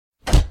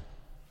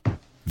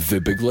The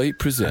Big Light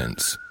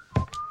presents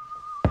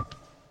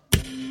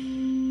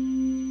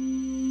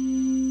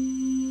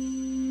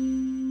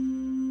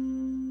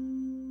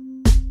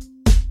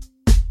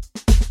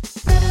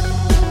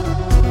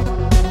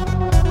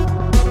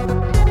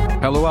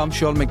Hello, I'm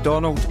Sean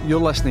McDonald. You're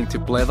listening to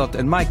Blethered,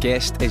 and my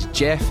guest is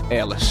Geoff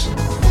Ellis.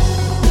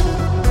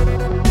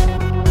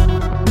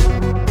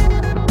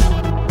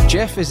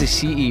 Geoff is the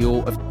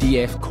CEO of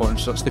DF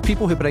Concerts, the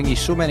people who bring you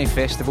so many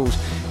festivals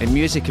and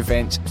music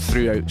events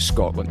throughout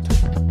Scotland.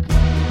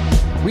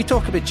 We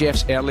talk about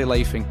Geoff's early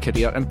life and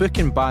career and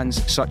booking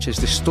bands such as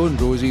the Stone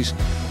Roses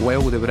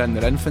while they were in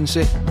their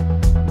infancy,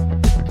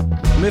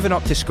 moving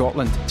up to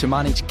Scotland to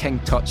manage King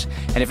Tut's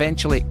and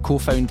eventually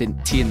co-founding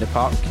Tea in the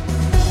Park.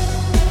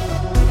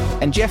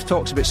 And Geoff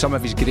talks about some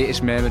of his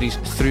greatest memories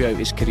throughout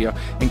his career,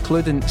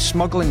 including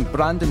smuggling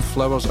Brandon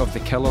Flowers of the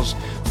Killers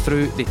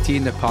through the Tea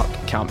in the Park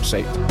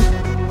campsite.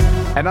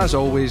 And as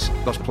always,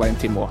 there's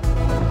plenty more.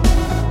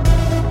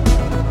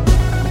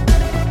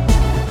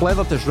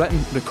 Blethered is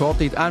written,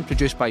 recorded and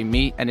produced by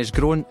me and is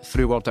grown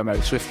through word of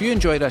mouth. So if you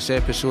enjoy this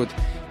episode,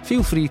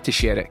 feel free to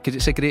share it because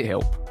it's a great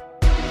help.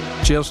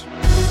 Cheers.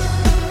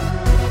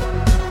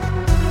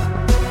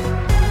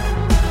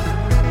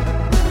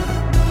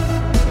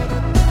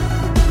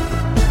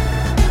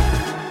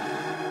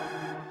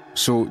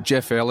 So,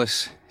 Geoff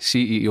Ellis,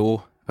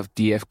 CEO of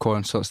DF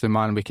Concerts, the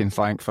man we can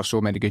thank for so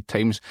many good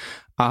times.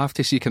 I have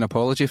to seek an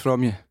apology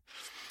from you.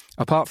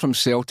 Apart from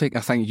Celtic,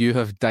 I think you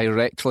have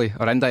directly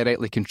or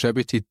indirectly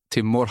contributed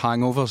to more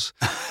hangovers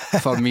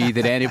for me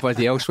than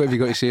anybody else. What have you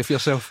got to say for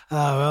yourself?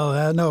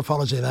 No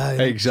apology there.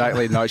 Yeah.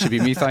 Exactly. No, it should be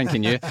me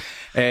thanking you.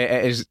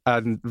 It is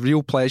a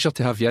real pleasure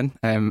to have you in.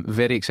 I'm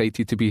very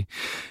excited to be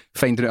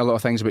finding out a lot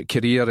of things about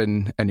career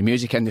and the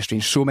music industry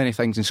and so many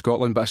things in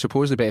Scotland. But I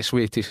suppose the best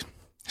way to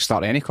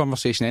start any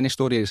conversation, any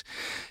story is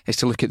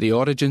to look at the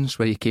origins,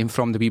 where you came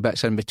from, the wee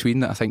bits in between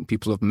that I think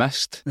people have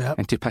missed,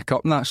 and to pick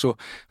up on that. So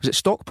was it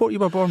Stockport you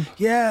were born?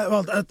 Yeah,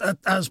 well,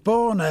 I was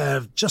born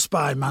just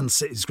by Man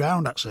City's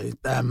ground, actually.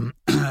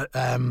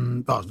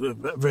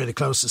 Really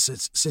close to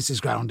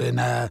City's ground in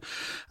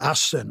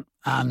Ashton.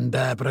 And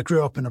but I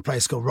grew up in a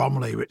place called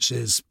Romiley, which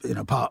is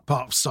part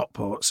of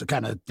Stockport, so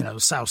kind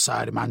of south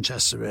side of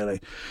Manchester,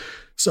 really.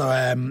 So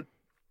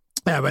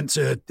I went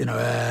to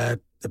a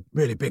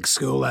really big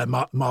school there,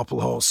 Marple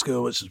Hall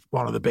School, which is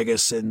one of the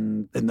biggest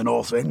in the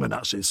north of England,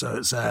 actually. So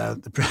it's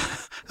and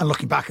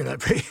looking back at it,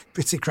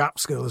 pretty crap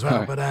school as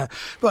well. Right.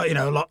 But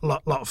a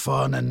lot of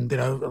fun, and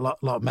a lot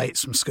of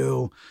mates from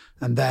school.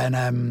 And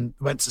then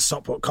went to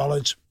Stockport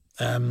College.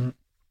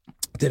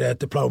 Did a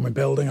diploma in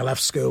building. I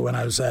left school when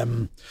I was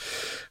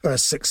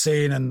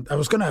 16, and I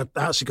was going to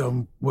actually go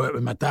and work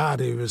with my dad,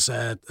 who was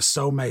a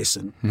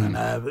stonemason. And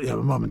my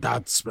mum and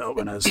dad split up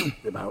when I was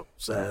about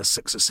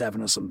 6 or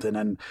 7 or something,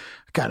 and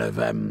kind of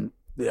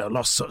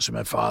lost touch with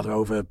my father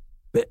over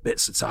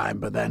bits of time.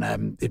 But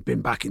then he'd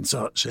been back in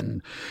touch,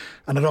 and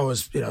I'd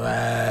always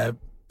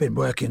been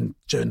working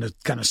during the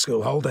kind of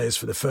school holidays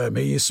for the firm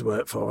he used to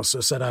work for. So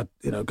I said I'd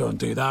go and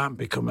do that and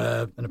become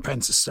an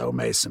apprentice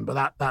stonemason.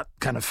 But that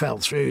kind of fell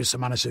through. So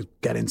I managed to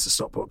get into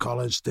Stockport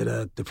College, did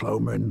a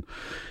diploma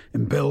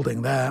in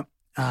building there,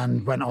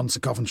 and went on to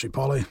Coventry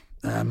Poly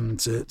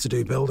to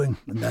do building.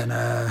 And then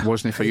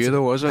wasn't it for you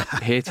though, was it?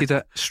 Hated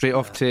it. Straight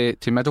off to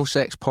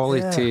Middlesex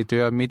Poly to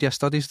do a media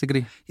studies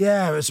degree.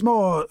 Yeah, it was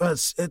more. I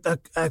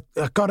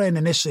got in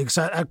initially because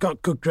I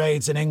got good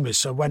grades in English,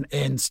 so I went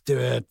in to do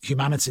a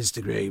humanities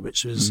degree,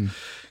 which was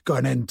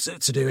going in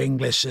to do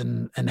English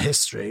and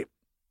history.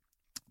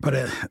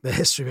 But the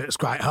history of it was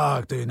quite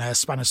hard, doing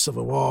Spanish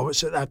Civil War,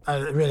 which I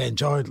really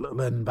enjoyed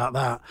learning about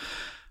that.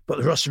 But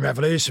the Russian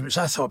Revolution, which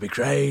I thought would be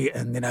great,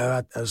 and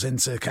I was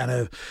into kind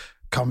of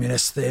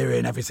communist theory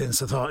and everything,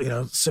 so I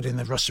thought, studying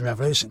the Russian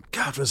Revolution,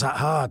 God, was that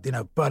hard,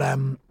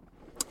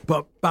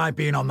 but by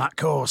being on that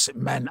course, it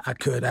meant I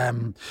could,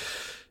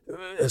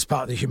 as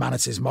part of the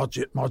humanities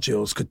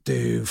modules, could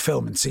do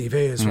film and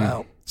TV as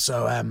well.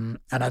 So, and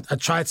I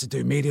tried to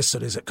do media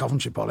studies at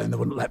Coventry Poly, and they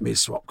wouldn't let me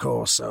swap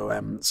course.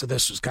 So, so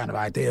this was kind of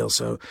ideal.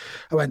 So,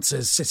 I went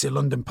to City of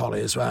London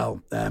Poly as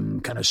well,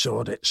 kind of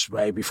Shoreditch,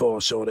 way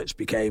before Shoreditch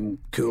became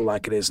cool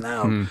like it is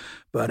now.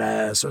 But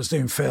so I was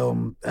doing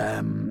film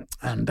and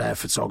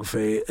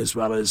photography, as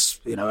well as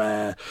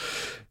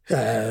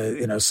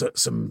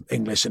some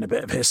English and a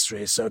bit of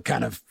history. So,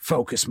 kind of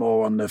focused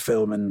more on the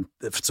film and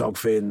the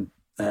photography and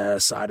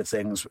side of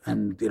things,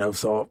 and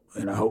thought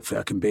hopefully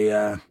I can be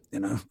a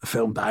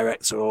film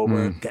director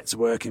or get to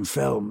work in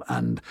film.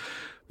 And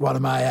one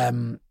of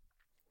my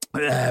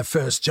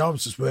first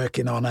jobs was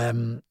working on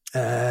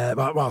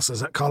whilst I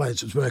was at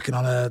college, I was working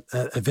on a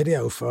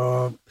video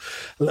for a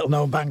little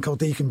known band called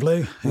Deacon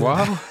Blue.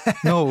 Wow,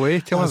 no way,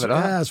 tell me about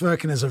that. Yeah, I was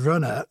working as a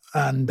runner,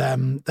 and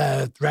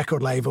their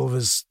record label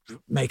was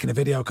making a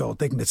video called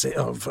Dignity,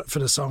 for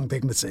the song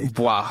Dignity.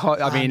 Wow,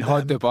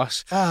 hot the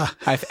bus.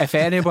 If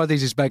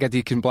anybody's as big a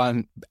Deacon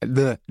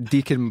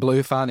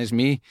Blue fan as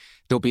me,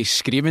 they'll be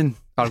screaming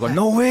are going,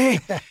 no way,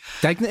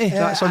 dignity,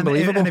 that's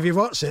unbelievable. And if you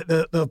watch it,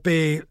 there'll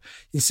be,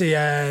 you see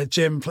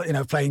Jim,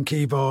 playing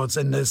keyboards,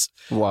 and there's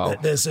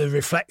a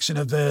reflection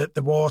of the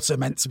water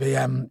meant to be.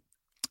 And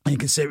you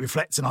can see it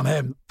reflecting on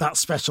him. That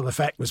special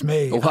effect was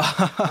me.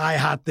 I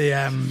had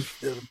the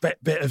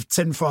bit of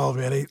tinfoil,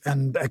 really,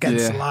 and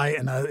against the light,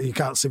 and you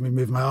can't see me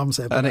move my arms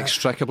here.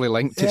 Inextricably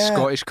linked to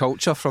Scottish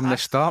culture from the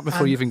start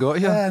before you even got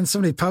here. Yeah, and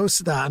somebody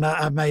posted that, and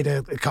I made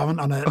a comment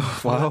on it.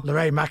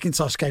 Lorraine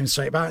McIntosh came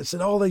straight back and said,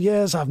 all the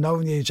years I've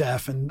known you,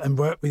 Geoff, and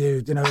worked with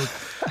you,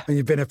 when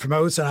you've been a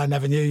promoter, I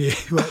never knew you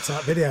worked on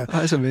that video.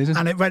 That's amazing.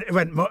 And it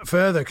went much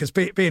further, because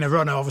being a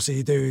runner, obviously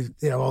you do,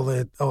 all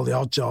the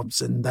odd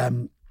jobs,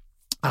 and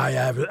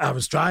I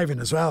was driving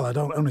as well. I'd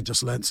only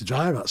just learned to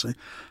drive, actually.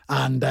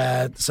 And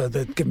so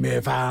they'd given me a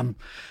van.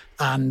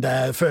 And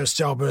the first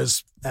job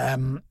was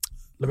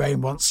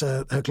Lorraine wants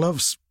her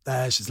gloves.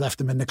 She's left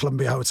them in the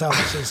Columbia Hotel,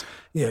 which is,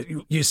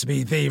 used to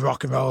be the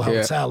rock and roll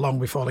hotel long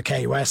before the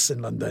K West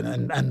in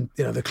London. And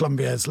the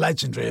Columbia is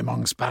legendary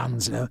amongst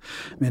bands.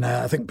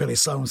 I think Billy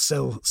Sloan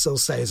still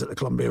stays at the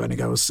Columbia when he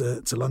goes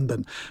to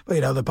London.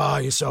 But the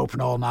bar used to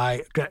open all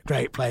night.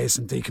 Great place.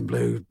 And Deacon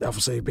Blue,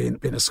 obviously being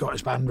a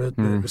Scottish band,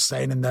 was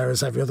staying in there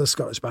as every other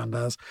Scottish band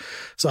has.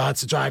 So I had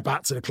to drive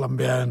back to the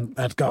Columbia, and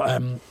I'd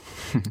got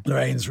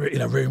Lorraine's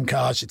room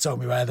card. She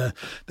told me where the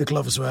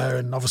gloves were,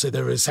 and obviously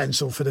they were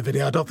essential for the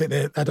video. I don't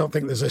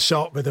think there's a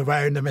shot with her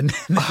wearing them in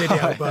the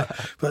video,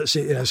 but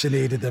she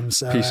needed them.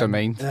 So peace of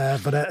mind.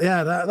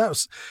 That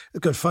was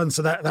good fun.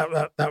 So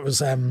that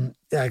was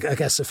I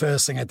guess the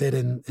first thing I did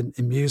in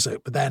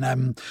music. But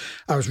then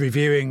I was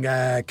reviewing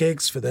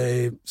gigs for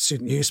the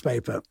student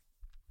newspaper,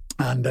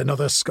 and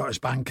another Scottish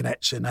band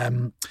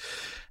connection.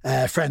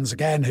 Friends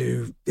Again,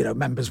 who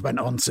members went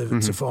on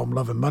to form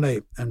Love and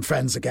Money, and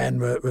Friends Again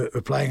were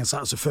playing. So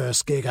that was the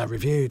first gig I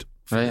reviewed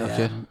for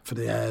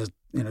the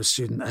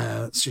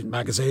student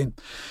magazine.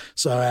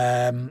 So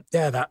I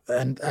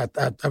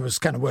was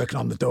kind of working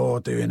on the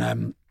door,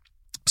 doing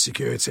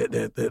security at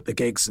the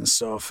gigs and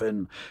stuff,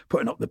 and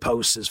putting up the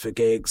posters for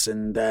gigs,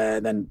 and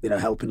then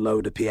helping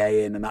load a PA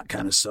in and that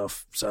kind of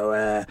stuff. So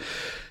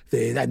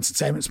the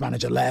entertainment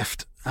manager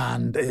left,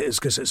 and it was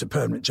because it's a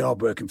permanent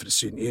job working for the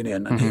student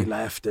union, and he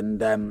left,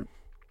 and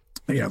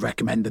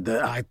recommended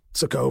that I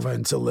took over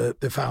until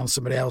they found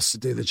somebody else to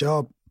do the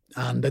job.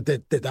 And I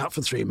did that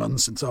for 3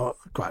 months and thought,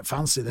 quite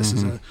fancy this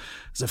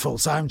as a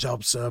full-time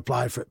job, so I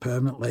applied for it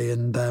permanently,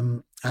 and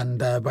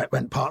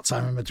went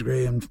part-time in my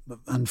degree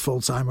and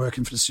full-time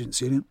working for the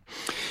Students' Union.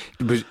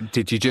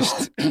 Did you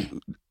just,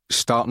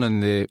 starting in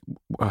the,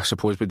 I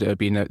suppose would it have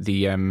been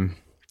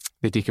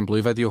the Deacon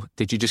Blue video,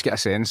 did you just get a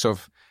sense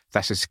of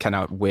this is kind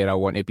of where I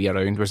want to be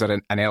around? Was there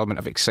an element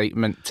of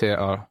excitement to it?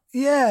 Or?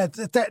 Yeah,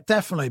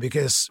 definitely,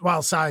 because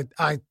whilst I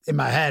in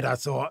my head I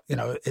thought,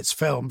 it's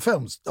film.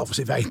 Film's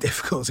obviously very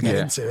difficult to get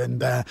into,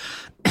 and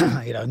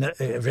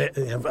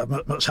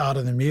much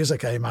harder than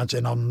music, I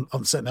imagine, on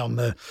certainly on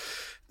the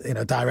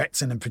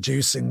directing and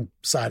producing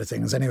side of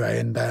things anyway.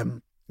 And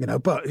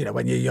but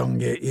when you're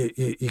young,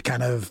 you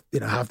kind of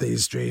have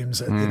these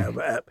dreams,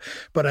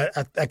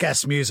 but I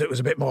guess music was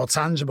a bit more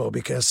tangible,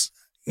 because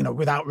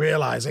without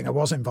realising, I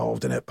was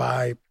involved in it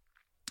by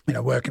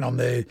working on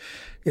the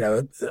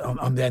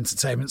on the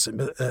entertainments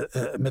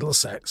at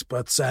Middlesex.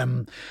 But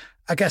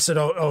I guess I'd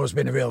always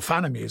been a real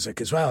fan of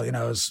music as well.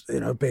 I was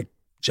a big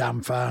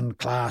Jam fan,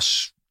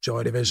 Clash,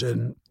 Joy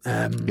Division.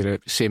 You're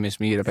same as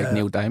me. You're a big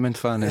Neil Diamond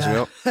fan as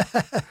well.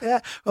 Yeah.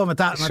 Well, my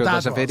dad. So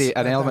there's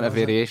an element of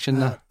variation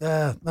there.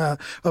 Yeah.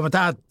 Well, my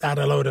dad had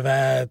a load of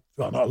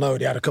not a load.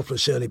 He had a couple of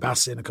Shirley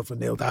Bassey and a couple of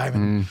Neil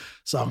Diamond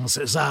songs.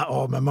 It was that,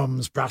 or my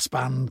mum's brass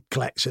band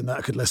collection that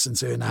I could listen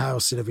to in the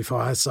house,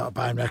 before I started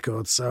buying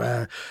records.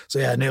 So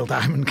yeah, Neil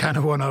Diamond kind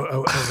of won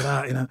over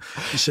that. And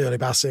Shirley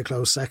Bassey a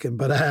close second.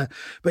 But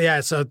yeah.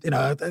 So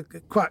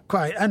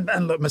quite.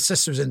 And look, my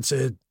sister was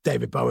into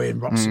David Bowie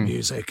and Roxy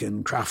Music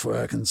and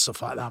Kraftwerk and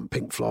stuff like that, and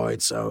Pink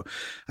Floyd. So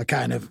I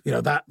kind of,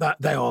 that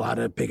they all had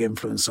a big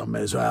influence on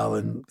me as well.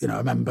 And, I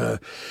remember,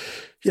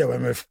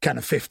 when we were kind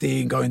of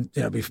 15 going,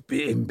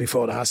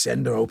 before the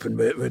Hacienda opened,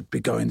 we'd be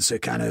going to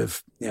kind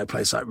of,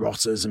 places like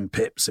Rotters and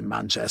Pips in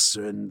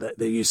Manchester. And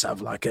they used to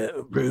have like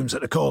rooms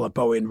that they call a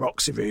Bowie and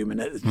Roxy room.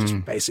 And it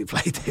just basically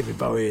played David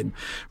Bowie and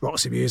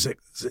Roxy Music,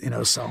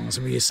 songs.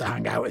 And we used to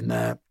hang out in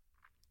there.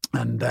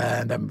 And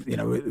then,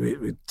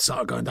 we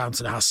started going down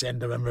to the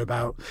Hacienda when we were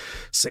about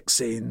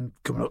 16,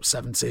 coming up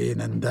 17.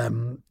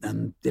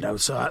 And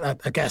so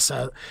I guess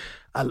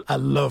I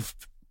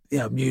loved,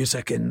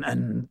 music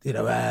and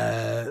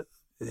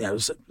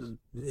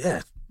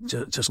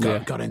just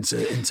got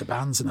into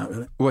bands and that,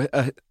 really. Well,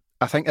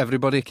 I think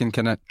everybody can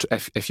kind of,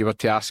 if you were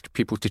to ask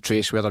people to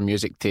trace where their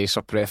music tastes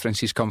or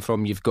preferences come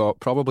from, you've got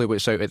probably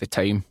what's out at the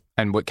time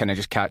and what kind of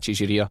just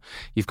catches your ear.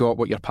 You've got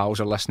what your pals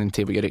are listening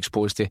to, what you're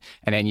exposed to,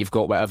 and then you've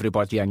got what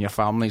everybody in your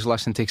family's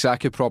listening to. Because I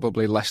could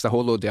probably list a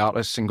whole load of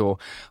artists and go,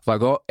 well, I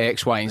got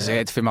X, Y and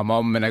Z for my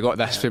mum, and I got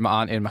this for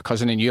my aunt and my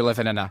cousin, and you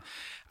living in a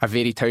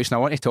varied house. And I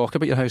want to talk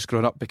about your house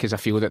growing up, because I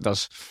feel that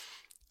there's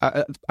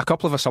a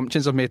couple of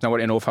assumptions I've made, and I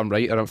want to know if I'm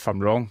right or if I'm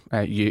wrong.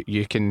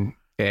 You can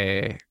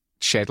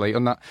shed light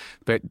on that.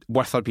 But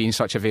with there being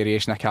such a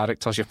variation of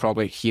characters, you're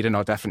probably hearing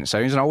all different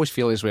sounds. And I always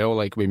feel as well,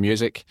 like with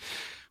music,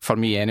 for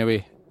me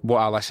anyway, what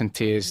I listen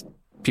to is,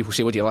 people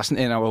say, what do you listen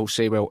to? And I will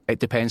say, well, it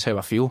depends how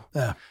I feel.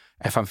 Yeah.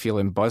 If I'm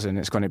feeling buzzing,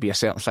 it's going to be a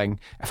certain thing.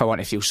 If I want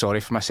to feel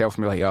sorry for myself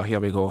and be like, oh, here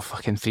we go,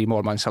 fucking 3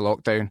 more months of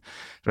lockdown,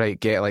 right,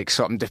 get like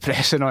something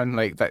depressing on,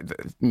 like that,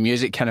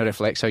 music kind of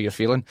reflects how you're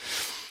feeling.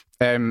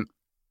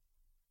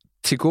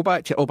 To go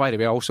back to, oh, by the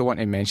way, I also want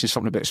to mention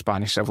something about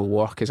Spanish Civil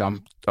War, because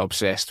I'm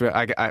obsessed with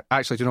it. I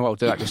actually, do you know what, I'll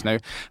do that just now.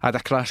 I had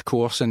a crash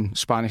course in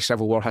Spanish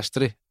Civil War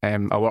history. I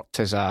worked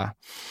as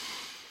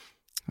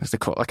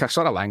like a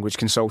sort of language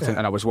consultant,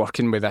 and I was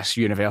working with this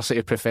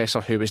university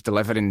professor who was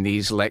delivering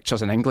these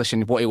lectures in English,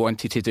 and what he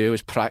wanted to do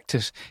was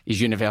practice his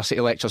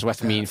university lectures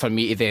with me, and for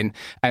me to then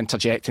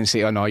interject and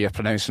say, oh no, you're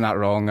pronouncing that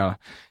wrong, or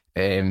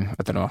I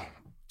don't know,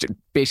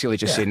 basically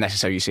just saying this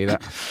is how you say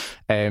that.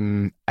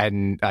 And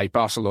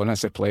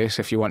Barcelona's the place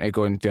if you want to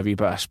go and do a wee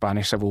bit of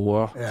Spanish Civil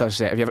War.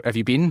 Have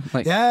you been?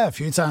 Like, yeah, a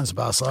few times to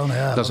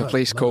Barcelona. There's a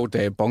place called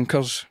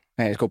Bunkers.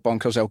 It's called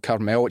Bunkers El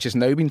Carmel, which has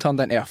now been turned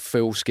into a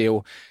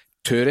full-scale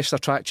tourist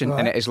attraction,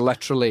 and it is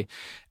literally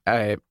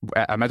a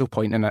middle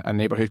point in a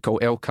neighbourhood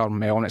called El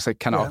Carmel, and it's like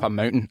kind of up a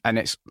mountain, and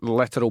it's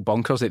literal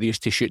bunkers that they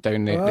used to shoot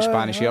down the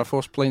Spanish Air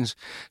Force planes.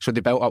 So they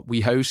built up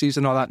wee houses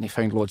and all that, and they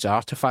found loads of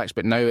artefacts,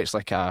 but now it's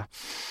like an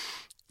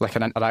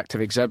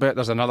interactive exhibit.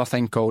 There's another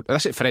thing called,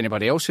 this is for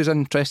anybody else who's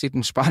interested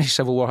in Spanish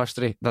Civil War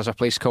history, there's a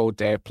place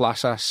called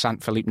Plaza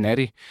Sant Felipe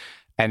Neri,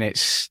 and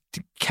it's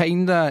quite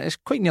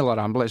near La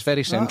Rambla, it's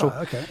very central.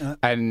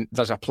 And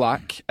there's a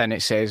plaque, and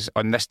it says,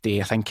 on this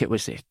day, I think it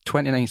was the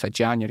 29th of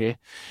January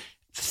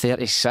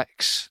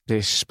 36,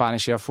 the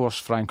Spanish Air Force,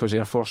 Franco's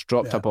Air Force,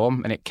 dropped a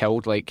bomb, and it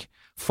killed like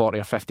 40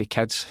 or 50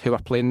 kids who were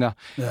playing there.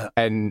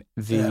 And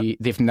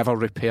they've never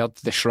repaired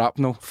the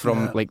shrapnel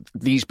from like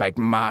these big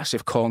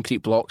massive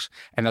concrete blocks,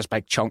 and there's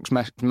big chunks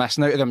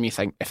missing out of them. You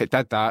think if it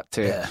did that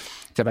to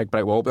a big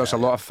brick wall, but there's a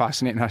lot of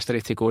fascinating history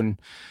to go and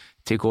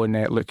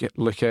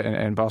look at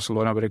in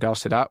Barcelona with regards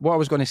to that. What I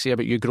was going to say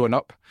about you growing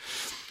up,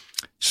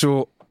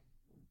 so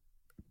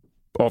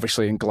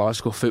obviously in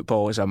Glasgow,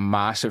 football is a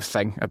massive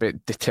thing about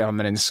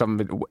determining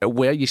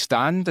where you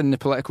stand in the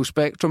political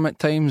spectrum at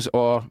times,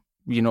 or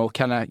you know,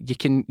 kind of you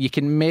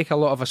can make a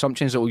lot of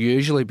assumptions that will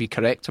usually be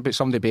correct about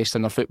somebody based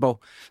on their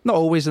football. Not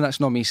always, and that's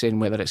not me saying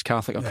whether it's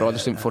Catholic or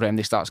Protestant for them.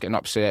 They start getting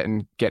upset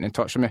and getting in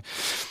touch with me.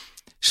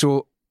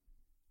 So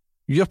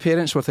your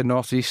parents were the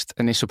North East,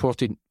 and they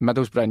supported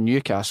Middlesbrough and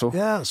Newcastle.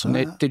 Yeah, that's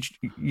right. Did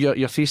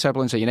your 3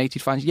 siblings are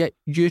United fans? Yet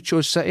you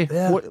chose City.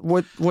 Yeah.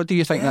 What do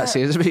you think that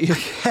says about you?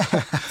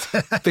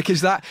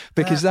 because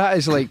that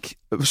is like,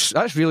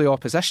 that's really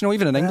oppositional,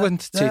 even in England,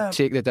 to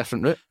take the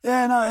different route.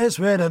 Yeah, no, it is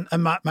weird.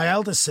 And my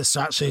eldest sister,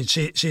 actually,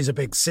 she's a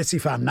big City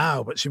fan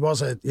now, but she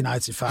was a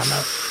United fan.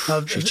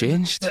 Now, she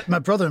changed. My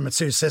brother and my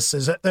 2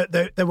 sisters,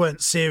 they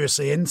weren't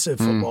seriously into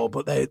football,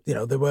 but they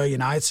were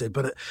United.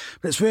 But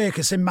it's weird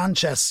because in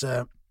Manchester,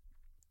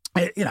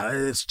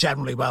 it's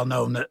generally well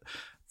known that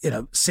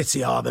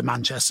City are the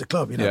Manchester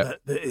club.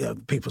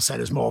 That people say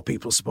there's more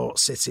people support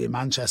City in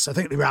Manchester. I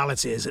think the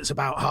reality is it's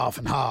about half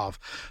and half,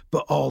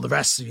 but all the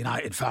rest of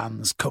United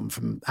fans come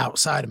from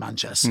outside of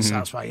Manchester. So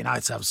that's why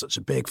United have such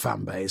a big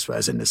fan base,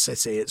 whereas in the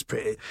city it's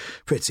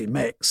pretty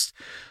mixed.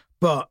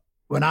 But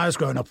when I was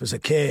growing up as a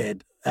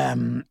kid,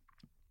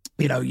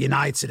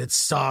 United had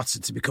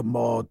started to become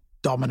more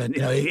dominant,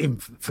 even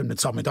from the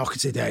Tommy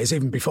Docherty days,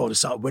 even before they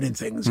started winning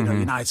things.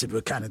 United were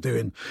kind of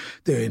doing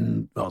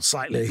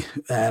slightly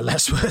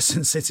less worse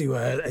than City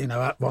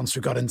were. Once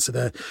we got into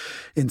the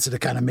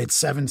kind of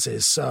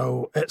mid-70s.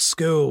 So at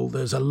school,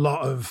 there's a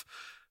lot of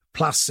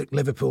plastic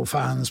Liverpool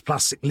fans,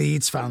 plastic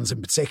Leeds fans in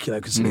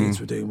particular, because Leeds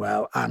were doing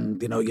well, and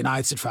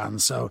United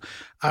fans. So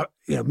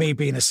me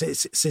being a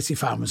City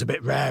fan was a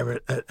bit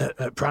rare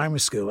at primary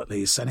school, at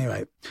least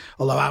anyway.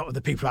 Although out of the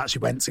people who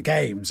actually went to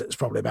games, it's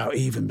probably about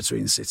even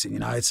between City and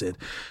United.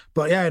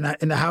 But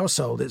in the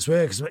household, it's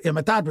weird because my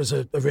dad was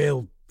a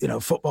real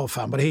football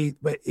fan, but he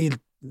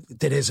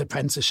did his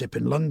apprenticeship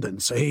in London,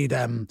 so he'd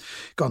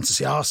gone to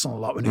see Arsenal a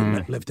lot when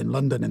he lived in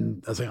London,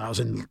 and I think I was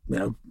in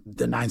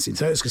the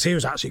 1930s, because he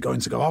was actually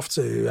going to go off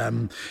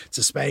to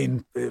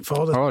Spain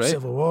for the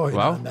Civil War.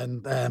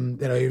 And then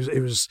he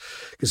was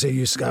because he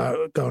used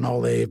to go on all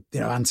the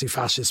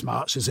anti-fascist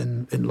marches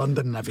in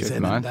London and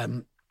everything.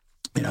 And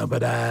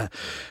but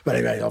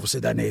anyway, obviously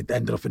then he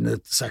ended up in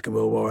the Second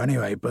World War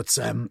anyway. But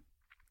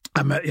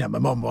my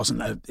mum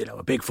wasn't a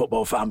big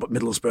football fan, but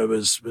Middlesbrough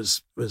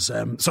was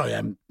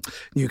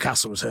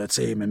Newcastle was her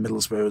team, and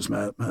Middlesbrough was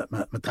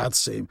my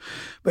dad's team.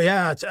 But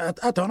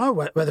I don't know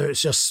whether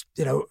it's just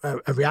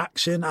a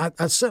reaction. I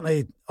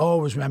certainly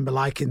always remember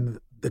liking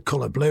the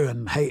colour blue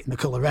and hating the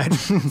colour red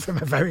from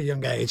a very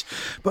young age.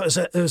 But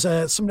there was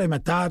somebody my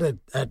dad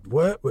had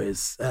worked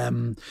with,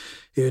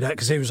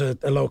 because he was a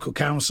local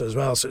councillor as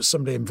well, so it's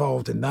somebody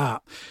involved in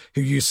that, who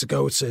used to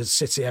go to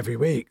City every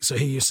week. So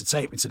he used to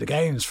take me to the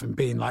games from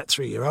being like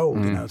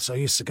 3-year-old, so I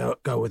used to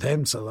go with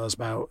him till I was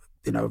about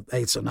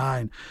 8 or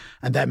 9.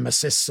 And then my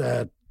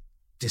sister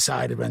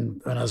decided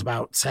when I was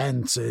about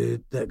 10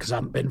 because I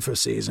hadn't been for a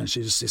season,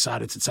 she just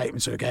decided to take me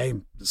to a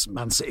game.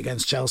 Man City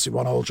against Chelsea,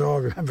 1-1 draw, I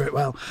remember it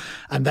well.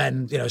 And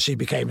then, she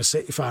became a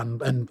City fan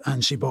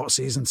and she bought a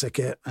season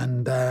ticket,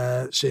 and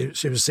she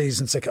was a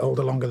season ticket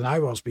holder longer than I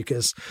was,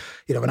 because,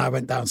 when I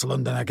went down to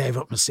London, I gave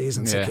up my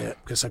season ticket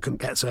because I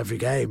couldn't get to every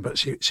game, but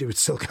she would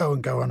still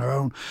go on her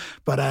own.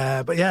 But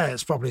yeah,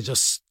 it's probably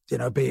just,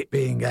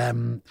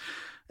 being...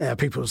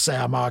 people say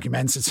I'm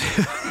argumentative.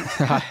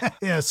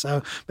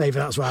 So maybe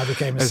that's why I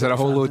became a Is there a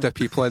whole fan. load of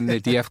people in the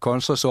DF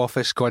Consulate's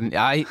office going,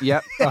 aye,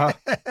 yep.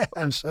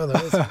 I'm sure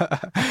there is.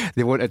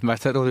 They won't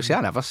admit it. They'll say,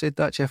 I never said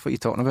that, Geoff, what are you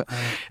talking about?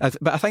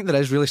 But I think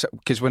there is really,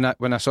 because when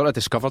I sort of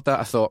discovered that,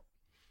 I thought,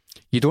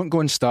 you don't go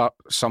and start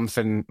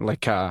something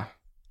like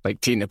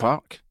Tea in the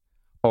Park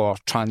or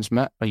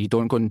Transmit, or you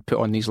don't go and put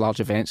on these large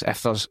events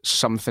if there's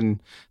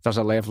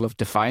a level of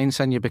defiance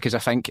in you, because I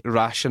think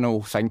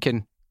rational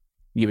thinking,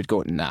 you would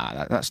go,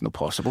 nah, that's not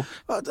possible.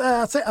 But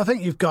I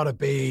think you've got to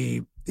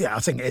be. Yeah, I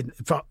think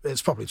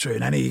it's probably true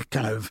in any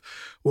kind of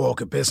walk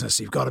of business.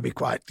 You've got to be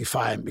quite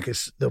defiant,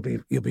 because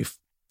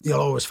you'll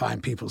always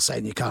find people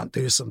saying you can't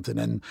do something.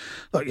 And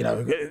look,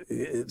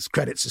 it's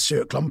credit to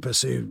Stuart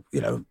Clumpus, who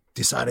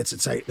decided to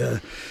take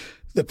the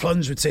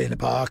plunge with Tea in the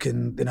Park,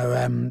 and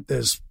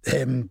there's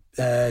him,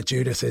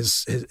 Judith,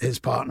 his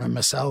partner, and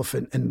myself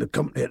in the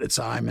company at the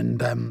time,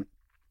 and.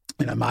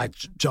 My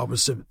job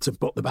was to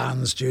book the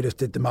bands. Judith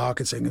did the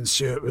marketing, and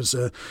Stuart was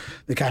the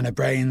kind of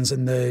brains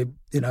and the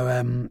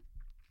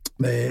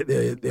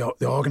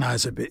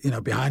organizer,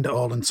 behind it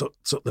all, and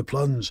took the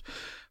plunge.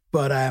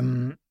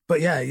 But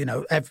yeah,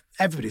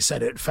 everybody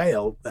said it'd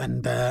fail,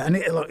 and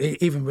look,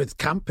 even with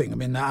camping, I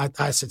mean, I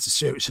said to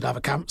Stuart we should have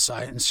a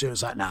campsite, and Stuart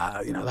was like,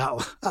 nah,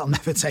 that'll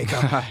never take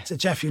off. I said,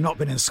 Geoff, you've not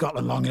been in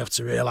Scotland long enough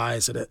to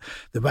realise that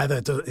the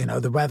weather,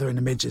 the weather in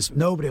the midges,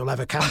 nobody will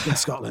ever camp in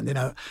Scotland.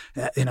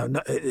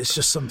 It's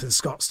just something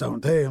Scots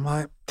don't do. I'm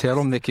like, tell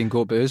them they can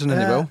go boozing, and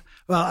they will.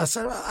 Well, I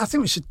said, I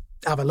think we should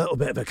have a little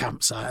bit of a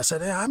campsite. I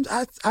said,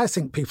 I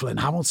think people in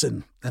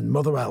Hamilton and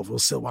Motherwell will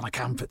still want to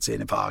camp at Tea in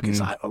the Park.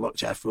 It's like, well, look,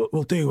 Geoff,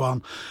 we'll do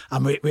one.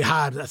 And we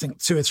had, I think,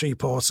 2 or 3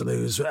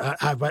 Portaloos.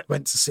 I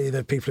went to see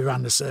the people who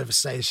ran the service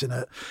station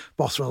at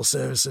Bothwell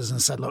Services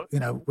and said, look,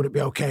 would it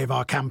be okay if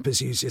our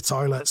campers use your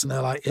toilets? And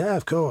they're like, yeah,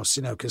 of course,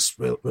 because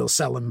we'll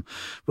sell them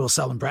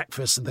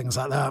breakfast and things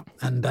like that.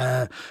 And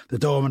the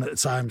doorman at the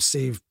time,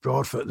 Steve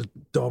Broadfoot, the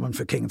doorman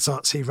for King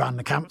Tut's, he ran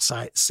the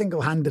campsite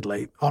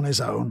single-handedly on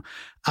his own.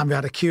 And we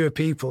had a queue of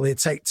people. He'd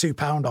take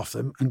 £2 off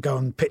them and go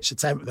and pitch a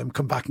tent with them,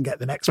 come back and get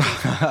the next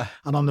people.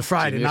 And on the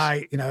Friday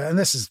night, and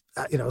this is,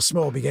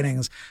 small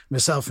beginnings,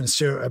 myself and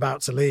Stuart were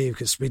about to leave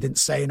because we didn't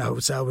stay in a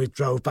hotel. We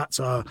drove back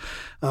to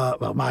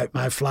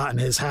my flat and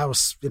his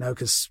house,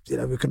 because,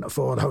 we couldn't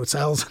afford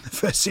hotels in the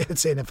first year at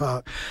Tea in the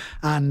Park.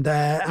 And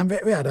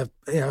we had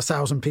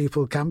 1,000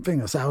 people camping,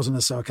 1,000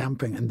 or so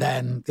camping. And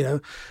then,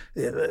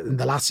 in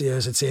the latter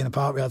years at Tea in the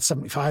Park, we had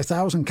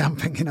 75,000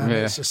 camping,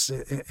 It's just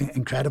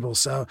incredible.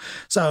 So,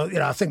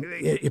 I think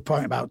your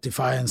point about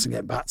defiance, and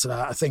getting back to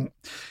that, I think,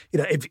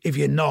 if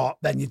you're not,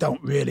 then you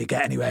don't really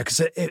get anywhere.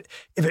 Because if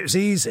it was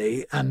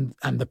easy and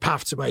the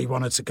path to where you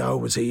wanted to go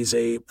was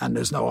easy and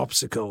there's no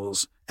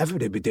obstacles,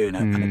 everybody would be doing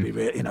it, and it'd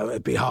be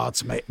it'd be hard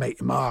to make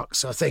your mark.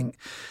 So I think,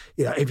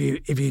 if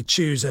you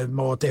choose a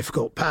more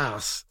difficult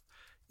path,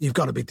 you've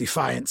got to be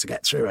defiant to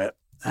get through it.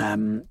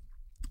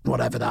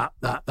 Whatever that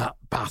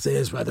path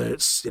is, whether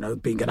it's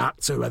being an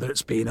actor, whether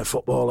it's being a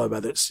footballer,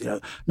 whether it's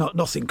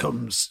nothing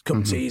comes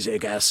easy, I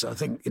guess. So I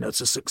think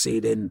to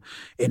succeed in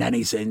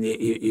anything,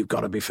 you've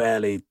got to be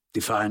fairly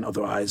defiant.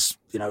 Otherwise,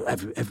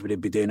 everybody'd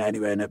be doing it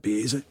anyway, and it'd be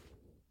easy.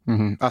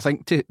 I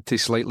think to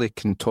slightly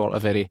contort a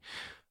very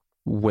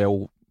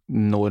well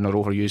known or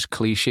overused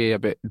cliche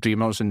about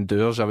dreamers and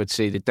doers, I would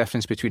say the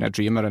difference between a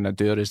dreamer and a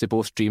doer is they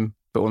both dream,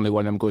 but only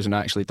one of them goes and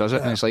actually does it.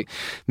 Yeah. And it's like,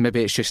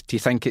 maybe it's just, do you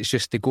think it's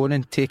just the going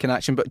and taking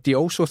action? But do you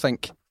also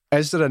think,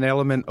 is there an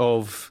element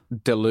of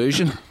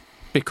delusion?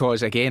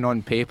 Because again,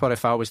 on paper,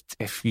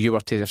 if you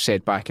were to have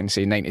said back in,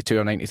 say, 92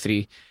 or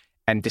 93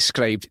 and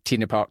described Tea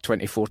in the Park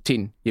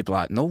 2014, you'd be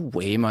like, no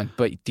way, man.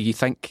 But do you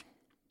think...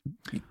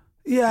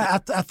 Yeah,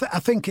 I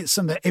think it's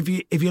something, if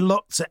you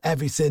looked at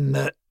everything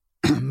that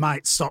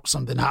might stop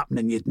something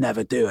happening, you'd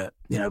never do it,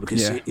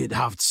 because you'd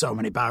have so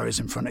many barriers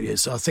in front of you.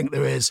 So I think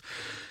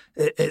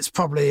it's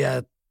probably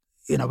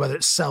whether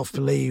it's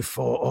self-belief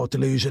or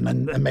delusion,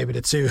 and maybe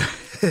the two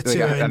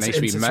are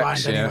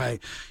intertwined anyway.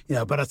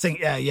 But I think,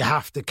 you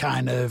have to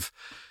kind of,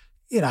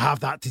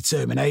 have that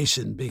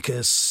determination,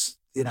 because,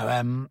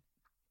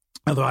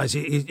 otherwise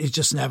you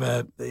just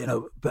never,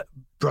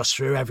 brush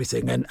through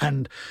everything.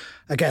 And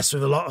I guess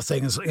with a lot of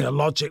things,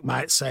 logic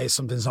might say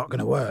something's not going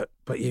to work,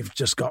 but you've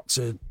just got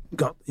to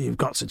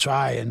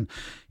try. And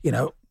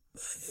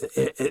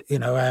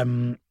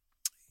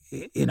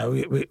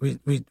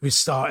we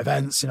start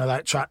events,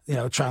 like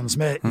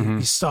Transmit.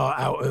 You start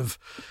out of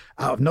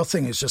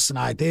nothing. It's just an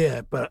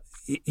idea, but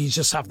you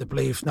just have the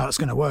belief, no, it's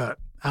going to work.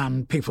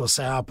 And people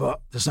say,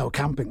 but there's no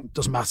camping.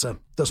 Doesn't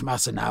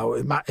matter now.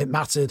 It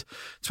mattered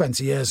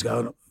 20 years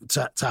ago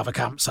to have a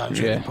campsite. It's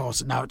really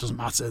important. Now it doesn't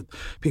matter.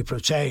 People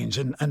have changed.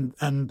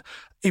 And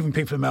even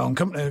people in my own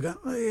company go,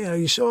 are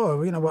you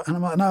sure? And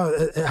I'm like, no,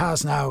 it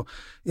has now.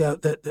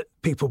 That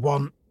people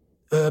want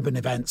urban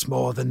events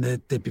more than they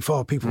did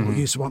before. People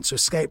used to want to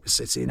escape the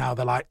city. Now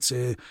they like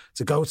to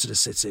go to the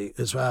city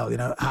as well,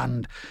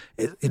 and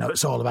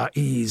it's all about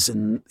ease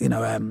and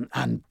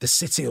the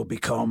city will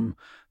become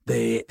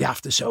the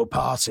after show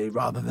party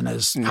rather than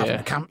as having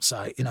a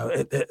campsite,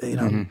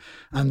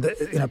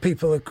 and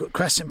people are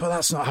questioning, but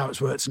that's not how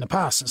it's worked in the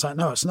past. It's like,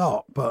 no, it's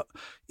not. But,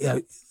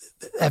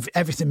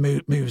 everything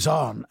moves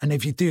on. And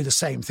if you do the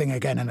same thing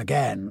again and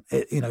again,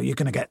 you're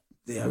going to get,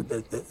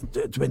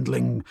 the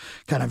dwindling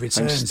kind of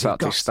returns. Things start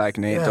to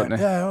stagnate, don't they?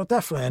 Yeah, well,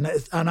 definitely.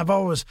 And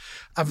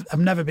I've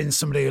never been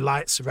somebody who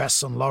likes to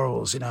rest on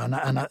laurels, and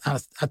I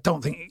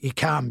don't think you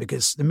can,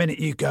 because the minute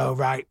you go,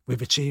 right,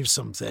 we've achieved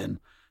something,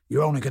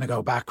 you're only going to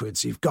go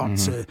backwards. You've got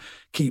to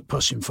keep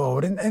pushing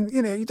forward. And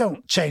you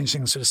don't change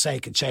things for the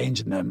sake of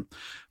changing them,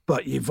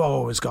 but you've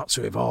always got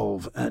to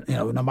evolve, and,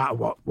 no matter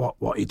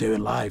what you do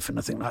in life. And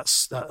I think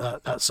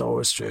that's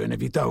always true. And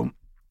if you don't,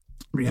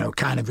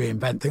 kind of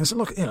reinvent things. And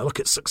look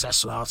at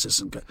successful artists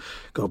and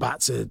go back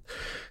to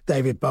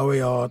David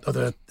Bowie or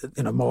other,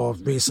 more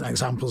recent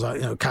examples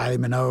like, Kylie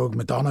Minogue,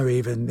 Madonna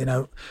even,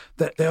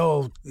 that they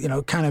all,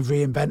 kind of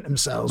reinvent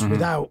themselves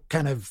without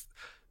kind of,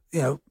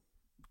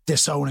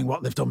 disowning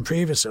what they've done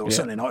previously, or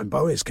certainly not in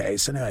Bowie's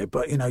case anyway.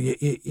 But,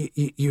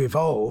 you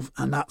evolve,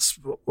 and that's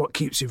what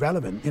keeps you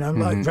relevant.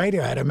 Like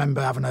Radiohead, I remember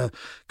having a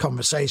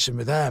conversation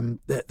with them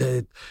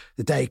the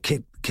day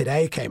Kid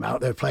A came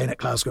out. They were playing at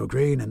Glasgow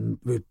Green, and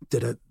we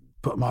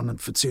put them on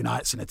for 2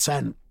 nights in a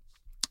tent.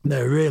 And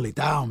they were really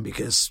down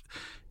because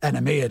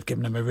NME had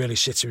given them a really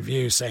shitty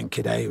review, saying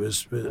Kid A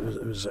was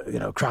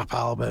a crap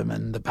album,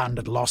 and the band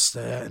had lost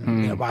it,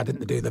 and why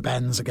didn't they do the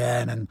Bends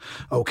again? And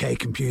OK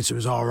Computer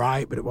was all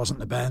right, but it wasn't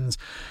the Bends.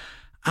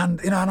 And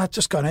and I'd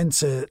just gone in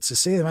to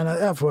see them, and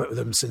I've worked with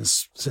them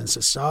since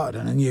it started.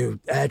 And I knew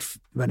Ed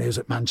when he was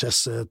at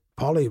Manchester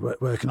Poly,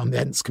 working on the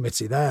Ents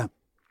committee there.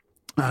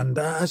 And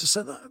I just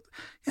said,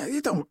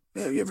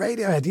 you're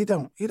Radiohead.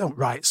 You don't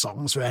write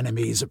songs for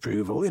NME's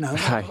approval.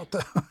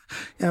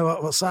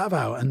 What's that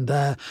about? And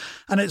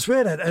it's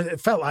weird.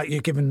 It felt like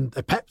you're giving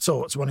a pep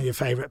talk to one of your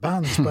favourite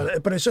bands,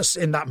 but it's just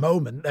in that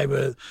moment they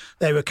were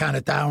kind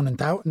of down and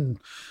doubting.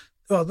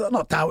 Well, they're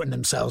not doubting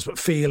themselves, but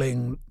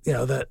feeling,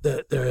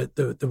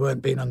 that they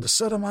weren't being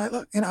understood. I'm like,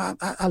 look,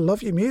 I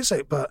love your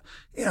music, but,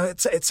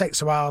 it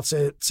takes a while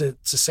to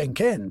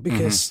sink in,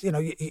 because,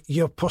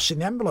 you're pushing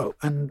the envelope.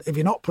 And if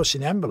you're not pushing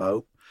the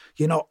envelope,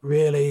 you're not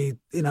really,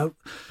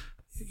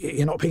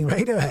 you're not being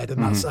Radiohead,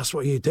 and that's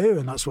what you do,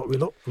 and that's what we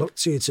look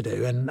to you to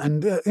do.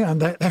 And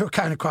they were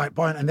kind of quite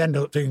buoyant, and they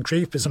ended up doing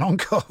Creep as an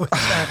encore,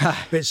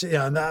 which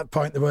at that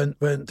point they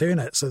weren't doing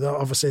it. So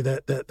obviously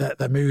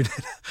their mood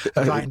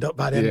brightened up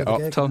by the end of the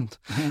gig. Upturned.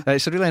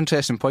 It's a really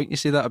interesting point you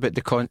say that about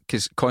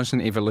because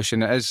constant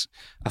evolution. It is.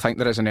 I think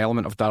there is an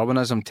element of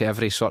Darwinism to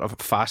every sort of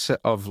facet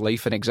of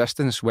life and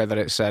existence, whether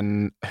it's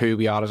in who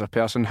we are as a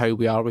person, how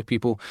we are with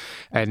people,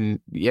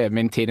 and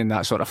maintaining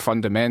that sort of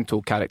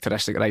fundamental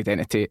characteristic or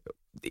identity.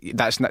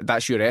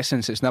 That's your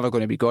essence. It's never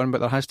going to be gone, but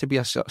there has to be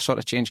a sort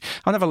of change.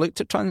 I never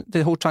looked at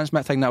the whole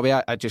Transmit thing that way.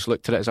 I just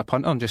looked at it as a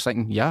punter and just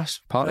thinking,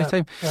 yes, party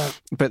time. Yeah.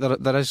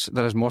 But there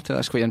is more to it.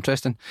 That's quite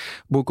interesting.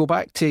 We'll go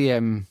back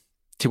to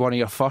one of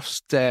your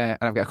first, and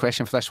I've got a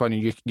question for this one,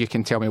 and you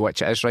can tell me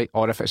which it is, right,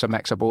 or if it's a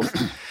mix of both.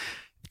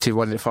 To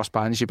one of the first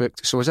bands you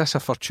booked. So is this a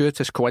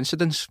fortuitous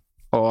coincidence,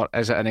 or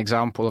is it an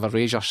example of a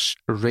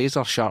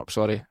razor sharp,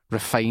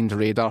 refined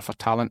radar for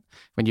talent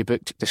when you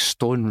booked the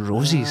Stone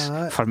Roses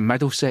for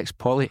Middlesex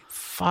Poly?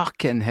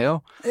 Fucking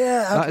hell.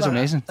 Yeah. That is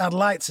amazing. I'd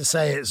like to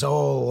say it's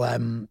all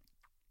down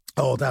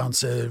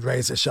to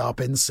razor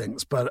sharp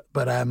instincts, but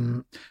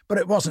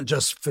it wasn't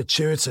just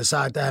fortuitous.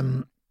 I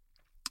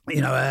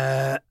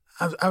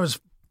was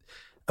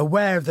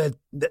aware of the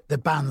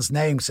band's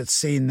names. I'd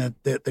seen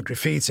the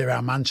graffiti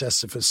around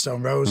Manchester for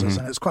Stone Roses,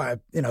 and it's quite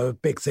a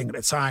big thing at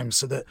the time.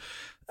 So that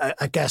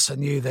I guess I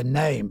knew the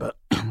name, but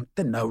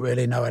didn't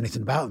really know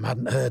anything about them. I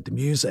hadn't heard the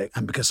music,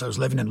 and because I was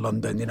living in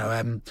London,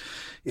 and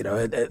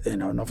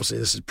obviously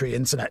this is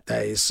pre-internet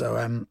days,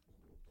 so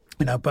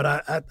but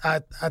I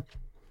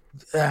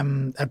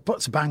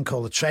put a band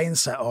called the Train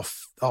Set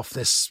off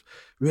this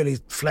really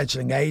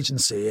fledgling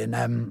agency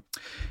in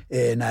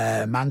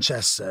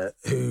Manchester,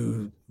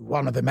 who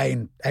one of the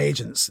main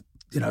agents,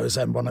 is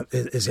the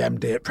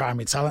MD at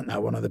Primary Talent now,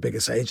 one of the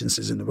biggest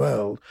agencies in the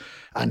world,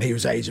 and he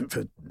was agent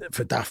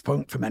for Daft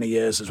Punk for many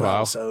years as well.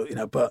 Wow. So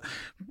but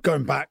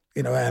going back,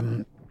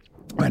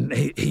 when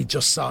he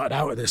just started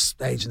out at this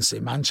agency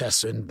in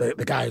Manchester, and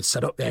the guy who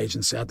set up the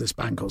agency had this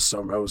band called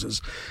Stone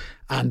Roses,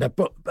 and I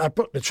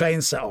booked the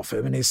Train Set off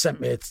him, and he sent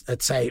me a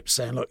tape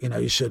saying, look,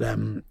 you should,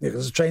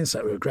 because the Train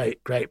Set were a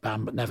great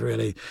band, but never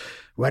really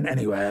went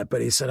anywhere.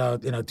 But he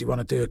said, do you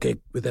want to do a gig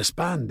with this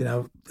band?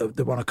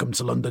 They want to come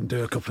to London,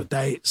 do a couple of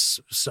dates,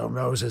 Stone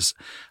Roses.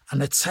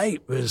 And the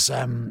tape was,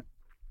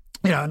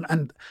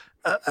 and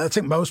I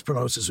think most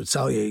promoters would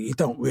tell you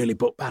don't really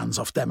book bands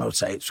off demo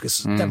tapes, because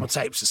demo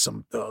tapes is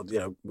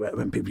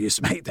when people used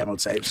to make demo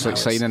tapes. It's like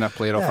signing a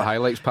player off a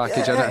highlights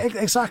package, isn't it?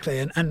 Exactly.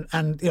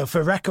 And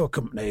for a record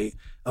company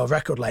or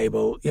record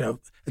label, the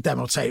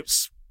demo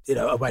tapes,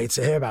 a way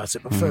to hear about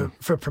it. But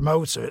for a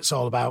promoter, it's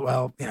all about,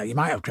 well, you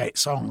might have great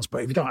songs,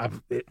 but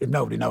if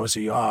nobody knows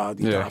who you are,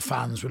 you don't have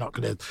fans, we're not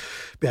going to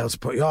be able to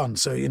put you on.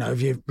 So,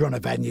 if you run a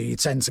venue, you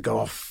tend to go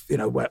off,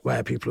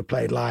 where people have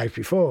played live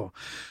before.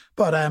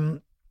 But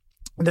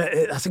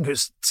I think it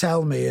was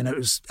Tell Me and it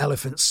was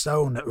Elephant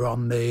Stone that were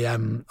on the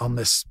on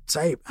this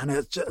tape, and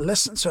I just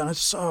listened to it and I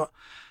just thought,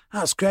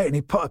 that's great. And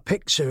he put a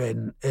picture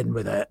in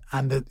with it,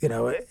 and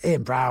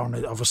Ian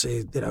Brown,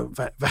 obviously,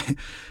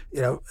 the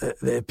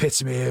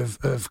epitome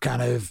of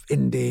kind of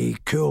indie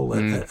cool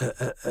at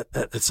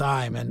the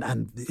time,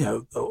 and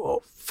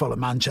full of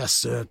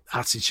Manchester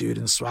attitude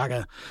and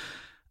swagger.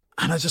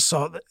 And I just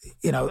thought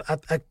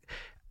that, I,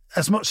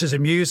 as much as the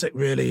music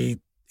really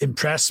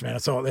impressed me, and I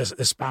thought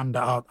this band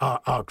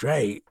are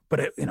great, but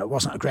it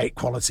wasn't a great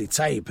quality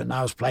tape, and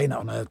I was playing it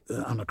on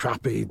a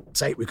crappy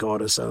tape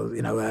recorder. So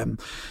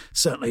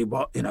certainly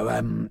what it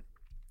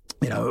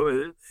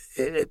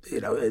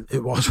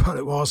was what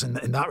it was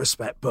in that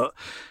respect. But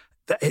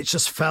it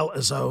just felt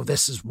as though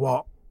this is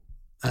what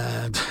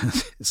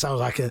it sounds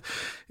like a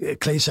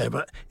cliche,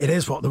 but it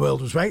is what the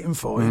world was waiting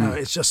for.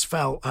 It just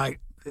felt like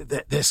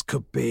this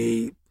could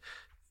be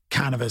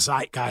kind of a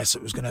zeitgeist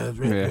that was going to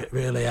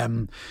really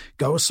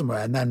go somewhere.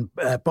 And then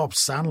Bob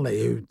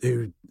Stanley,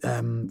 who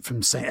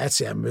from St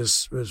Etienne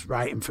was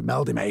writing for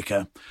Melody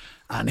Maker,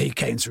 and he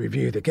came to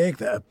review the gig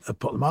that I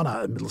put them on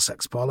at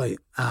Middlesex Poly,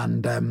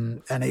 and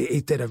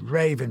he did a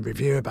raving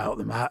review about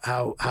them,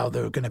 how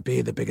they were going to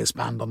be the biggest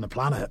band on the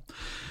planet.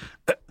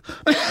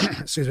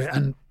 Excuse me.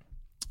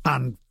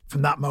 And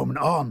from that moment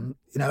on,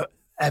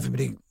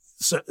 everybody,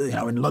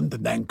 in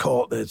London then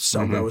caught the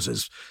Stone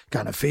Roses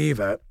kind of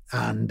fever,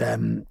 and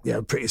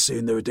pretty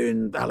soon they were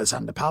doing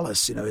Alexander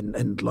Palace,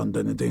 in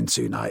London, and doing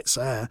 2 nights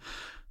there.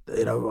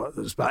 It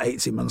was about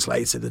 18 months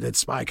later they did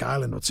Spike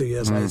Island, or 2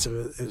 years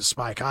later it was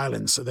Spike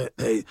Island. So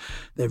they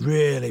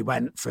really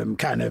went from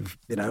kind of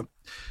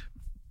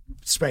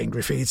spraying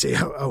graffiti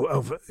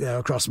over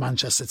across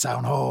Manchester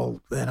Town Hall,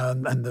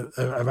 and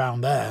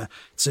around there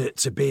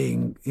to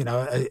being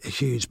a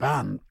huge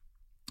band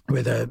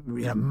with a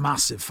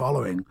massive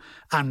following,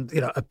 and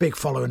a big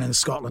following in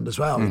Scotland as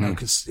well.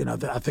 Because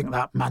I think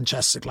that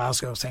Manchester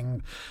Glasgow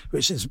thing,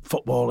 which is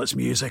football, it's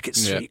music,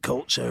 it's street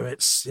culture,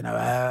 it's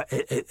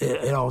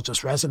it all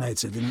just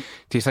resonated.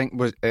 Do you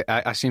think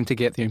I seem to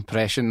get the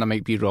impression, I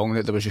might be wrong,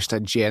 that there was just a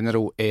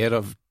general air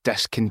of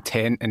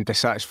discontent and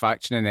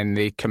dissatisfaction, and then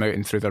they come out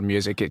and through their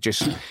music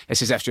it's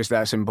as if just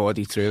that's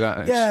embodied through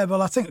that.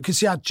 Well, I think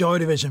because you had Joy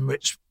Division,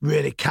 which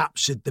really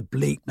captured the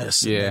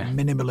bleakness and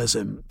the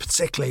minimalism,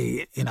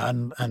 particularly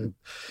and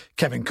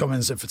Kevin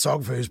Cummins, a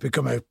photographer who's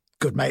become a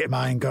good mate of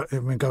mine,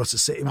 we go to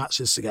City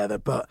matches together.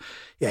 But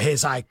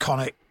his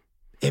iconic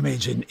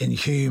image in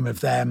Hume of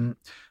them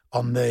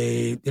on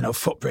the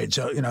footbridge,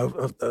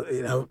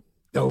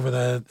 over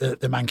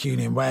the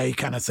Mancunian Way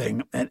kind of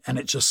thing, and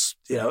it just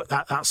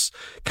that's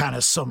kind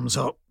of sums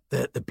up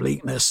the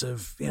bleakness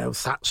of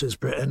Thatcher's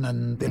Britain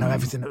and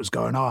everything that was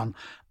going on,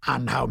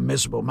 and how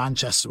miserable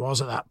Manchester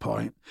was at that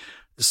point.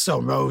 The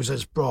Stone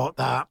Roses brought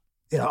that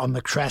on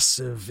the crest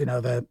of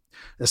the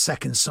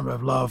second summer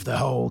of love, the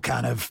whole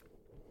kind of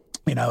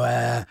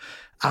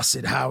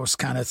acid house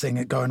kind of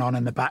thing going on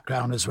in the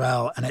background as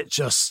well, and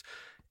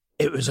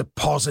it was a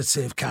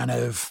positive kind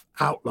of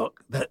outlook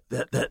that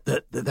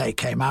they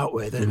came out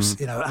with. It was,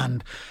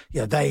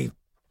 they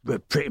were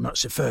pretty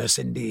much the first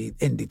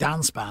indie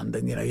dance band,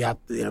 and you had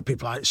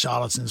people like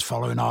Charlatans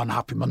following on,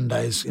 Happy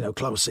Mondays,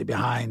 closely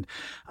behind.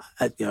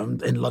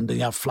 In London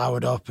you have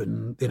Flowered Up,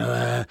 and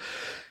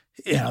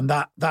and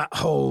that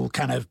whole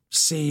kind of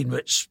scene,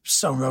 which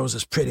Stone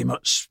Roses pretty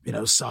much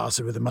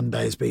started with the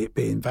Mondays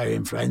being very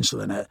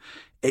influential in it.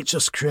 It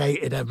just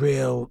created a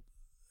real,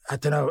 I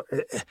don't know.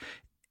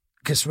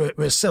 Because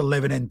we're still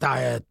living in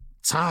dire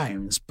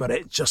times, but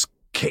it just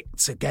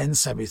kicked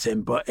against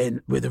everything, but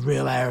with a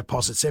real air of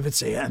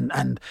positivity,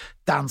 and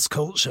dance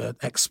culture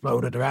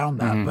exploded around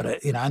that.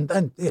 But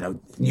and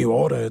New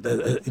Order,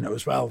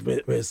 as well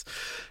with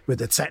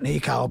the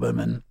Technique album,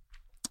 and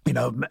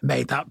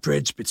made that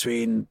bridge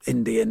between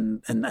indie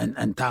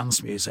and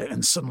dance music,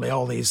 and suddenly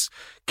all these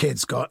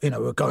kids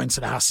were going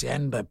to the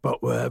Hacienda,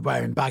 but were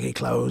wearing baggy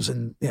clothes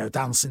and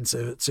dancing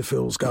to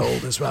Fool's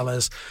Gold, as well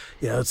as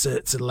to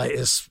the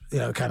latest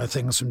kind of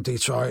things from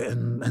Detroit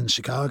and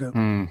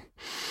Chicago.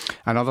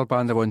 Another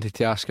band I wanted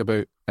to ask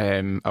about,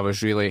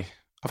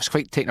 I was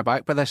quite taken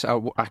aback by this.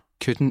 I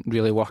couldn't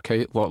really work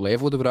out what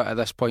level they were at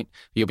this point.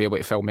 You'll be able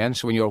to fill me in.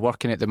 So when you were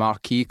working at the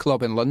Marquee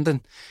Club in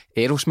London,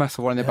 Aerosmith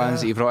were one of the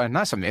bands that you brought in.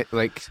 That's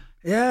amazing.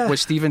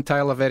 Was Steven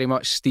Tyler very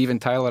much Steven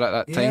Tyler at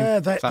that time? Yeah,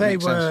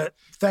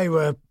 they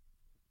were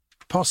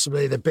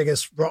possibly the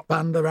biggest rock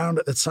band around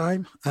at the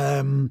time.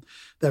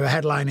 They were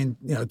headlining,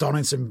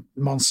 Donington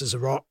Monsters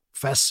of Rock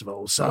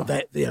festival. So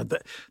they, and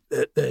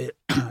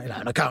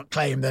I can't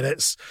claim that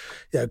it's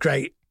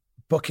great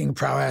booking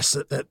prowess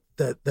that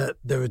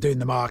they were doing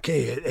the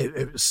marquee.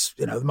 It was,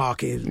 the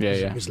marquee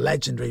was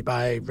legendary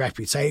by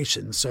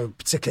reputation. So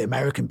particularly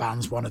American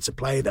bands wanted to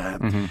play there,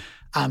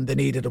 and they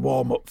needed a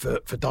warm up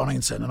for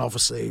Donington, and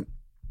obviously,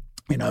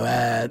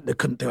 they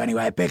couldn't do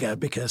anywhere bigger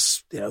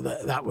because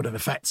that would have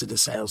affected the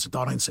sales of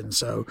Donington.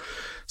 So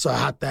I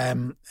had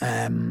them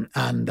and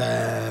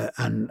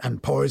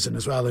Poison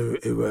as well,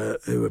 who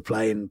were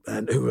playing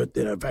and who were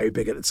very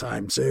big at the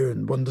time too.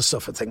 And Wonder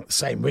Stuff, I think, the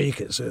same week.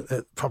 It's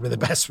probably the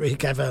best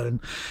week ever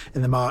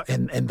in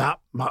that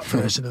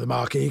version of the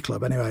Marquee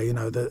Club. Anyway,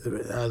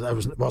 I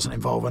wasn't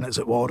involved when it was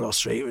at Wardour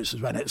Street, which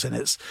is when it's in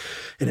its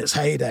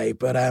heyday.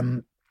 But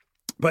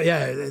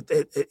yeah,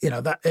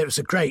 it was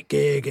a great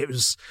gig. It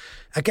was,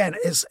 again,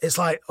 it's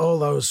like all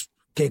those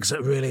gigs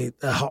that are really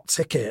a hot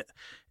ticket.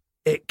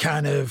 It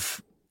kind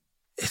of,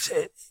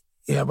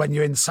 when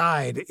you're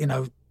inside,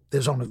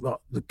 there's only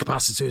the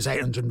capacity is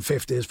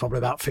 850. There's probably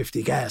about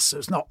 50 guests. So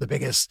it's not the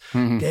biggest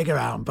gig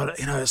around, but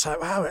it's like,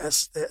 wow,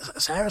 it's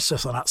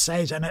Aerosmith on that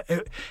stage, and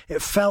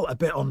it felt a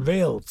bit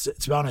unreal.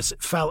 To be honest,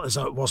 it felt as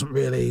though it wasn't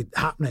really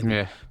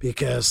happening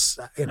because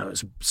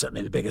it's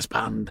certainly the biggest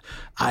band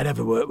I'd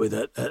ever worked with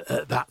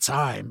at that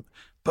time.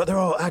 But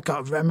I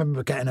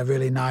remember getting a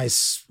really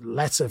nice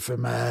letter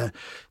from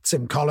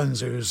Tim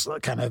Collins, who was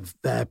kind of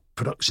their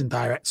production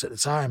director at the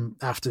time,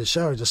 after the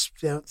show. Just,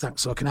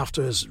 thanks for looking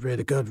after us.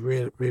 Really good.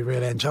 We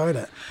really enjoyed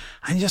it.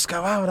 And you just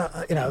go, wow,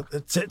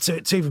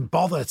 to even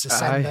bother to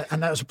send it.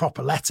 And that was a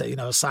proper letter,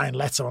 a signed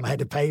letter on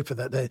headed paper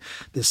that they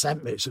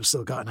sent me, which I've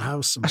still got in the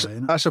house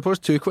somewhere. I suppose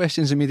two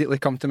questions immediately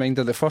come to mind.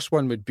 The first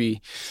one would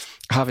be,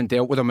 having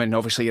dealt with them, and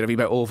obviously you're a wee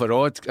bit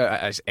overawed,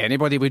 as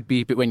anybody would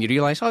be, but when you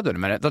realise, hold on a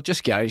minute, they're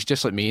just guys,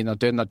 just like me, and they're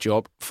doing their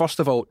job. First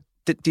of all,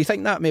 do you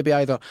think that maybe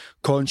either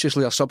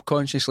consciously or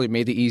subconsciously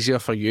made it easier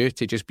for you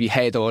to just be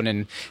head on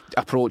and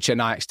approaching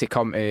acts to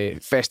come to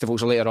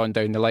festivals later on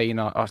down the line,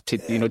 or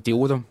to deal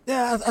with them?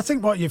 Yeah, I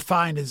think what you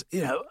find is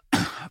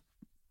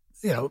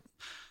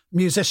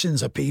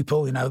musicians are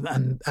people,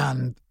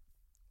 and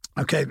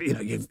okay,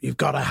 you've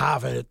got to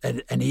have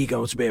an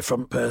ego to be a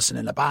front person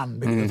in a band,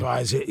 because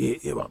otherwise,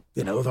 you're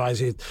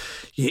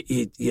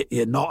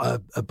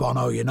not a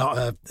Bono, you're not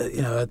a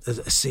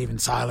Steven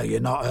Tyler,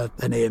 you're not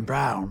an Ian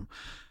Brown.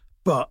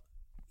 But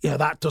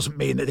that doesn't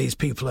mean that these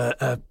people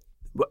are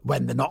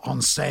when they're not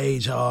on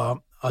stage are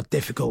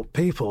difficult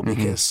people,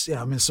 because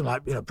something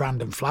like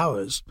Brandon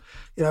Flowers,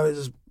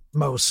 is the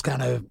most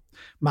kind of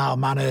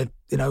mild-mannered,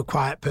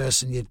 quiet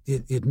person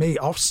you'd meet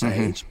off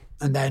stage.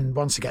 And then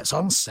once he gets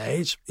on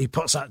stage, he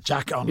puts that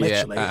jacket on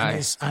literally,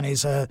 and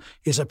he's a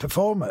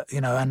performer,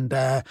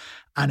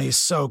 and he's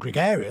so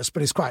gregarious,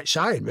 but he's quite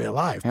shy in real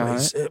life.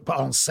 But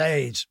on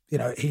stage,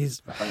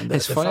 he's.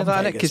 It's funny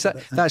that, isn't it? Because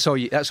that's all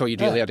you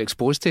really are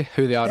exposed to,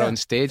 who they are on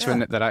stage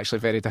when they're actually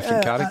very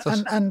different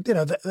characters. And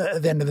at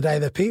the end of the day,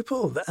 they're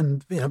people,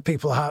 and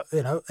people have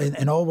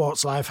in all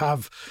walks of life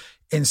have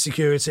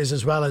insecurities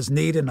as well as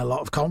needing a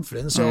lot of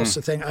confidence. I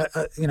also think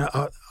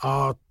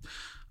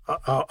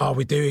are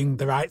we doing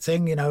the right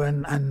thing?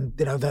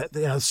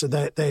 So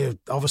they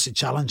obviously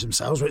challenge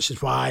themselves, which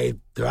is why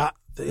they're at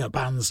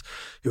bands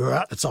who are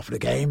at the top of the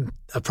game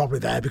are probably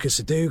there because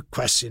they do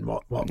question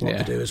what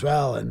they do as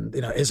well, and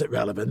is it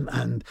relevant?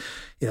 And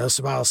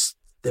so whilst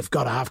they've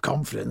got to have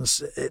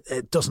confidence,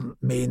 it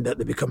doesn't mean that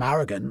they become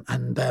arrogant.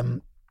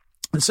 And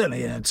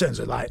certainly, in terms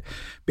of like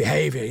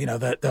behaviour,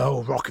 the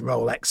whole rock and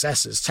roll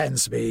excesses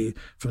tends to be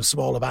from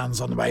smaller bands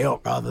on the way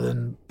up rather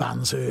than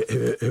bands who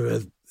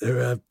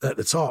are at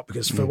the top,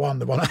 because for one,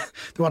 they want to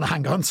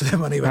hang on to their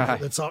money when they're at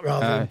the top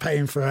rather than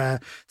paying for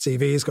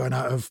TVs going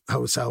out of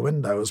hotel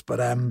windows. But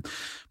I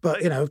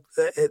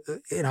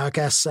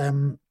guess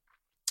they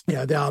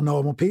are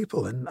normal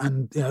people,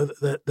 and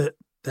that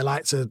they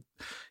like to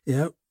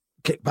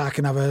kick back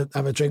and have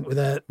a drink with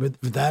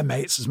their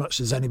mates as much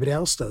as anybody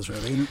else does,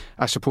 really.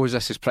 I suppose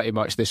this is pretty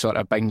much the sort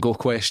of bingo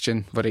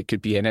question where it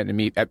could be in it,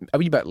 and a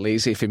wee bit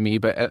lazy for me,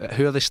 but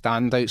who are the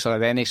standouts, or are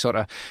there any sort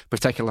of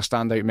particular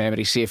standout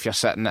memories? Say if you're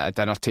sitting at a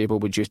dinner table,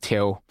 would you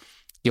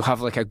you'll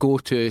have like a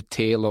go-to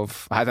tale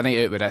of, I had a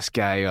night out with this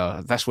guy,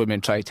 or this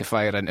woman tried to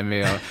fire into me,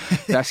 or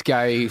this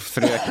guy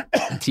threw a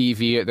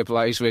TV at the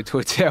Blythewood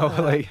Hotel.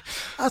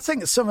 I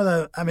think some of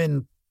the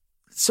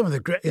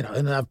great,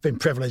 and I've been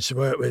privileged to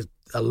work with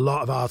a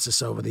lot of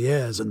artists over the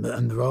years, and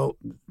they're all,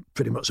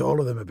 pretty much all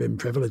of them have been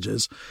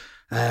privileges.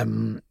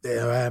 Roger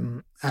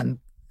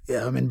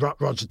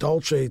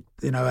Daltrey,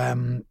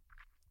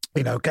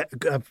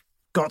 I've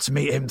got to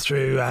meet him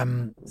through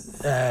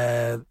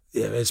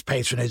his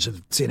patronage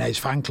of Teenage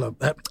Fan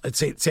Club,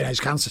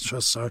 Teenage Cancer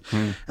Trust. Sorry.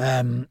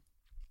 A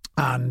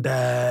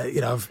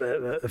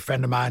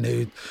friend of mine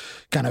who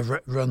kind of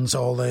runs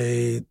all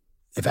the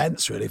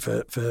events really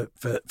for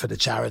the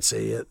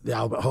charity at the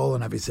Albert Hall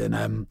and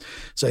everything.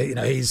 So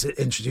he's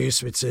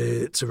introduced me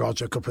to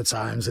Roger a couple of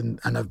times, and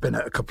I've been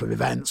at a couple of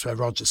events where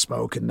Roger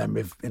spoke, and then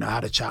we've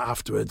had a chat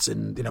afterwards,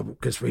 and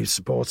because we've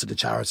supported the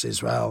charity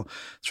as well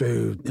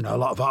through a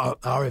lot of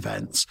our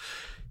events.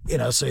 you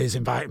know, so he's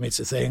invited me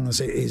to things.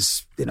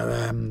 He's, he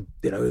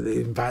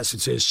invites me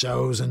to his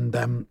shows,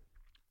 and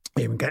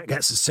even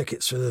gets us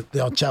tickets for the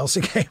odd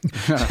Chelsea game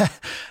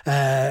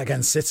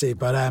against City.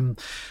 But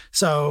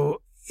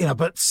so, you know,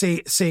 but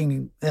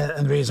seeing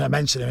and the reason I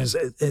mention him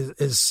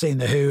is seeing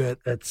the Who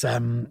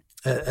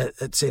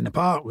at Tina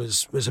Park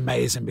was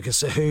amazing, because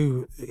the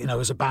Who, you know,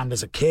 as a band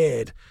as a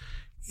kid,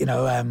 you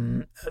know,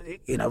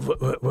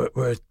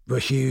 were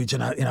huge,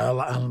 and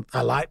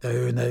I like the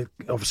Who, and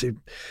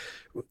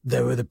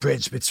they were the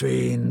bridge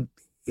between,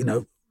 you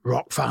know,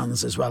 rock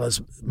fans as well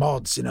as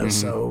mods, you know.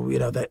 So, you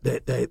know,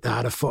 they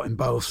had a foot in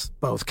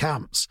both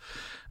camps,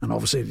 and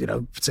obviously, you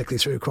know, particularly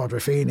through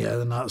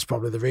Quadrophenia, and that's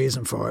probably the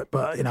reason for it.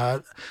 But, you know,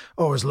 I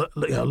always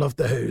loved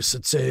the Who, so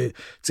to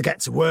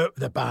get to work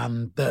with a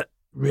band that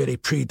really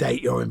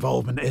predate your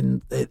involvement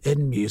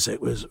in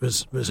music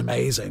was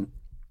amazing.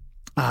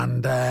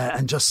 And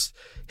just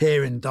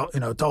hearing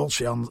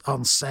Daltrey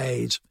on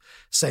stage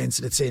saying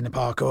to the Tina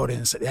Park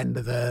audience at the end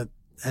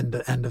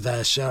of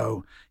their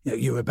show, you know,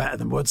 you were better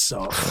than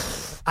Woodstock.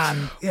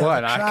 And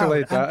what an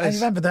accolade that is. And you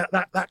remember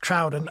that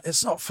crowd, and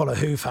it's not full of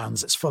Who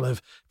fans, it's full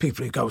of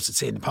people who go to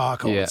Tina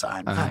Park all the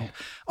time. And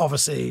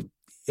obviously,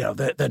 you know,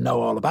 they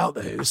know all about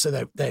the Who, so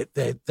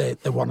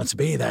they wanted to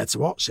be there to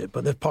watch it,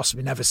 but they've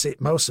possibly never seen,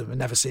 most of them have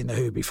never seen the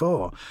Who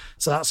before.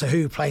 So that's a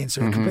Who playing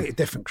to a completely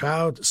different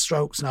crowd.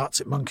 Strokes and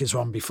Arctic Monkeys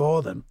were on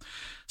before them.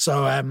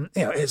 So,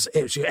 you know,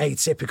 it was your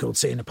atypical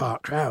Tina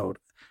Park crowd.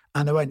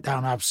 And they went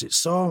down an absolute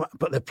storm,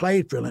 but they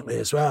played brilliantly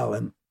as well.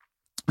 And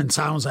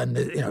Townsend,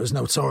 you know, is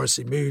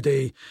notoriously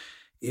moody.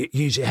 He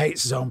usually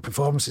hates his own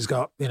performance. He's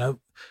got,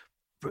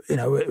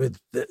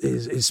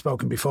 he's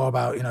spoken before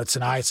about, you know,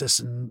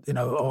 tinnitus and, you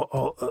know,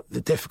 all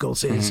the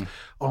difficulties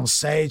on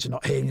stage and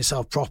not hearing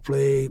yourself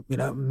properly, you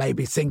know,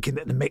 maybe thinking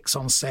that the mix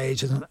on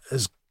stage isn't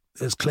as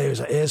clear as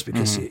it is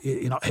because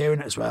you're not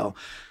hearing it as well.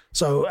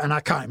 So, and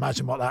I can't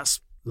imagine what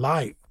that's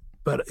like,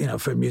 but, you know,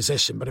 for a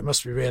musician, but it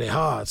must be really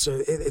hard.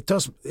 So it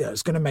does, you know,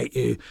 it's going to make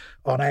you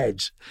on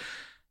edge.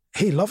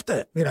 He loved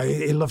it, you know.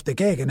 He loved the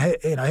gig, and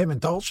you know, him and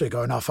Daltrey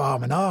going off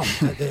arm in arm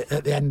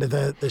at the end of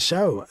the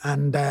show,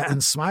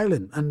 and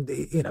smiling, and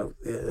you know,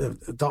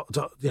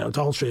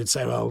 Daltrey would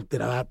say, "Well, you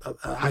know,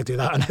 I do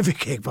that on every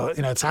gig," but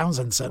you know,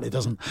 Townsend certainly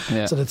doesn't.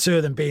 Yeah. So the two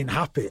of them being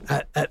happy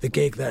at the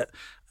gig that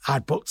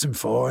I'd booked him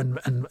for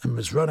and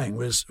was running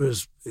was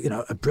you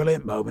know, a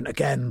brilliant moment.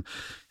 Again,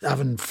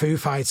 having Foo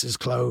Fighters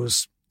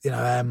close, you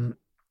know,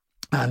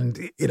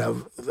 and you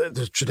know,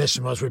 the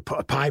tradition was we'd put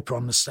a piper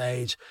on the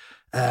stage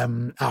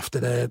after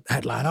the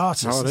headline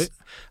artist, right.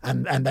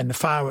 and then the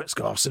fireworks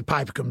go off, so the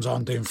piper comes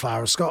on doing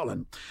Flower of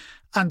Scotland,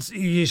 and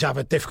you usually have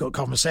a difficult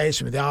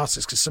conversation with the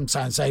artists because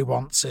sometimes they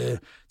want to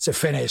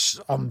finish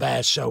on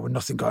their show with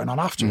nothing going on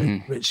after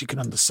it, which you can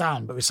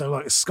understand. But we say,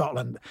 look, it's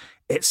Scotland,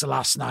 it's the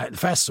last night of the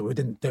festival. We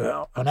didn't do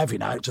it on every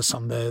night, just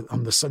on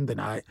the Sunday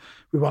night.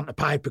 We want the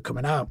piper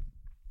coming out.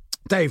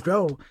 Dave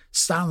Grohl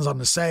stands on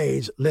the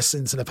stage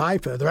listening to the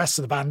piper. The rest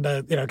of the band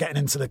are, you know, getting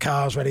into the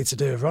cars ready to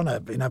do a runner,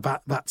 you know,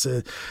 back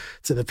to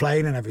the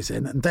plane and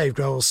everything. And Dave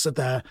Grohl stood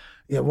there,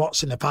 you know,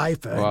 watching the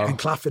piper and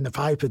clapping the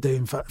piper,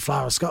 doing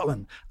Flower of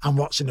Scotland and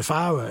watching the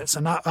fireworks.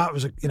 And that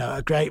was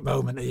a great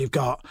moment that you've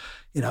got,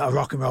 you know, a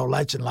rock and roll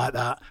legend like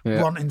that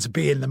wanting to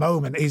be in the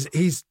moment.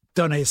 He's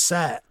done his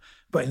set,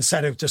 but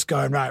instead of just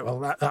going, right,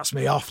 well, that's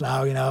me off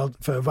now, you know,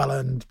 for well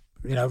and,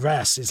 you know,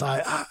 rest, he's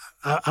like,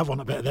 I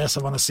want a bit of this.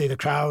 I want to see the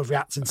crowd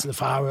reacting to the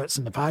fireworks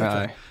and the piper.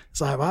 Aye.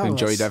 It's like, wow.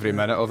 Enjoyed every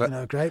minute of it. You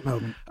know, great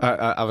moment.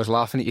 I was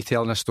laughing at you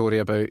telling a story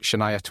about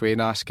Shania Twain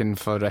asking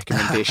for a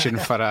recommendation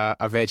for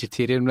a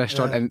vegetarian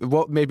restaurant. And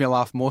what made me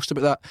laugh most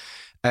about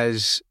that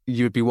is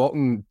you would be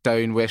walking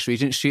down West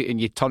Regent Street and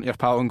you'd turn to your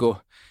pal and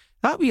go,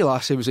 that wee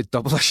lassie was a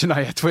double of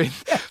Shania Twain.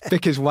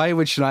 Because why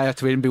would Shania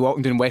Twain be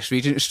walking down West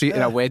Regent Street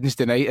on a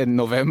Wednesday night in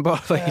November?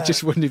 Like, it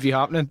just wouldn't be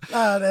happening.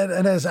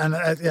 It is. And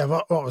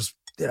what was,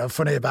 you know,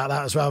 funny about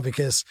that as well,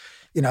 because,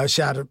 you know,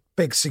 she had a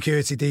big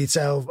security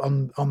detail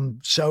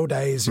on show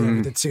days. You know,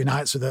 we did 2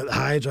 nights with the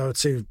Hydro,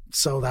 2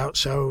 sold out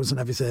shows and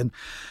everything.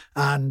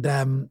 And,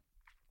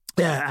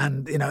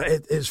 and, you know,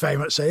 it's very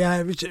much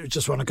so, we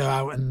just want to go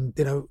out and,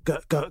 you know,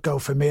 go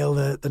for a meal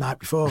the night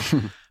before.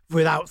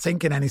 Without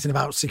thinking anything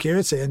about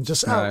security, and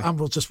just and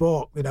we'll just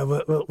walk. You know,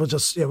 we'll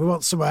just, you know, we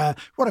want somewhere.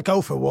 We want to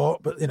go for a walk,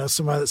 but you know,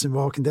 somewhere that's in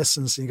walking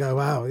distance. And you go,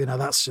 wow, you know,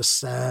 that's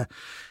just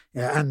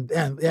and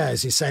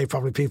as you say,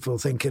 probably people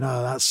thinking,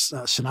 oh, that's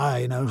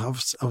Shania. You know,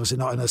 obviously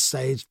not in a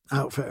stage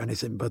outfit or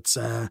anything, but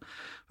you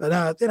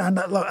know,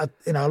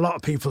 a lot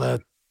of people are,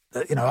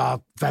 you know,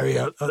 are very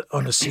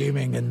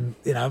unassuming, and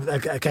you know,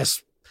 I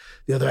guess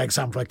the other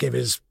example I give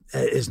is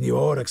New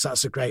Order, because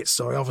that's a great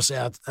story. Obviously,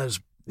 I was,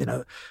 you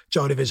know,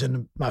 Joy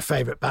Division, my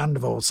favourite band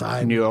of all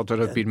time. New Order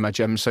have been my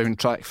gym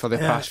soundtrack for the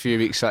past few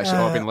weeks. Actually,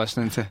 I've been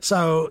listening to.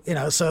 So you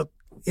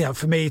know,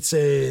 for me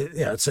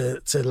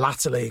to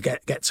latterly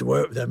get to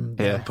work with them,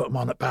 you know, put them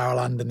on at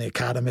Barrowland and the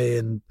Academy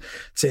and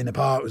Tina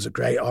Park was a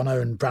great honour,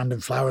 and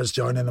Brandon Flowers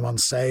joining them on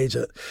stage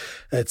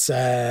at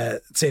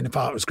Tina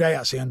Park was great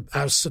actually. And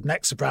I was stood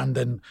next to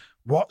Brandon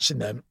watching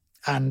them,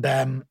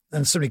 and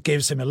somebody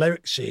gives him a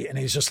lyric sheet, and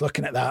he's just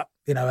looking at that,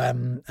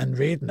 and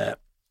reading it.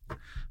 And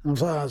I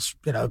was like, that's,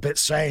 a bit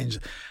strange.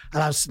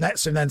 And I was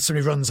next to him, then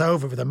somebody runs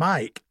over with a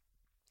mic,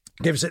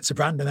 gives it to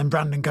Brandon, and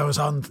Brandon goes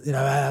on,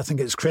 I think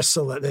it's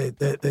Crystal that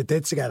they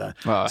did together.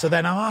 Oh. So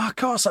then, of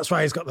course, that's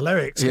why he's got the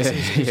lyrics.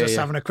 He's just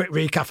having a quick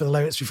recap of the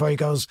lyrics before he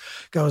goes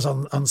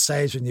on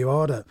stage with New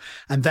Order.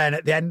 And then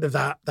at the end of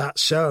that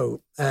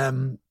show,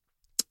 there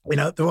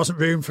wasn't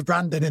room for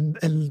Brandon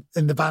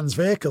in the band's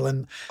vehicle,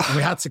 and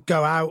we had to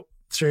go out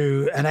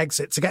through an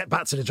exit to get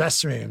back to the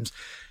dressing rooms.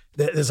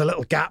 There's a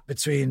little gap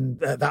between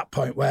at that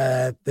point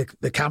where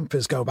the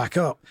campers go back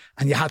up,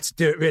 and you had to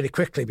do it really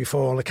quickly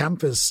before all the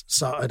campers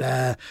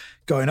started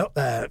going up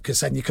there,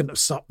 because then you couldn't have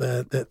stopped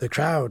the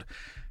crowd.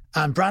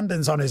 And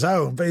Brandon's on his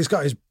own, but he's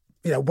got his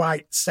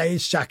white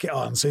stage jacket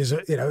on, so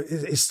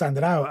he's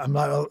standing out. I'm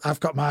like, well, I've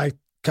got my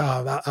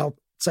car, I'll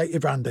take you,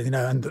 Brandon,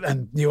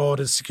 and New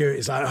Order's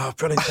security's like, oh,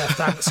 brilliant, Geoff,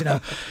 thanks,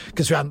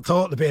 because we hadn't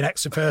thought there'd be an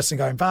extra person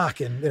going back,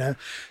 and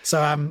so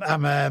I'm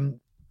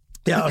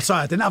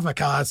sorry, I didn't have my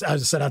car. I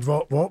just said I'd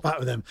walk back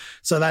with him.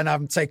 So then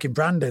I'm taking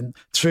Brandon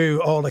through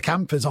all the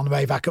campers on the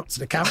way back up to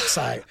the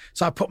campsite.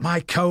 So I put my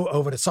coat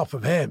over the top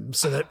of him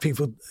so that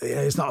people,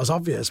 it's not as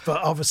obvious.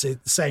 But obviously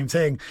the same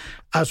thing,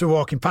 as we're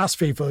walking past,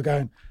 people are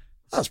going,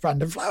 that's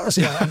Brandon Flowers,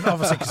 and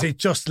obviously because he'd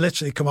just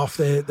literally come off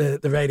the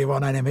Radio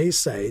 1 NME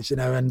stage,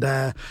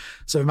 and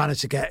so we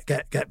managed to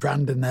get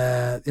Brandon,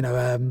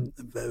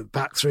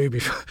 back through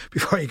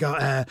before he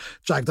got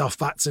dragged off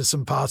back to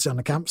some party on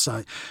the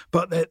campsite.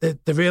 But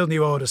the real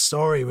New Order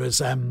story was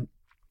had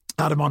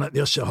him on at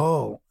the Usher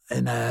Hall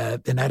in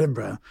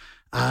Edinburgh,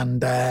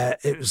 and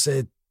it was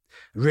a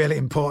really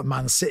important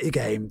Man City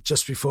game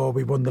just before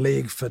we won the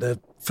league for the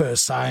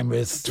first time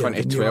with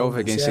 2012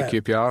 against the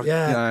QPR.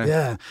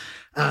 Yeah.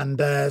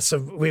 And so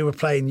we were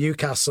playing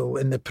Newcastle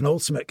in the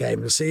penultimate game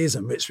of the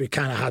season, which we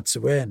kind of had to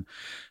win.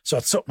 So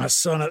I took my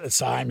son at the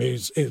time, who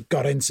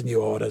got into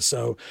New Order.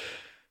 So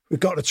we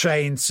got the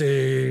train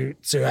to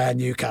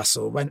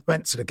Newcastle,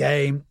 went to the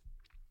game.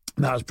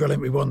 And that was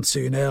brilliant. We won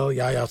 2-0.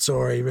 Yaya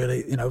Toure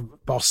really,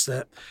 bossed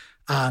it.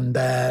 And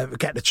we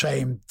get the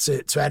train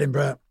to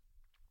Edinburgh.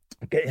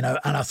 And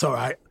I thought,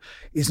 right,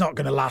 he's not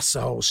going to last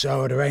the whole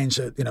show. I'd arranged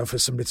for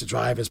somebody to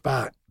drive us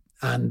back.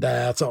 And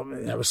I thought,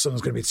 his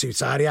son's going to be too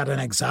tired. He had an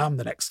exam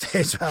the next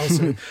day as well,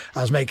 so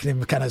I was making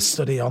him kind of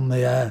study on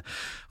the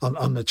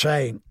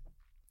train.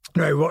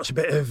 We watched a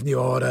bit of New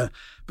Order,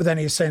 but then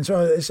he was saying,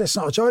 "So is this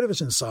not a Joy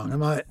Division song?" I'm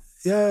like,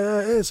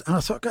 "Yeah, it is." And I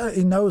thought, God,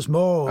 he knows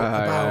more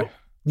about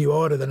New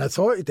Order than I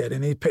thought he did,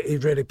 and he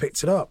really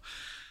picked it up.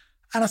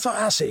 And I thought,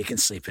 actually, you can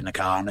sleep in the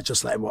car and I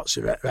just let him watch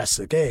the rest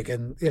of the gig.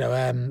 And,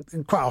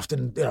 and quite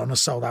often, on a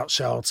sold-out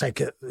show, I'll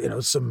take it,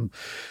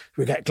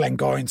 we get Glenn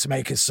Goyne to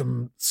make us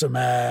some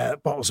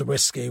bottles of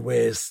whiskey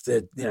with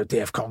the,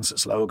 DF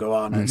Concerts logo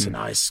on. And it's a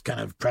nice kind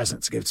of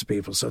present to give to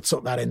people. So I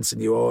took that into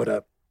New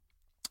Order,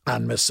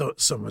 and my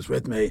son was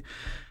with me.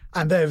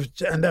 And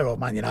they're all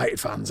Man United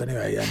fans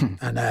anyway,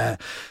 and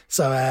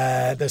so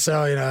they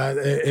say,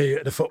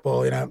 the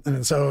football,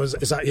 and so is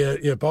that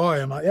your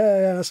boy? I'm like,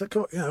 yeah. I said,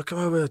 come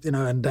over,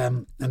 and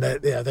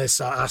they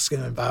start asking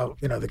him about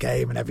the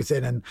game and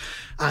everything,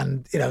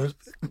 and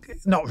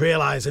not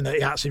realising that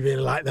he actually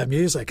really liked their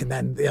music, and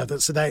then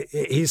so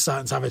he's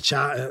starting to have a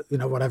chat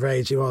at whatever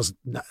age he was,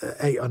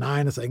 8 or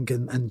 9 I think,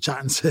 and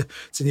chatting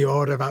to New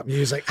Order about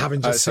music,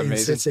 having just seen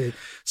amazing. City.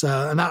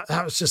 So and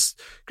that was just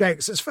great,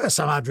 because it's the first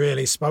time I'd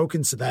really spoken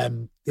to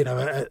them,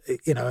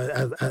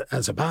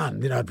 as a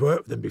band. I'd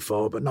worked with them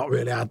before, but not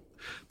really had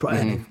put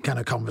any kind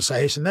of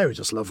conversation. They were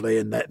just lovely,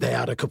 and they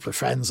had a couple of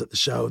friends at the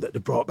show that they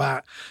brought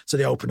back, so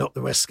they opened up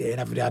the whiskey, and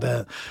everybody had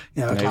a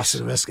glass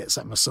of whiskey,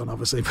 except my son,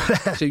 obviously.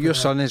 So your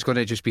son is going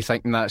to just be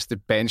thinking that's the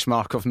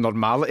benchmark of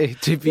normality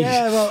to be.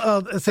 Yeah,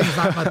 well, the thing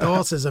about my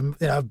daughter's a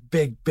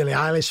big Billie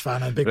Eilish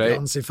fan and a big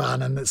Beyoncé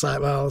fan, and it's like,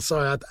 well,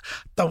 sorry, I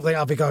don't think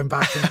I'll be going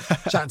back and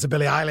chatting to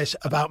Billie Eilish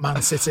about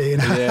Man City.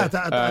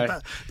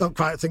 I don't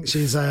quite think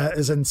she's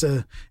as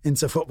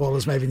into football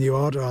as maybe New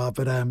Order are,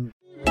 but.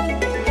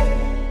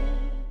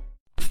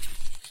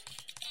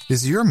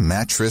 Is your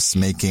mattress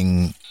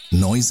making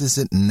noises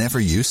it never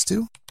used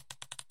to?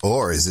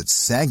 Or is it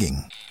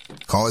sagging,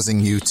 causing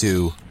you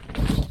to...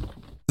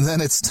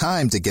 Then it's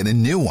time to get a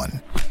new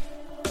one.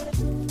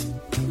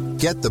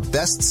 Get the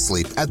best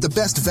sleep at the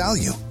best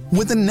value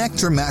with a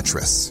Nectar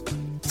mattress.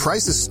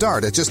 Prices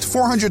start at just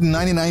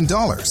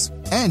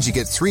 $499, and you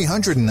get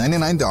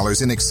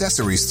 $399 in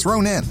accessories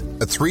thrown in,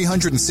 a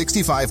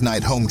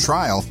 365-night home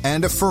trial,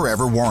 and a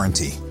forever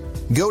warranty.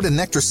 Go to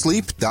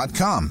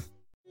nectarsleep.com.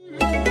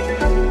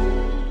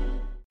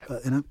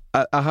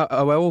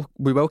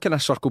 We will kind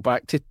of circle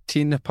back to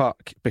Tea in the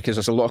Park, because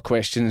there's a lot of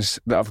questions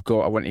that I've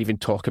got. I wouldn't even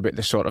talk about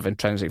the sort of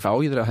intrinsic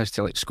value that it has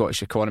to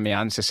Scottish economy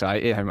and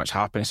society, how much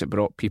happiness it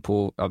brought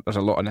people. There's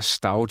a lot of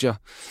nostalgia.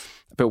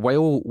 But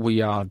while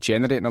we are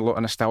generating a lot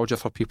of nostalgia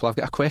for people, I've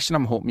got a question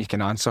I'm hoping you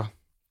can answer.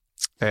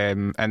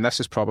 And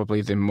this is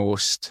probably the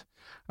most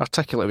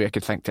articulate way I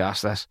could think to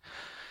ask this.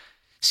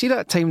 See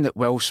that time that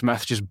Will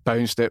Smith just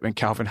bounced out when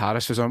Calvin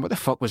Harris was on? What the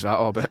fuck was that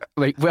all about?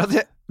 Like, where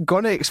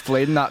going to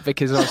explain that,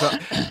 because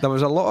there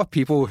was a lot of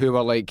people who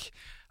were like,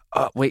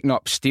 waking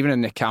up, Stephen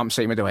in the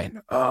campsite, and they went,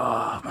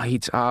 "Oh, my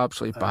head's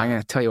absolutely banging."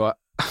 I tell you what,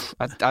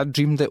 I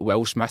dreamed that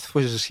Will Smith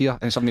was here,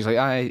 and somebody's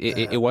like,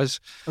 it was.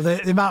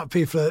 The amount of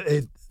people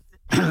at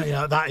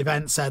that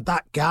event said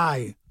that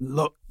guy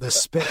looked the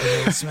spit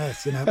of Will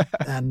Smith,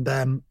 and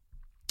it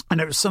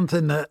was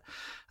something that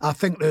I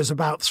think there was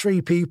about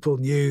 3 people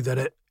knew that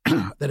it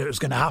was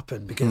going to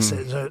happen, because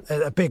it was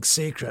a big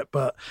secret.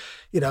 But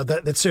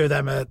the 2 of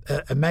them are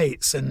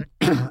mates, and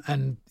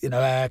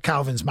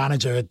Calvin's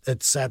manager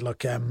had said,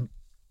 "Look,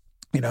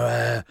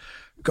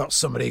 got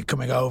somebody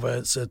coming over.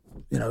 It's a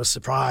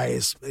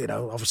surprise.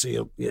 Obviously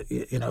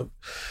you'll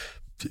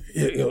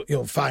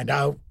find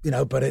out.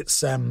 But it's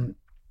somebody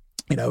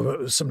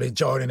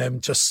joining him.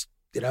 Just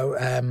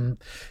no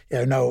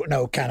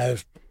kind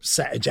of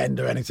set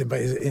agenda or anything.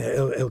 But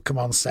he'll come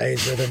on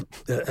stage with him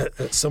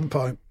at some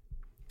point."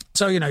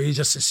 So, you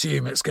just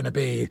assume it's going to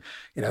be,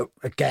 a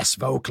guest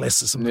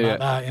vocalist or something like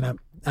that,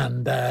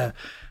 and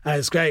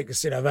it's great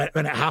because,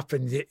 when it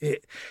happened, and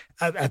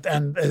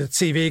the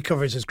TV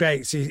coverage is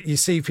great. So you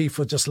see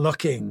people just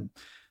looking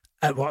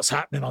at what's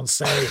happening on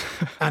stage,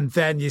 and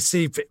then you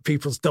see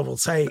people's double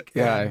take.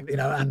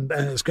 And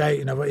it's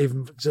great. But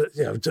even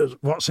just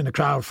watching the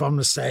crowd from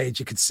the stage,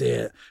 you could see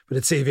it, but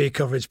the TV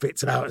coverage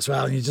picked it out as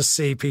well, and you just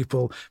see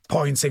people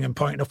pointing up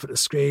at the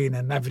screen,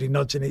 and everybody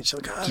nudging each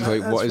other.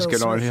 What is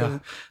going on here?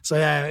 So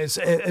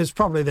it's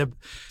probably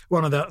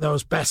one of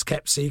those best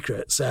kept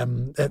secrets.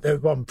 The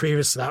one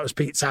previous to that was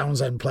Pete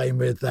Townsend playing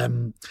with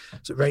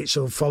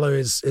Rachel Fuller.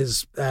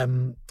 His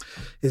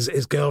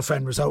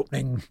girlfriend was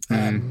opening.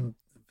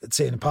 At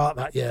TRNSMT Park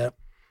that year.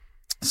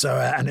 So,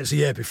 and it's a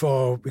year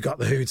before we got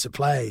the Who to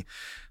play.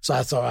 So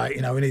I thought, right,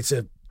 we need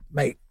to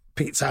make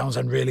Pete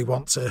Townsend really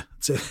want to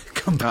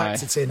come back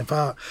to TRNSMT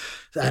Park.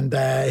 And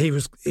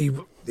him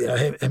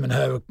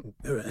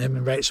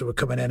and Rachel were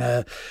coming in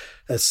a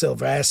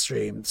Silver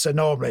Airstream. So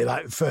normally,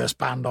 like, first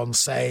band on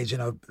stage,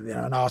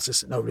 an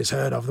artist that nobody's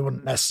heard of, they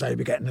wouldn't necessarily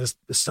be getting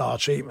the star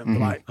treatment, but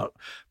like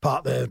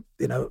part the,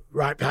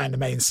 right behind the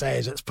main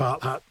stage, let's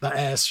park that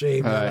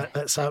Airstream.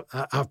 Let's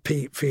have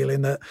Pete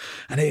feeling that.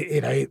 And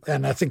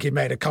and I think he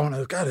made a comment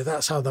of, God,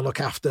 that's how they look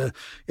after,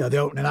 the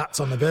opening acts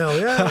on the bill.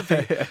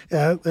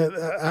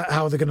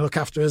 How are they going to look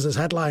after us as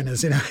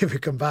headliners, if we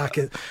come back.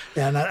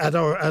 And I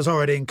was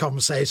already in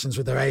conversations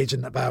with their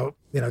agent about,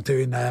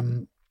 doing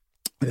them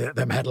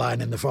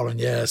headlining the following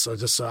year. So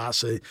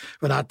actually,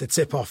 when I had the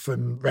tip off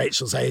from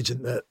Rachel's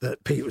agent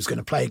that Pete was going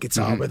to play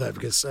guitar with her,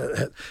 because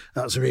that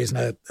was the reason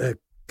her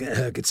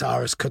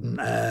guitarist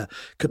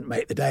couldn't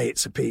make the date.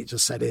 So Pete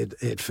just said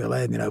he'd fill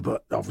in,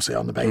 but obviously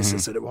on the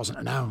basis that it wasn't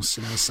announced,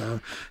 So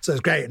it's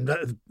great. And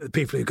the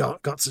people who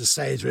got to the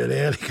stage really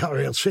early got a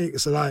real treat.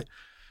 So like,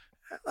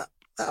 that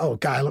old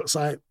guy looks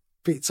like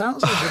Pete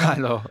Townsend. I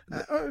know.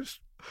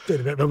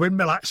 Did a bit of a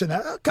windmill action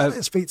there.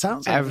 It's Pete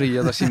Townsend. Every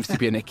year there seems to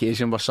be an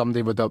occasion where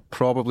somebody would have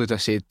probably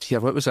just said, "Here,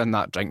 what was in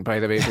that drink, by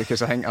the way?"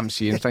 Because I think I'm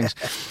seeing things.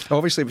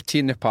 Obviously, with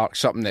TRNSMT Park,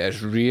 something that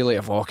is really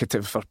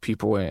evocative for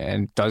people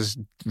and does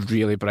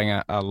really bring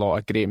a lot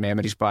of great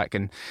memories back.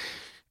 And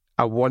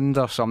I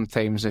wonder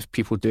sometimes if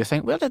people do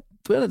think, where did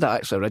that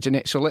actually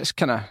originate? So let's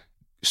kind of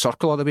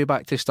circle all the way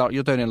back to the start.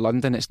 You're down in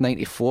London, it's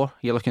 94.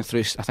 You're looking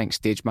through, I think,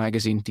 Stage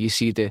Magazine. Do you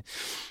see the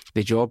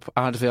job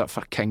advert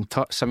for King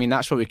Tut's? I mean,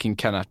 that's where we can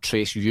kind of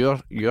trace your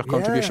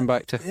contribution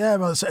back to. Yeah,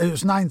 well, it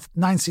was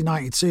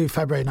 1992,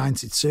 February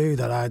 92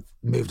 that I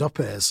moved up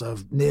here, so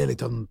I've nearly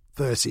done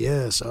 30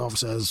 years. So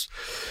obviously I was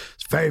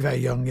very, very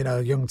young,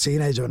 young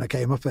teenager when I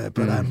came up here.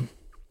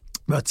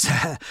 But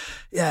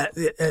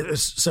it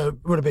was, so it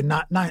would have been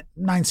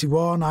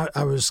 91.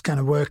 I was kind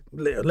of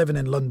living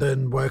in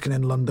London, working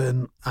in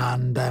London,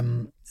 and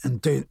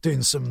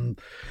doing some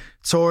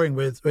touring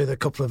with a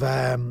couple of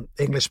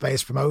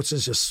English-based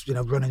promoters, just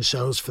running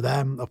shows for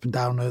them up and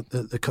down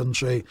the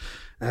country,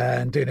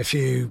 and doing a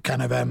few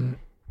kind of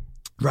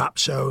rap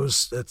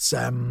shows at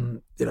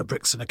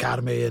Brixton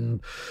Academy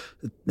and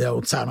the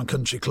old Town and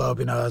Country Club.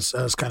 I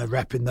was kind of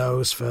repping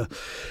those for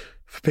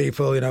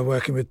people,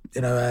 working with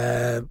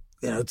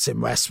Tim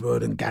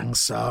Westwood and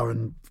Gangstar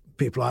and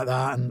people like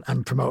that,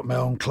 and promote my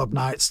own club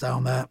nights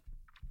down there.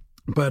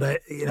 But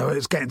it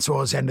was getting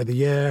towards the end of the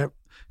year.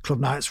 Club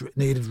nights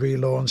needed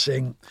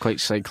relaunching. Quite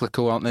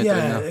cyclical, aren't they?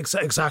 Yeah,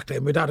 exactly.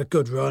 And we'd had a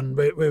good run.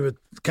 We were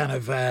kind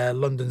of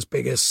London's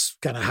biggest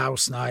kind of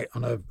house night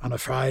on a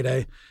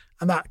Friday.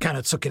 And that kind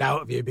of took it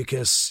out of you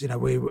because,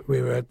 we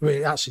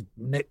actually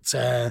nicked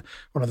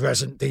one of the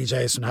resident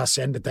DJs from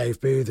Hacienda, Dave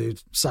Booth, who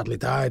sadly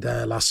died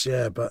last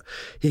year, but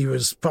he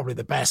was probably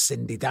the best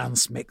indie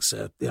dance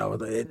mixer,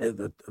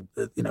 indie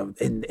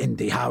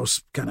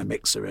house kind of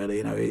mixer,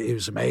 really. He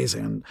was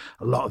amazing. And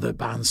a lot of the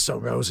bands,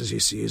 Stone Roses,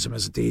 used to use him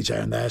as a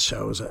DJ on their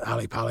shows at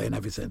Ali Pali and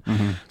everything.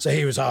 Mm-hmm. So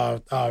he was our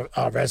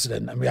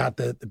resident, and we had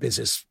the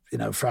busiest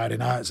Friday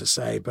night, as I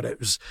say, but it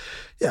was,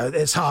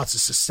 it's hard to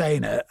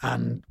sustain it.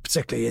 And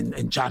particularly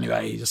in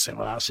January, you just think,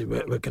 well, actually,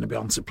 we're going to be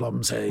on to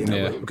plums here.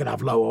 We're going to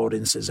have low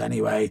audiences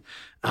anyway.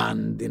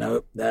 And,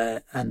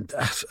 and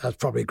I've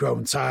probably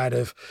grown tired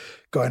of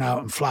going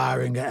out and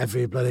flyering at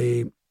every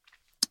bloody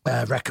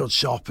record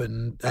shop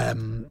and,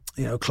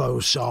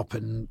 clothes shop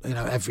and,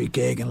 every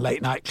gig and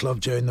late night club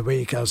during the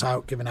week. I was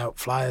out giving out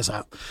flyers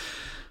out.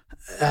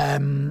 I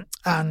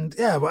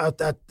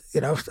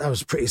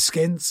was pretty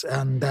skint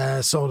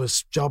and saw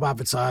this job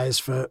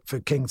advertised for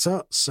King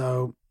Tut's.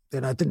 So,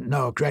 I didn't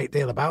know a great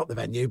deal about the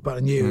venue, but I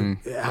knew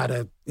it had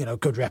a,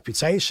 good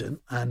reputation.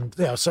 And,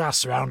 so I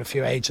asked around a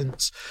few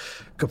agents,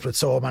 a couple of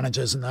tour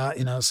managers and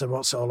that, said,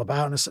 what's it all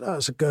about? And I said,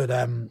 it's a good,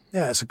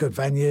 it's a good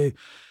venue.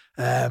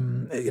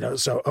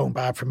 So owned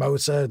by a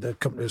promoter. The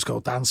company was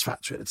called Dance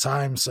Factory at the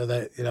time. So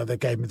they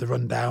gave me the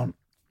rundown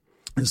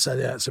and said,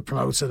 it's a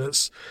promoter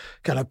that's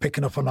kind of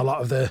picking up on a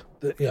lot of the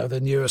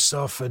newer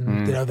stuff.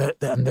 And,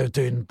 and they're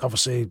doing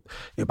obviously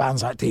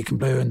bands like Deacon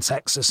Blue and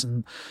Texas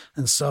and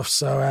stuff.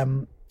 So,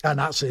 and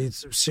actually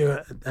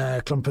Stuart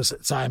Clumpus at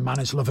the time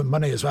managed Love and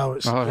Money as well.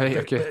 Which,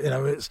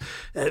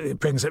 it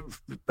brings it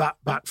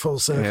back full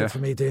circle for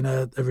me doing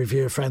a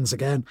review of Friends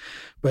again.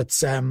 But,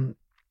 so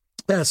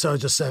I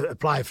just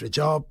applied for the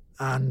job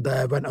and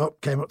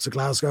came up to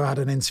Glasgow, had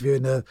an interview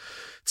in a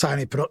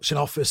tiny production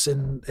office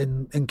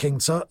in King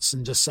Tut's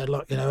and just said,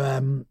 look,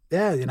 I'm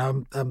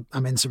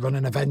into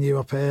running a venue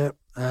up here.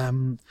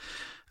 And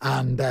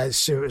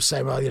Stuart was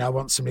saying, well, I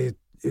want somebody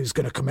who's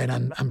going to come in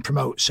and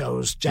promote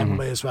shows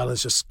generally as well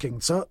as just King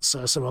Tut's.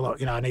 So I said, well,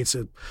 look, I need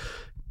to,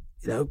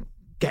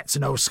 get to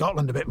know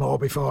Scotland a bit more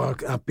before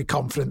I'd be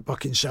confident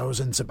booking shows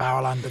into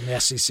Barrowland and the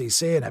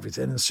SCCC and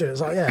everything. And Stuart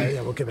was like,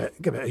 we'll give it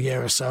a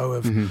year or so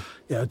of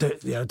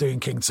doing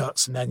King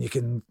Tut's, and then you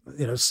can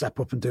step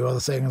up and do other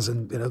things.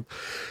 And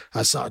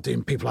I started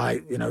doing people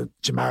like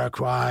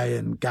Jamiroquai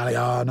and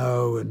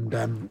Galliano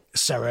and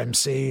Sarah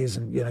MCs,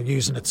 and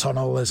using a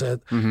tunnel as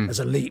a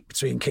leap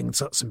between King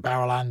Tut's and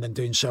Barrowland, and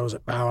doing shows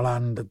at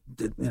Barrowland.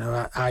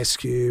 Ice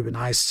Cube and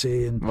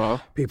Ice-T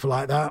and people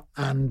like that.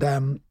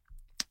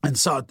 And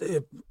so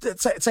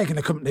taking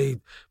the company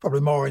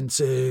probably more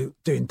into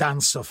doing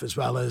dance stuff as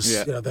well as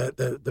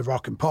the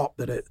rock and pop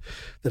that it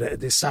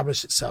had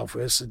established itself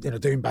with. So,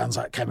 doing bands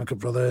like Chemical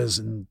Brothers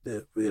and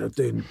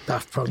doing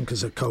Daft Punk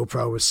as a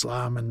co-pro with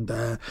Slam and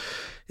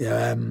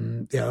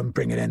and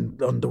bringing in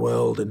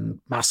Underworld and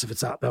Massive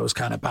Attack, those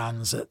kind of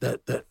bands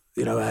that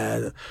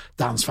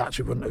Dance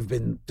Factory wouldn't have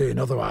been doing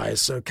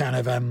otherwise. So kind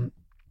of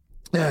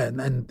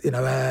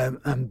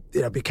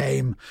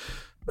became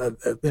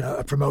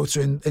a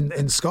promoter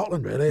in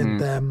Scotland, really.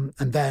 And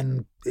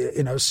then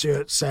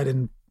Stuart said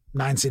in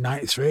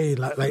 1993,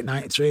 late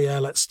 93,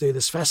 let's do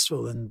this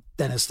festival. And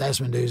Dennis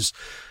Desmond, who's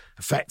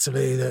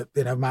effectively the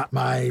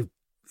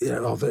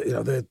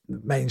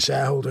main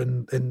shareholder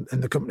in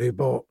the company who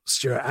bought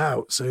Stuart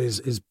out, so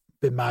he's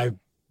been my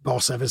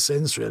boss ever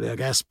since, really, I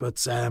guess. But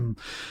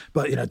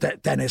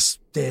Dennis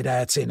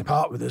did team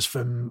apart with us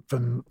from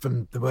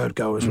the word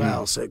go as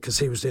well. So because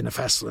he was doing a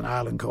festival in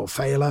Ireland called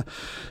Failure.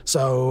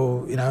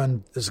 So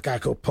and there's a guy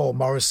called Paul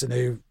Morrison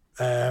who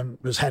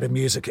was head of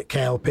music at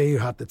KLP, who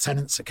had the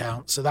Tenants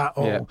account. So that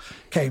all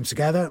came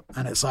together,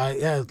 and it's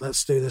like,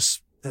 let's do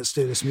this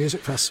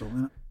music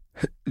festival.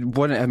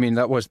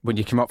 That was when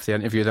you came up for the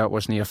interview. That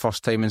wasn't your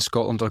first time in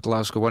Scotland or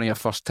Glasgow. One of your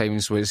first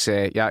times was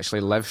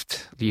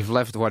you've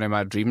lived one of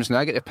my dreams. Now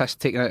I get the piss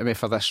taken out of me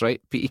for this,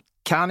 right? But you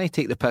can't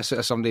take the piss out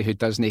of somebody who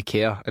doesn't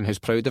care and who's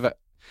proud of it.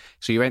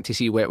 So you went to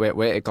see Wet Wet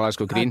Wet at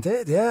Glasgow Green. I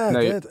did, I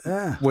did.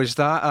 Yeah. Was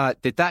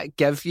that did that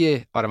give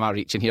you, or am I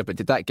reaching here, but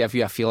did that give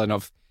you a feeling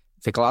of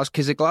the Glasgow,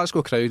 because the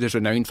Glasgow crowd is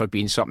renowned for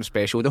being something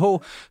special. The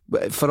whole,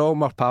 for all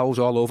my pals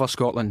all over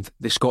Scotland,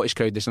 the Scottish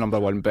crowd is number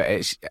one, but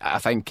I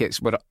think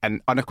we're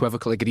in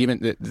unequivocal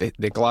agreement that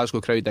the Glasgow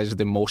crowd is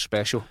the most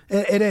special.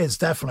 It is,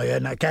 definitely.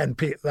 And again,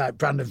 like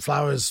Brandon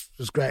Flowers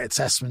was great at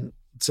testament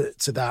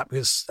to that,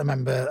 because I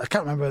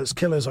can't remember if it was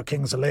Killers or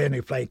Kings of Leon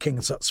who played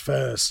King Tut's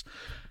first,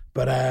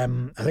 but I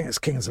think it's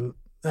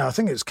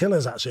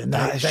Killers actually. And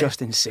that is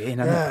just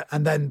insane, isn't it?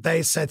 And then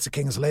they said to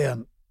Kings of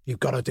Leon, you've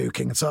got to do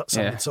King Tut's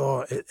on the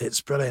tour.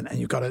 It's brilliant, and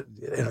you've got to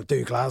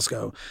do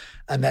Glasgow.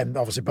 And then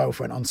obviously both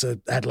went on to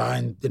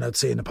headline,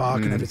 Tea in the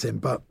Park and everything.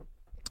 But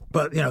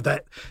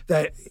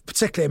they're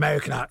particularly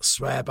American acts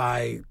swear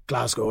by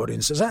Glasgow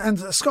audiences and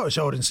the Scottish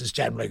audiences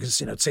generally, because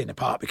Tea in the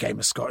Park became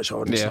a Scottish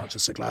audience, not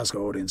just a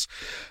Glasgow audience.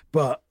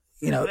 But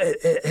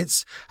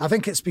it's I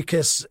think it's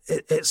because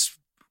it's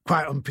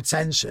quite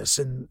unpretentious,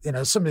 and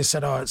somebody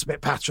said, it's a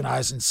bit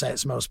patronising to say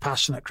it's the most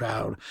passionate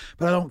crowd,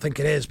 but I don't think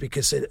it is,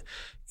 because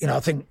I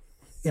think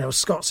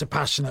Scots are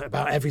passionate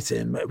about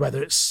everything,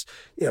 whether it's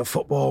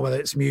football, whether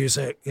it's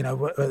music,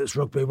 whether it's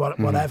rugby,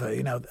 whatever.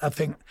 I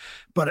think,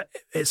 but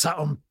it's that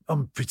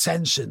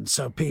unpretension.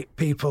 So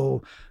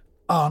people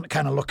aren't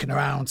kind of looking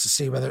around to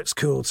see whether it's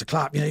cool to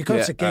clap. You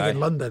go to a gig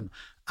in London,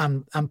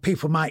 and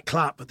people might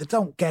clap, but they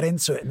don't get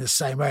into it in the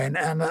same way.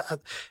 And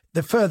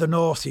the further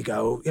north you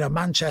go,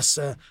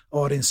 Manchester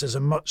audiences are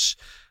much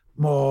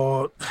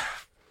more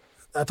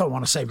I don't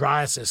want to say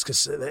riotous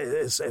because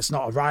it's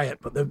not a riot,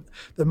 but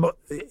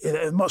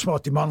they're much more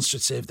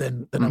demonstrative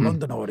than a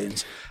London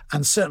audience,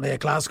 and certainly a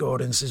Glasgow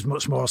audience is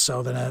much more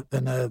so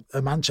than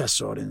a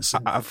Manchester audience.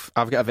 I've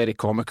got a very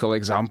comical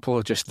example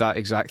of just that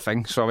exact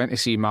thing. So I went to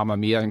see Mamma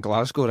Mia in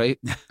Glasgow, right?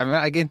 And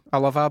again, I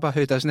love ABBA,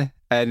 who doesn't?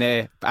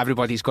 And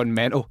everybody's gone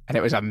mental, and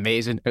it was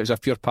amazing. It was a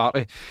pure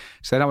party.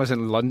 So then I was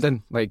in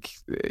London, like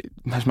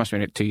this must have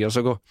been like 2 years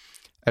ago,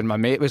 and my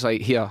mate was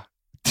like, here.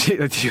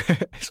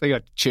 It's like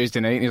a Tuesday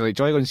night, and he's like,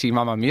 "Do you want to go and see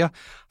Mamma Mia?"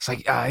 It's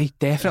like, aye,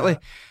 definitely.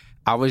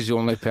 I was the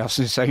only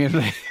person singing,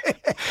 right?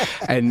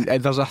 and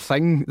there's a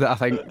thing that I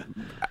think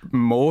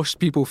most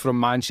people from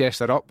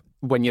Manchester up,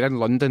 when you're in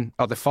London,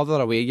 or the further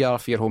away you are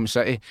from your home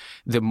city,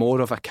 the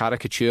more of a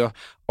caricature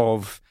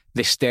of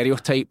the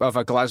stereotype of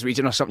a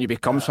Glaswegian or something you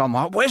become. So I'm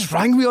like, what's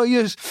wrong with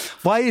you?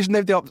 Why isn't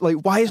everybody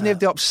up? Why isn't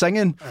everybody up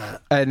singing?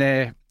 And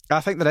I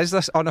think there is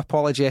this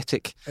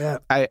unapologetic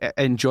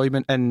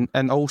enjoyment,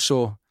 and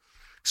also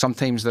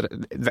sometimes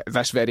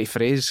this very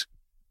phrase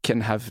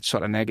can have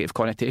sort of negative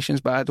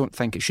connotations, but I don't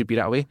think it should be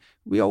that way.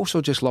 We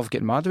also just love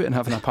getting mad with it and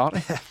having a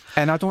party,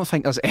 and I don't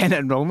think there's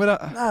anything wrong with it.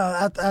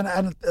 No,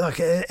 and look,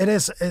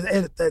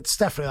 it's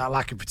definitely that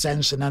lack of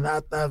pretension. And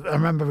I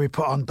remember we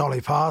put on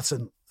Dolly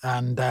Parton,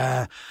 and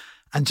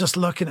just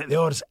looking at the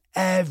audience,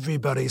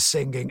 everybody's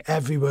singing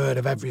every word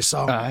of every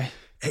song. Aye.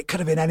 It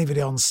could have been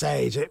anybody on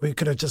stage. We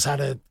could have just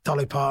had a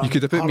Dolly Parton. You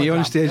could have put me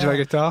on stage with a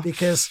guitar.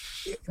 Because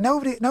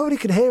nobody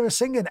could hear us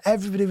singing.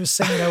 Everybody was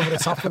singing over the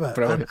top of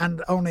it.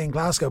 and only in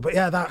Glasgow. But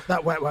yeah,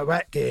 that Wet, Wet,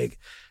 Wet gig,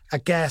 I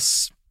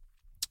guess,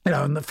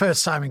 and the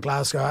first time in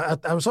Glasgow,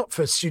 I was up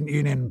for a student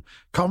union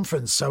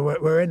conference. So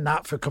we're in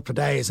that for a couple of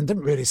days and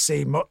didn't really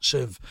see much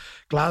of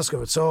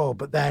Glasgow at all.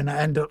 But then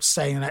I ended up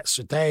staying an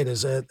extra day.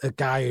 There's a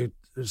guy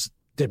who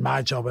did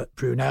my job at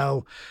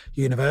Brunel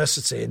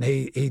University, and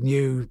he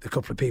knew a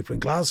couple of people in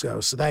Glasgow,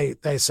 so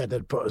they said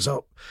they'd put us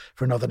up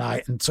for another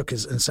night and took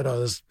us and said, "Oh,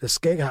 there's this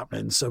gig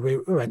happening." So we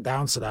went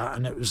down to that,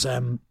 and it was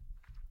and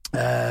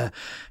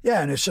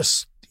it's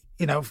just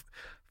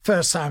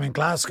first time in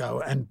Glasgow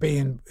and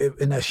being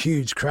in a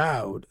huge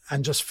crowd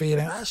and just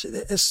feeling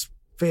actually this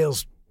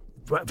feels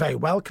very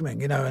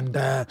welcoming,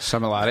 and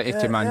similarity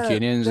to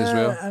Mancunians as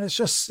well. And it's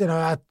just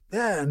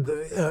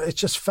it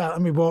just felt.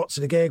 And we walked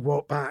to the gig,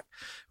 walked back.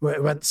 We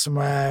went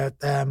somewhere.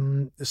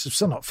 This is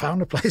still not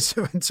found a place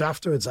we went to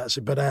afterwards,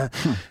 actually. But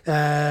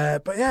yeah,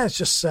 it's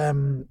just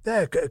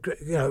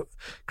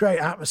great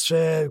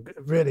atmosphere,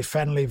 really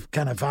friendly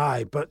kind of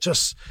vibe. But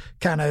just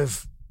kind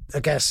of, I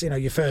guess,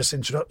 your first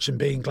introduction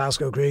being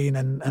Glasgow Green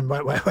and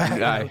Wet, Wet,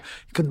 Wet.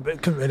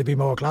 Couldn't really be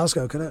more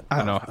Glasgow, could it?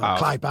 I know. Or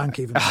Clyde Bank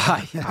even.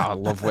 I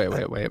love Wet,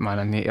 Wet, Wet,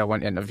 man. I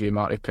want to interview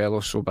Marty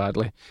Pello so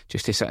badly,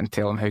 just to sit and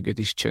tell him how good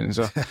his tunes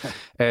are.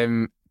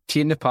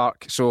 Tea in the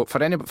Park. So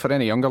for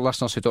any younger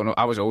listeners who don't know,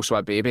 I was also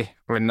a baby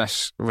when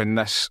this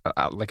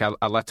like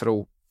a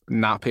literal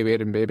nappy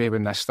wearing baby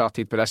when this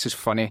started, but this is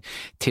funny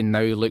to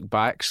now look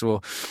back. So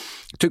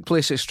it took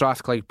place at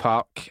Strathclyde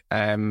Park,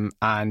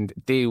 and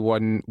day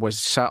one was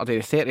Saturday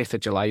the 30th of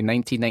July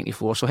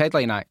 1994. So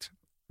headline act,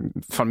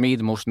 for me,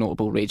 the most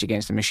notable, Rage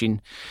Against the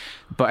Machine.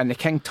 But in the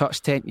King Tut's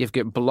tent, you've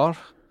got Blur,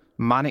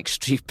 Manic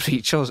Street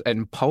Preachers,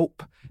 and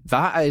Pulp.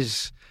 That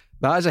is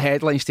a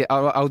headline state.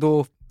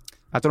 Although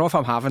I don't know if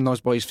I'm having those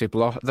boys for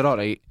Blur. They're all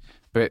right,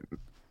 but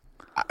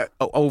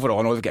overall,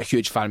 I know they've got a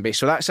huge fan base,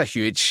 so that's a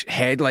huge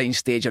headline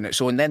stage on its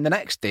own. Then the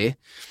next day,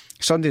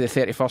 Sunday the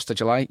 31st of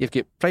July, you've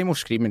got Primal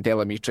Scream and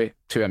Della Mitre,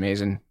 two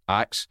amazing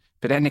acts.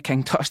 But then the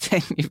King Tut's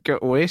tent, you've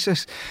got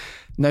Oasis.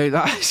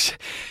 Now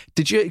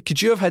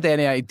could you have had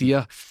any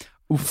idea,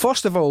 well,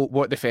 first of all,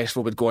 what the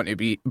festival would go on to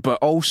be, but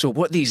also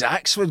what these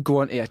acts would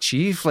go on to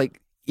achieve?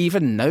 Like,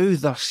 even now,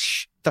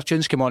 their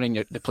tunes come on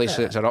in the place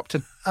that's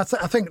erupting. I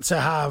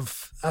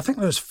think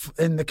there was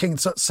in the King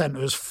Tut Centre,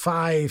 there was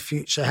 5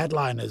 future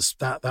headliners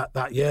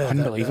that year.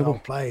 Unbelievable.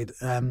 That played,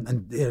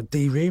 and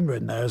Dee Ream were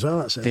in there as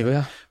well. Actually, they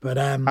were. But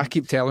I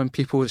keep telling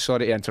people,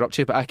 sorry to interrupt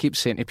you, but I keep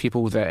saying to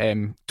people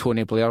that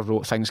Tony Blair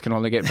wrote "Things Can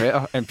Only Get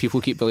Better," and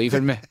people keep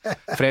believing me.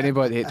 For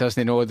anybody that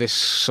doesn't know, this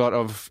sort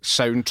of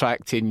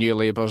soundtrack to New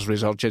Labour's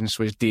resurgence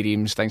was Dee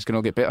Ream's "Things Can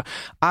Only Get Better,"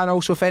 and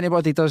also if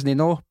anybody doesn't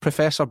know,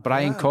 Professor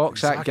Brian Cox,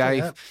 exactly,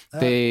 that guy,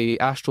 the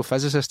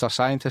astrophysicist or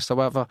scientist or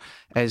whatever,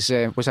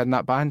 was in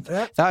that band.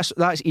 Yeah.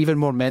 That's even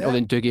more mental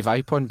than Dougie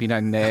Vipon being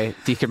in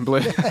Deacon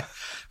Blue.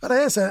 But it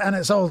is, and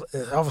it's all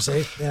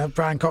obviously.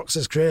 Brian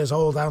Cox's career is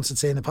all down to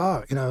Tea in the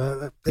Park.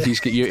 He's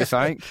got you to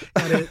thank.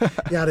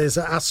 He had his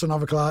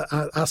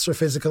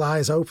astrophysical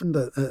eyes opened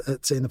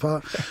at Tea in the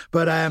Park.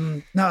 But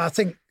no, I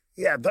think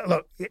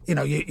look,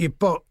 you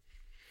book.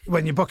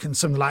 When you're booking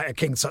something like a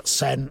King Tut's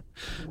tent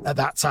at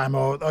that time,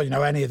 or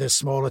any of the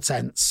smaller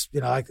tents,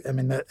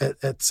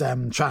 at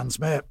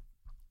Transmit,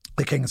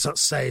 the King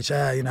Tut's stage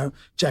there,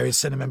 Jerry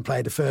Cinnamon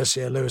played the first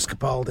year, Lewis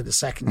Capaldi the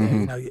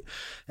second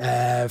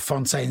year,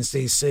 Fontaine's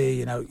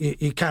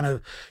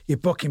DC, you're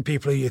booking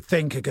people who you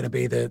think are going to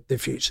be the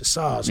future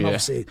stars. And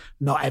obviously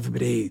not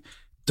everybody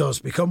does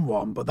become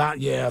one. But that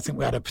year, I think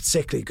we had a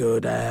particularly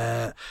good,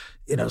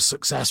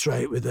 success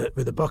rate with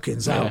the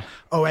bookings. Now,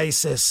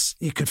 Oasis,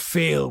 you could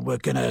feel we're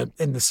going to,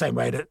 in the same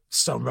way that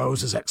Stone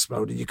Roses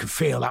exploded, you could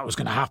feel that was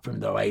going to happen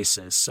with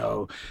Oasis.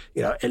 So,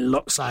 it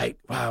looks like,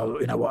 wow,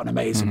 what an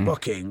amazing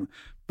booking.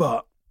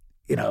 But,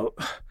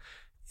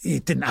 you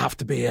didn't have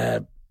to be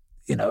a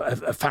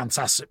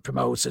fantastic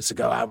promoter to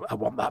go, I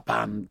want that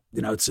band,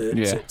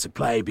 to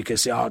play,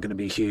 because they are going to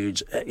be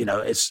huge.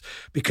 It's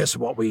because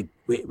of what we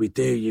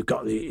do. You've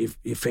got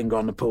your finger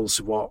on the pulse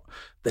of what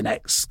the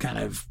next kind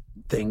of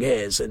thing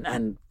is,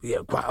 and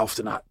quite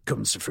often that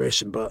comes to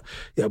fruition. But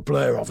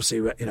Blur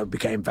obviously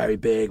became very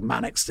big.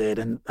 Mannix did,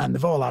 and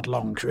they've all had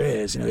long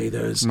careers.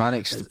 Either as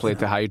Mannix played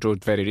the Hydro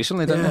very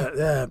recently, didn't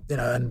they?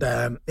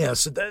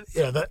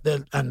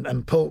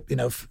 And Pulp,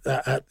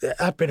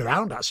 I'd been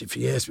around actually for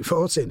years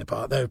before Teen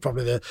Apart. They were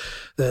probably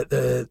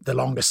the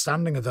longest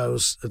standing of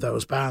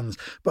those bands.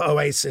 But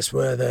Oasis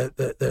were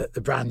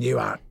the brand new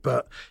act.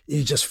 But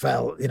you just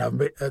felt,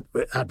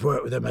 I'd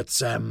worked with them at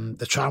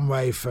the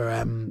Tramway for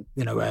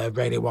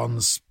Radio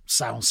 1's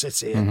Sound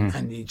City,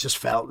 and you just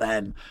felt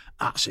then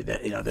actually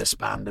that this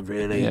band are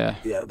really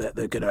that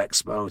they're going to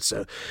explode.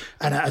 So,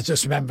 and I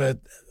just remember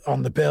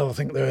on the bill, I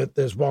think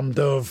there's One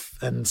Dove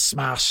and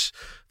Smash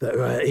that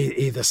were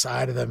either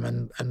side of them,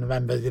 and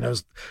remember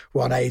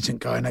one agent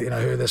going, who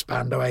are this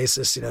band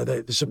Oasis,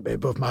 they shouldn't be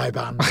above my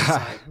band. It's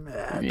like,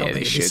 I don't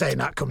think you'd be saying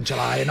that come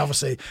July. And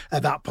obviously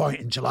at that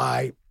point in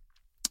July,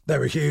 they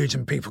were huge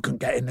and people couldn't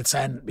get in the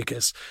tent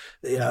because,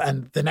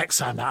 and the next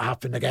time that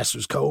happened, I guess,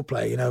 was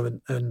Coldplay,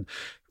 and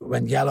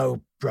when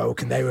Yellow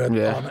broke, and they were on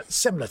at a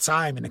similar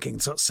time in the King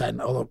Tut's tent,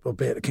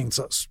 albeit the King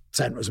Tut's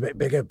tent was a bit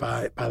bigger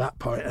by that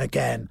point. And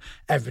again,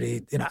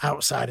 everybody,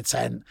 outside the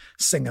tent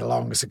singing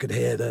along as they could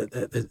hear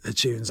the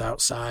tunes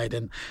outside.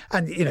 And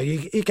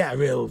you get a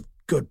real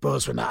good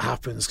buzz when that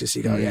happens, because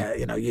you go,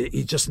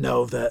 you just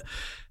know that,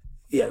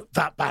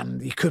 that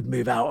band, you could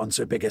move out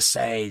onto a bigger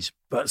stage,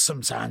 but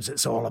sometimes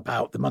it's all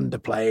about them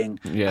underplaying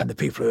and the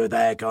people who are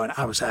there going,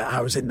 I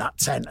was in that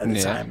tent at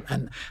the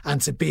time.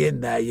 And to be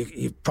in there,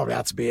 you probably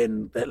had to be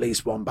in at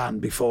least one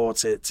band before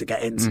to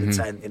get into the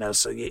tent,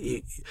 so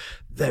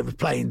they were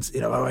playing,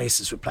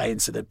 Oasis were playing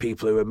to the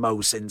people who were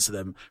most into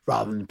them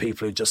rather than the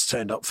people who just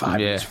turned up 5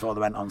 minutes before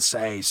they went on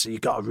stage. So you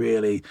got a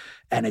really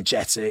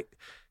energetic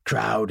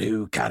crowd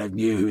who kind of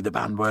knew who the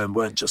band were and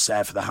weren't just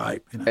there for the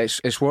hype.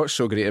 It's what's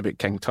so great about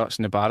King Tut's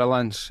and the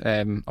Barrowlands,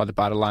 or the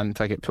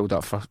Barrowland. I get pulled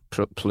up for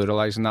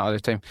pluralising that all the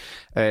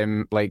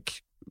time.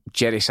 Like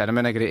Jerry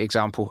Cinnamon, a great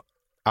example.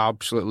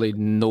 Absolutely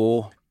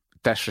no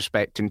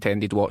disrespect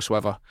intended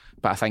whatsoever,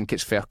 but I think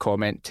it's fair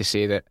comment to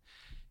say that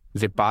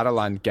the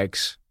Barrowland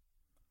gigs,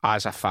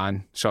 as a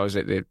fan, so I was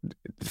at the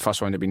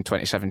first one had been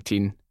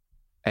 2017,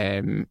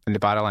 and the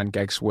Barrowland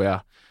gigs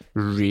were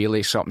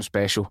really something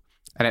special.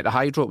 And at the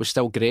Hydro, it was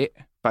still great,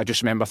 but I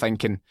just remember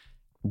thinking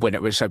when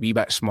it was a wee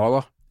bit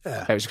smaller,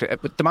 it was,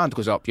 demand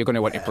goes up, you're going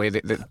to want to play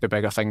the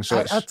bigger things.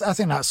 So I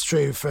think that's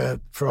true for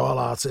all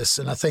artists.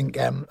 And I think,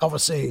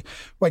 obviously,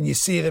 when you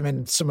see them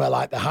in somewhere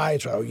like the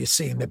Hydro, you're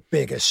seeing the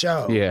bigger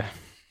show. Yeah.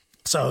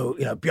 So,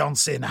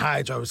 Beyonce in the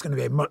Hydro is going to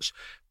be a much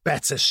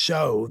better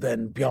show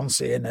than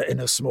Beyonce in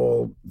a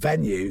small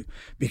venue,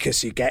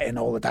 because you're getting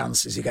all the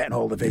dances, you're getting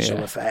all the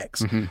visual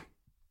effects.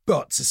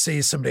 But to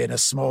see somebody in a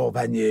small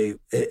venue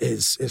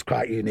is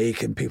quite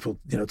unique, and people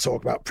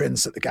talk about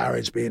Prince at the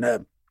Garage being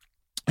an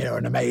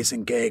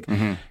amazing gig,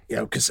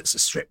 because it's a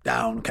stripped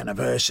down kind of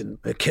version.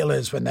 The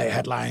Killers, when they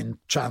headlined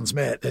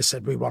Transmit, they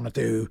said we want to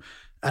do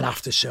an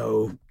after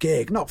show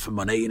gig, not for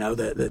money.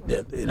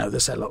 They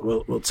said, look,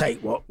 we'll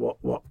take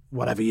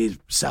whatever you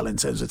sell in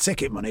terms of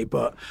ticket money,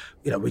 but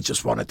we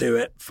just want to do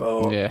it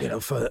for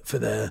for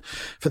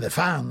the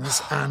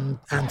fans and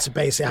to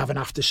basically have an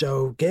after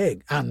show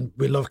gig. And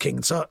we love King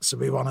Tut, so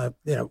we want to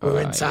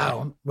we're in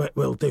town,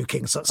 we'll do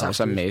King Tut's. That's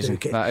amazing.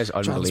 That is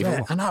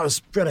unbelievable. And that was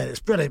brilliant. It's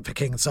brilliant for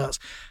King Tut's,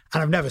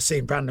 and I've never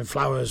seen Brandon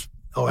Flowers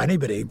or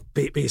anybody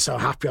be so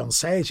happy on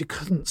stage. You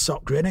couldn't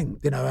stop grinning,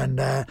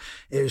 and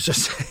it was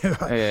just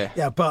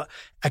But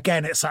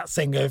again, it's that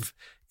thing of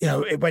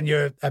when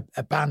you're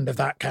a band of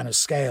that kind of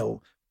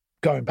scale,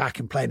 going back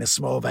and playing a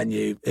small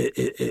venue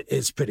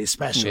is pretty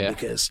special,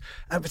 because,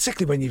 and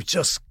particularly when you've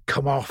just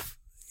come off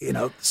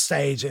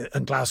stage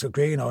in Glasgow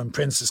Green, or in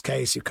Prince's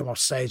case, you come off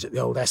stage at the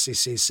old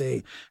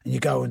SECC and you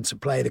go in to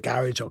play the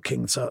Garage or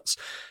King Tut's,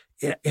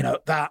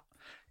 that.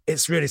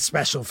 It's really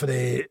special for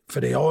the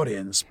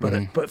audience,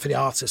 but for the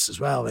artists as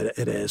well, it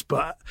is.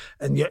 But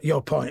and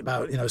your point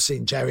about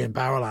seeing Jerry in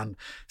Barrowland,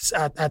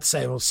 I'd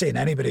say, well, seeing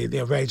anybody,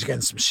 Rage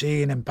Against the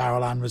Machine in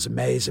Barrowland was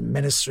amazing.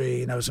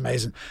 Ministry, was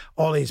amazing.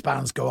 All these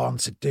bands go on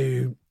to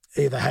do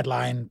either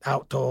headline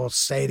outdoor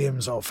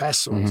stadiums or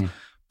festivals.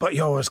 But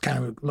you always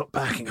kind of look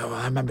back and go,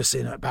 I remember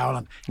seeing it at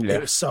Bowland. Yeah.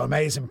 It was so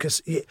amazing because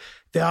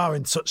they are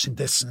in touching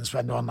distance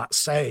when they're on that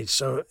stage.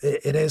 So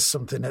it is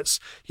something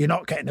you're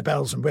not getting the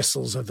bells and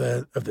whistles of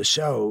the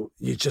show.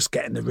 You're just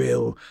getting the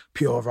real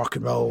pure rock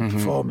and roll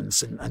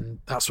performance, and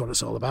that's what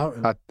it's all about.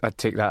 I'd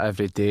take that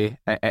every day.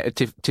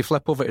 To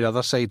flip over to the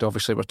other side,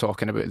 obviously we're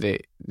talking about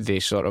the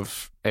sort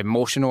of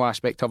emotional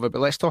aspect of it,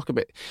 but let's talk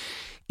about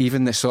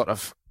even the sort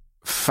of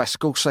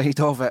fiscal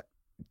side of it.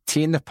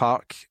 T in the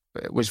Park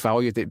was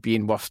valued at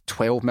being worth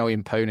 £12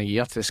 million a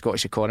year to the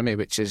Scottish economy,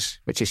 which is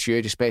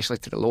huge, especially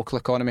to the local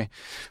economy.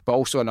 But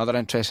also another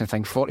interesting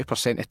thing,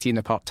 40% of T in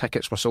the Park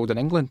tickets were sold in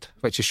England,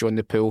 which is showing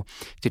the pull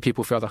to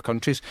people from other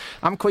countries.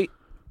 I'm quite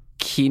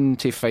keen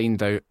to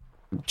find out,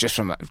 just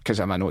from because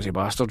I'm a nosy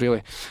bastard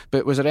really,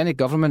 but was there any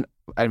government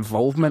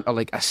involvement or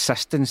like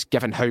assistance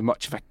given how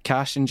much of a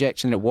cash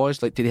injection it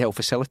was? Like, did they help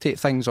facilitate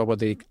things, or were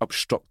they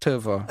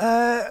obstructive? Or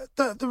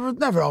they were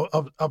never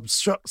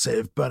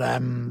obstructive, but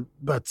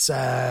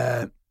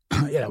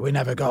we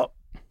never got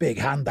big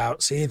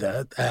handouts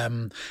either.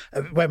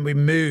 When we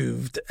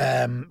moved, we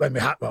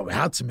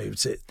had to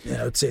move to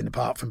T in the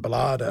Park from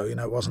Bilardo.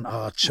 It wasn't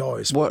our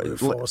choice, but we were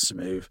forced to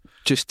move.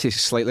 Just to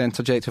slightly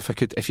interject,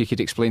 if you could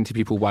explain to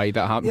people why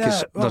that happened,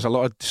 because there's a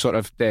lot of sort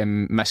of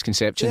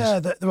misconceptions. Yeah,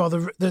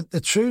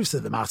 the truth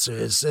of the matter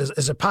is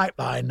a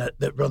pipeline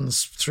that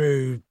runs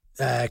through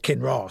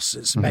Kinross.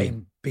 It's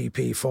main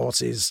BP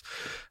 40s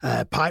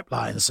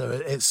pipeline, so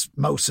it's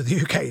most of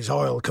the UK's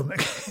oil coming.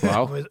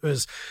 Wow.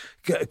 was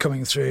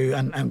coming through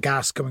and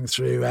gas coming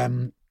through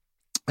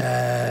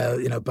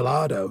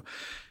Bilardo,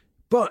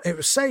 but it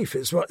was safe.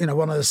 It's one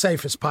of the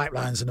safest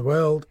pipelines in the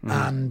world,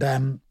 and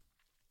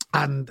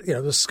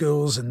the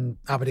schools and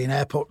Aberdeen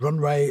Airport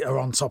runway are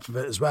on top of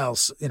it as well.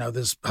 So,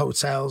 there's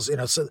hotels.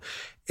 So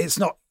it's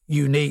not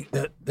unique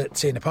that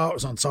T in the Park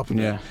was on top of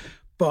it,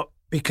 but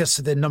because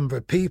of the number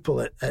of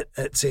people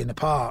at T in the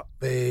Park,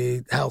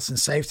 the health and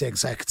safety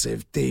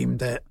executive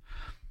deemed it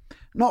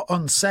not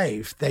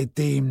unsafe. They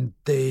deemed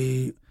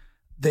the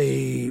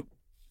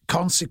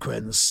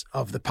consequence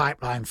of the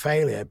pipeline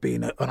failure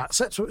being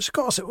unacceptable, which of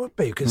course it would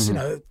be, because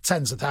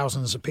tens of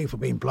thousands of people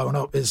being blown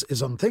up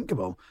is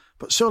unthinkable.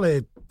 But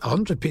surely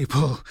 100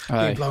 people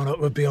being blown up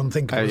would be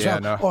unthinkable as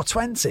well, or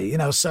 20.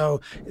 So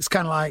it's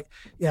kind of like,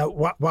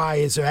 why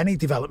is there any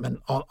development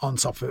on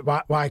top of it?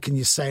 Why can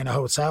you stay in a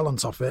hotel on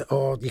top of it,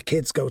 or your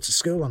kids go to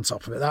school on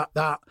top of it?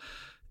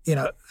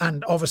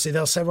 And obviously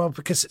they'll say, well,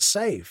 because it's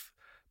safe,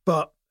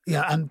 but.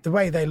 Yeah, and the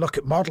way they look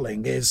at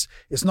modelling is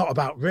it's not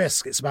about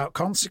risk, it's about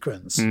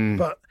consequence.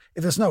 But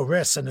if there's no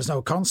risk, then there's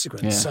no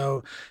consequence. Yeah.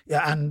 So,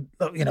 and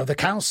the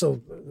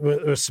council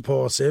were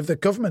supportive, the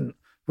government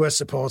were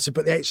supportive,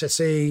 but the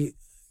HSE,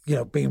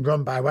 being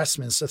run by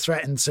Westminster,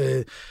 threatened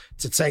to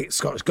take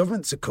Scottish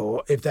Government to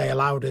court if they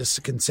allowed us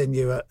to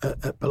continue at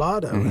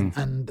Bilardo.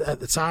 And at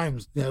the time,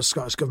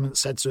 Scottish Government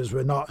said to us,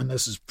 we're not, and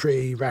this is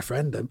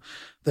pre-referendum,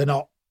 they're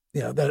not,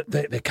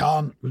 they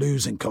can't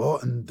lose in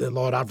court. And the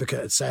Lord Advocate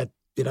had said,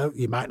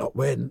 you might not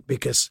win,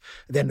 because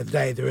at the end of the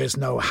day, there is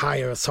no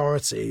higher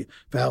authority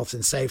for health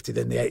and safety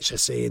than the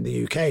HSE in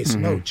the UK. So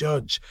no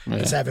judge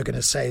is ever going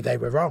to say they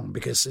were wrong,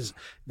 because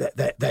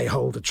they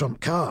hold a trump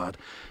card.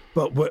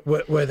 But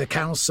were the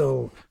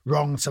council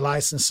wrong to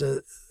licence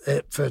it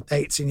for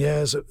 18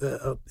 years at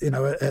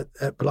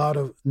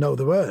Bilardo? No,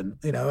 they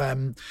weren't. Were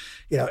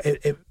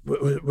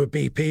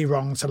BP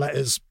wrong to let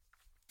us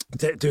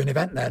do an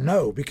event there?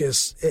 No,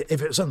 because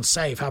if it was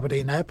unsafe,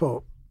 Aberdeen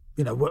Airport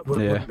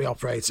wouldn't be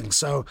operating.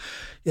 So,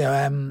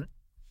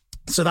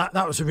 so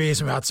that was the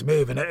reason we had to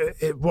move, and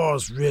it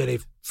was really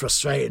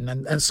frustrating.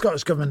 And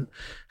Scottish Government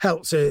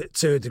helped to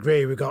a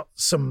degree. We got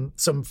some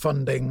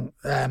funding,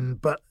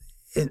 but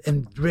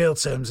in real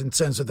terms, in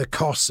terms of the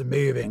costs of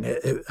moving,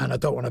 and I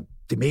don't want to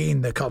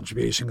demean the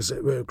contribution because we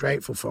were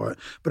grateful for it,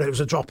 but it was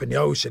a drop in the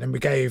ocean, and we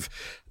gave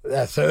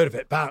a third of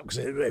it back because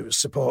it was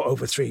support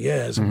over 3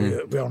 years,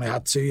 and we only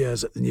had 2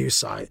 years at the new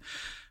site.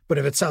 But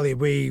if I tell you,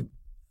 we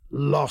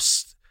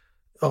lost.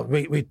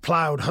 We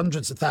ploughed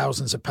hundreds of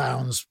thousands of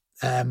pounds,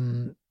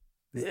 in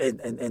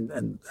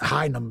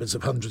high numbers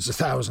of hundreds of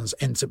thousands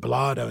into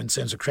Bilardo in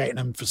terms of creating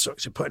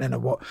infrastructure, putting in a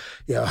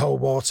whole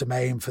water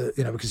main for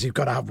because you've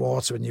got to have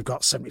water, and you've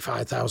got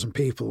 75,000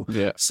 people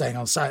staying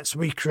on site. So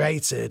we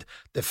created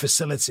the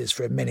facilities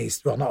for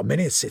not a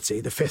mini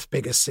city, the 5th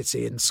biggest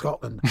city in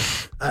Scotland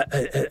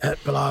at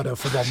Bilardo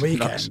for one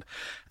weekend. Nice.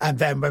 And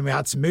then when we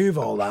had to move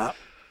all that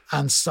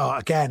and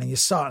start again, and you're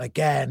starting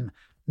again.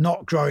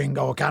 Not growing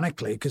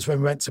organically, because when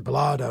we went to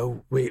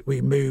Bilardo, we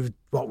moved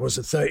what was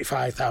a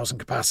 35,000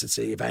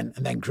 capacity event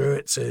and then grew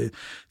it to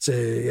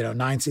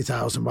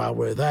 90,000 while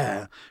we were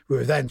there. We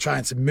were then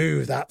trying to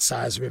move that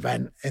size of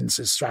event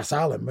into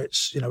Strathallan,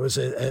 which was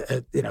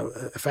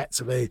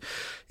effectively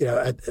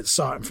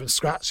starting from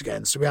scratch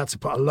again. So we had to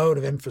put a load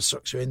of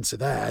infrastructure into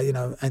there,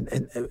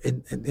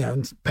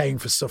 and paying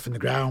for stuff in the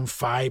ground,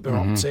 fibre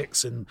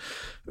optics and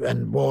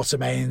water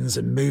mains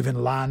and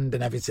moving land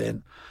and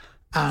everything.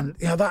 And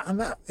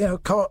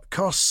that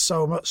costs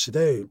so much to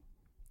do.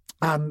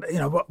 And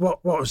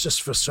what was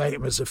just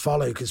frustrating was the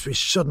follow, because we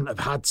shouldn't have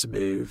had to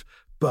move,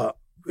 but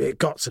it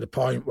got to the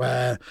point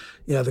where,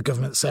 the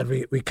government said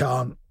we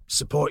can't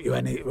support you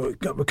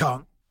we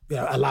can't,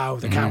 allow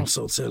the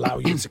council to allow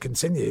you to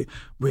continue.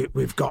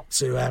 We've got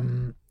to,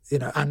 and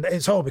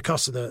it's all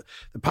because of the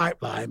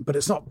pipeline, but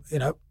it's not,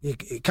 you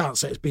can't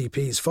say it's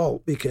BP's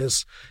fault,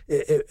 because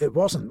it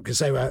wasn't, because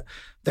they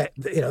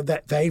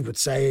would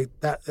say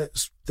that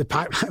the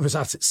pipeline was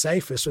at its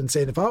safest when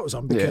T Park was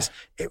on, because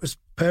it was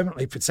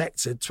permanently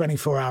protected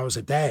 24 hours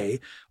a day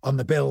on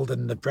the build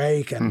and the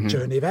break and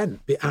during the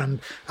event. And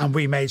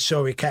we made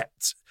sure we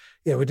kept,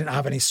 we didn't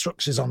have any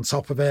structures on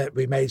top of it.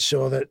 We made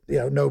sure that,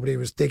 nobody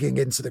was digging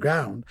into the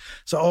ground.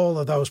 So all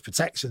of those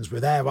protections were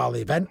there while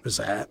the event was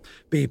there.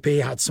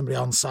 BP had somebody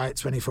on site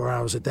 24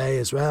 hours a day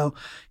as well.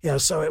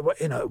 So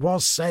it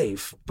was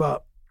safe,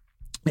 but,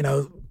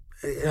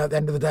 at the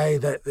end of the day,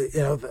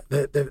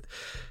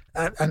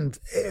 and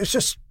it was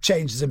just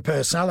changes in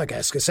personnel, I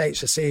guess, because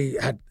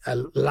HSE had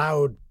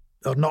allowed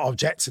or not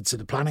objected to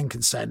the planning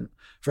consent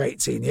for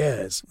 18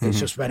 years. It's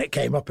just when it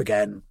came up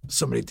again,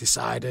 somebody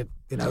decided,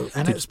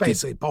 and it was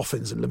basically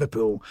Boffins and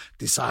Liverpool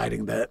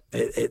deciding that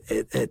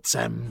it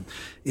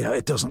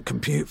doesn't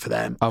compute for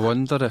them. I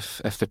wonder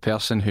if the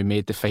person who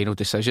made the final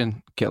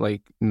decision get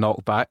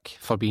knocked back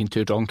for being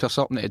too drunk or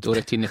something at the door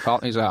of T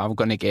Park. He's like, I'm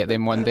going to get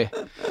them one day.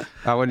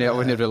 I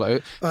wouldn't rule it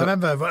out. I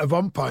remember at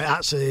one point,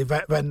 actually,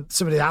 when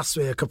somebody asked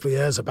me a couple of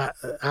years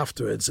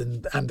afterwards,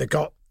 and they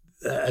got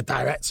a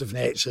director from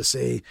the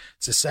HSE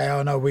to say,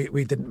 oh no,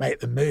 we didn't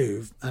make the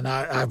move, and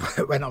I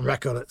went on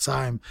record at the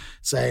time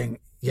saying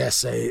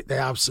yes, they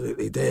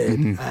absolutely did,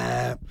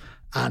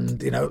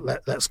 and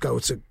let's go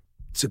to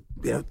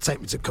take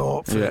me to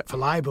court for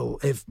libel.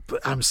 If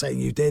I'm saying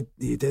you did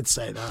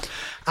say that,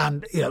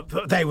 and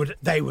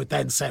they would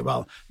then say,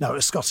 well, no,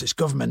 it's Scottish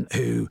government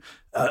who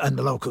and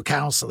the local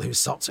council who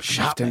stopped it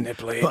from happening,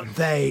 but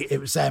it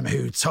was them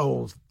who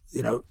told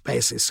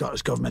basically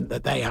Scottish government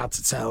that they had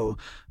to tell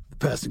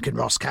Perth and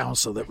Ross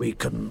Council that we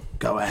couldn't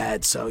go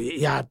ahead. So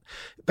you had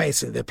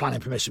basically the planning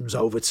permission was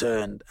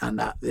overturned, and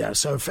that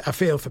so I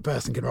feel for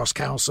Perth and Ross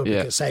Council,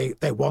 because they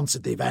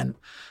wanted the event,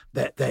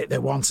 that they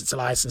wanted to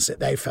license it,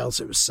 they felt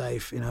it was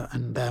safe,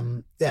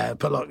 and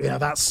but look,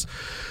 that's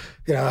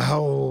a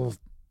whole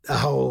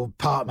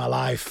part of my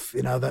life,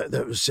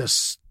 that was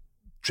just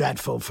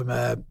dreadful from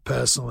a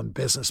personal and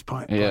business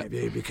point of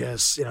view,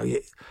 because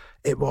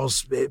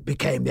it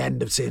became the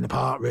end of T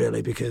Park,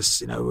 really,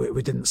 because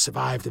we didn't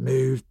survive the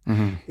move.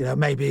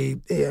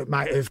 Maybe it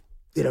might have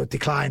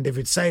declined if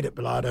we'd stayed at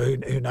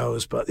Bilardo, who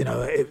knows, but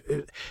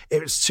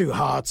it was too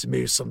hard to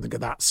move something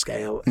of that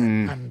scale.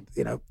 And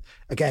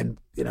again,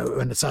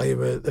 when I tell you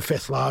we're the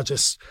 5th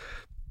largest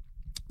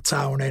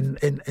town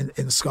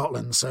in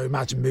Scotland, so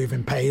imagine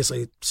moving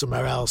Paisley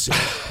somewhere else.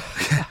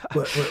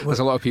 There's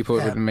a lot of people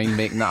who wouldn't mind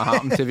making that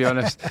happen, to be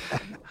honest.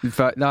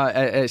 But no,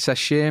 it's a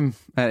shame.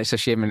 It's a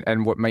shame,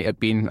 and what might have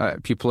been,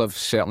 people have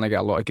certainly got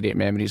a lot of great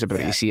memories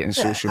about it. You see it in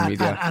social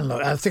media. And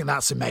look, I think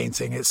that's the main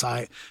thing. It's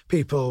like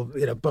people,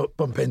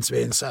 bump into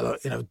me and say,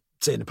 look,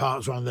 T Park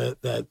was one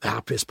of the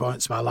happiest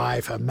points of my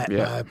life. I met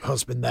my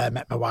husband there,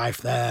 met my wife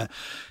there,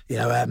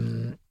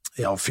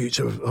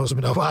 future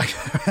husband or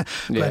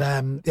wife. But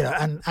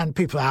and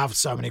people have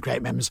so many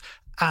great memories,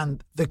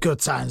 and the good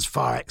times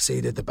far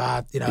exceeded the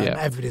bad. And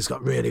everybody's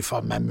got really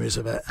fond memories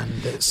of it.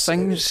 And it's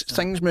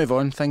things move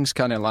on. Things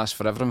can't last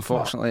forever,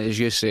 unfortunately. As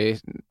you say,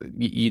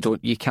 you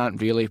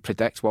can't really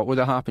predict what would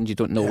have happened. You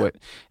don't know what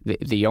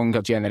the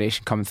younger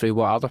generation coming through,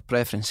 what are their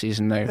preferences,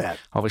 and now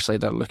obviously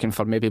they're looking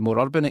for maybe more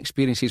urban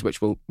experiences,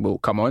 which we'll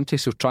come on to.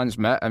 So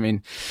Transmit, I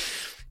mean,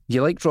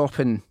 you like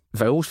dropping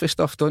vowels for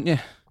stuff, don't you?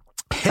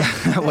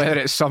 Whether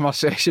it's summer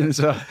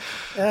sessions or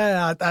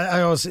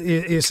I always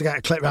used to get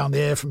a clip round the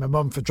ear from my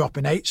mum for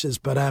dropping H's,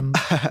 but I don't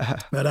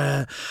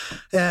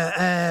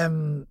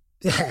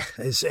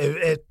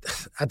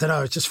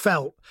know, it just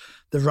felt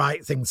the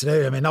right thing to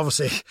do. I mean,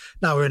 obviously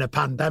now we're in a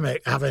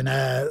pandemic, having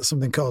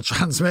something called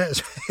Transmit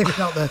is maybe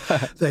not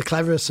the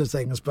cleverest of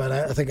things, but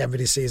I think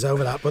everybody sees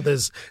over that. But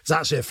there's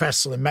actually a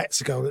festival in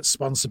Mexico that's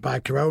sponsored by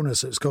Corona,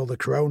 so it's called the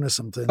Corona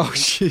something. Oh,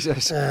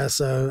 Jesus.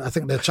 So I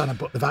think they're trying to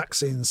book the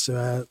vaccines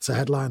to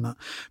headline that.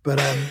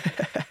 But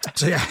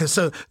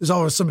so there's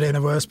always somebody in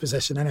a worse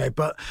position anyway.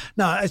 But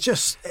no, it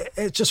just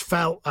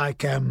felt like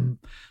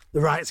the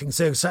right thing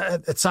to do. So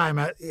at the time,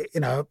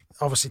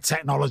 obviously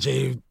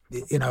technology,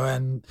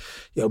 and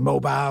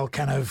mobile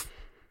kind of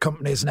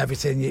companies and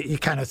everything, you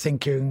kind of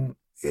thinking,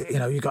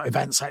 you got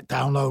events like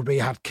Download, we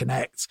had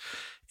Connect.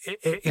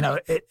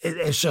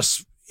 It's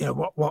just,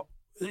 what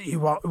you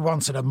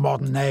wanted a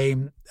modern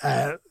name.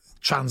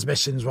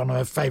 Transmission's one of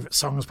my favourite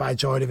songs by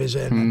Joy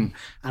Division,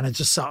 and I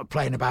just started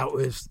playing about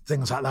with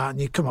things like that,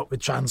 and you come up with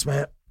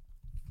Transmit,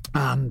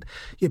 and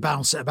you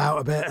bounce it about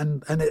a bit,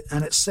 and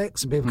it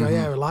sticks, and people go,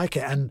 yeah, I like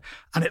it, and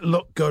it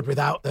looked good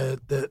without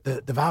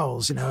the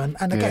vowels, and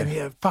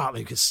again,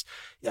 partly because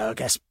I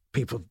guess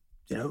people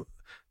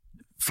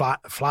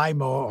fly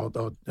more,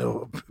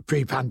 or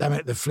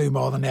pre-pandemic they flew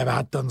more than they ever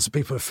had done, so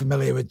people are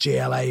familiar with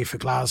GLA for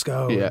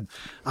Glasgow, and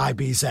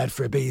IBZ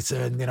for Ibiza,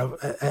 and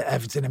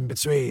everything in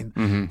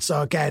between.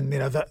 So again,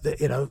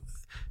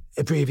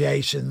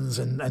 abbreviations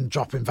and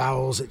dropping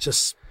vowels. It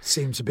just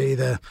seemed to be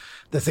the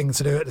thing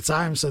to do at the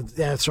time. So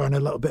yeah, throwing a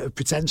little bit of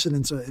pretension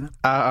into it.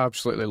 I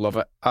absolutely love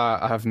it.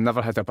 I have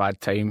never had a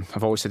bad time.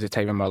 I've always had a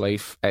time in my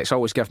life. It's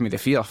always given me the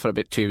fear for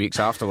about 2 weeks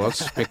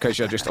afterwards because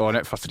you're just on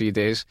it for 3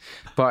 days.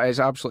 But it's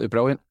absolutely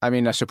brilliant. I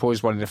mean, I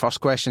suppose one of the first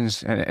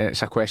questions, and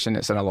it's a question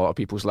that's in a lot of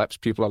people's lips,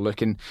 people are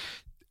looking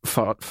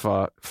for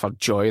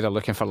joy, they're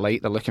looking for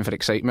light, they're looking for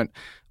excitement.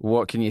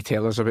 What can you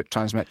tell us about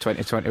TRNSMT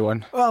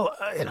 2021? Well,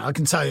 I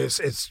can tell you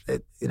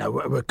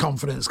we're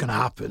confident it's going to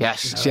happen. Yes,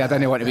 see, I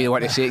didn't want to be the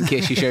one to say it in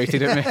case you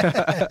shouted at me.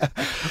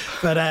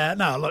 But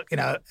no, look,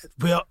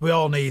 we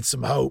all need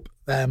some hope.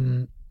 We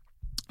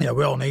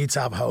all need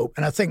to have hope.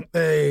 And I think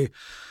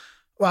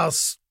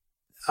whilst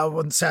I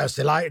wouldn't say I was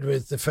delighted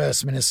with the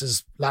First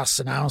Minister's last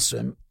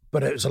announcement,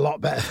 but it was a lot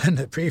better than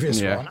the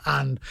previous one,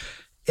 and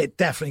it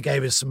definitely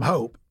gave us some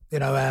hope.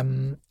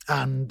 And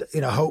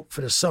hope for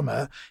the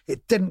summer.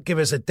 It didn't give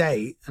us a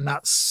date, and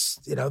that's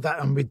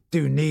and we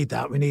do need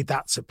that. We need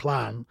that to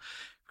plan,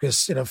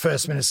 because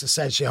First Minister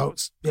said she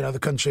hopes the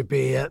country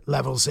be at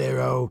level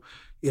 0,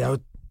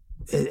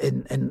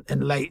 in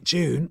late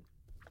June.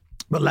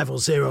 But level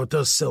 0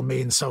 does still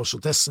mean social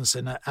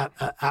distancing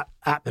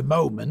at the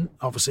moment.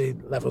 Obviously,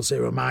 level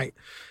 0 might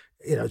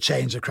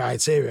change the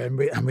criteria,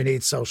 and we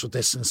need social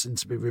distancing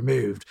to be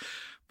removed.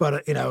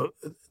 But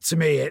to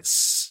me,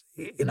 it's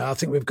I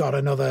think we've got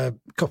another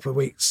couple of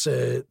weeks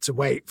to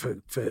wait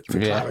for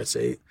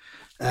clarity.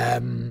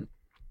 And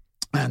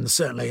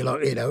certainly,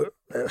 look,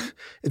 if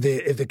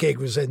the gig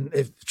was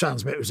if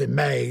TRNSMT was in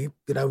May,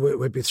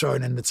 we'd be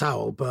throwing in the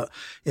towel. But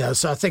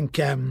so I think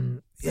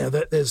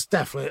there's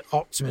definitely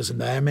optimism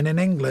there. I mean, in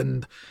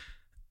England,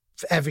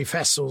 every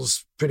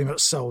festival's pretty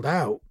much sold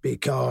out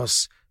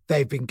because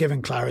they've been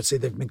given clarity,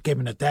 they've been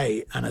given a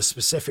date and a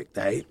specific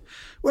date,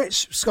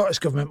 which Scottish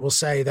Government will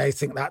say they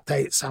think that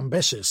date's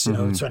ambitious, the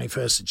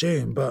 21st of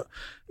June. But,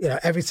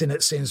 everything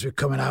that seems to be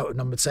coming out of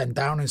number 10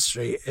 Downing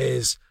Street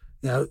is,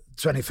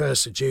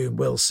 21st of June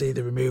will see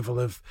the removal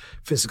of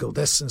physical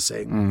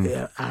distancing,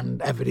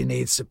 and everybody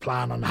needs to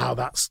plan on how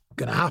that's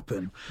going to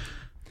happen.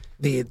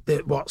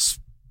 What's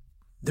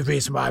the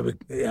reason why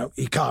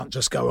you can't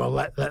just go,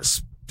 well,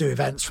 let's do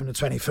events from the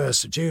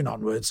 21st of June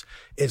onwards,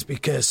 is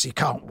because you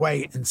can't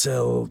wait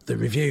until the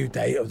review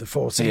date of the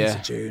 14th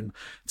of June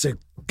to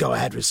go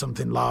ahead with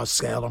something large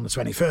scale on the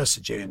 21st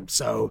of June.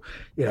 So,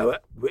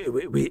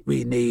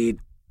 we need,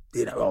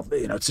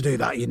 to do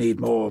that, you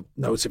need more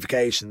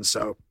notifications.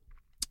 So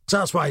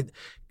that's why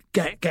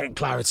getting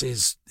clarity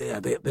is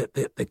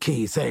the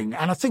key thing.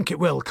 And I think it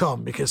will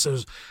come, because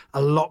there's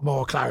a lot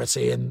more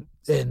clarity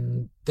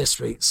in this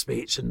week's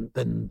speech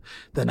than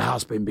there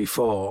has been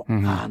before.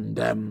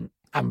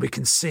 And we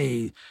can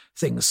see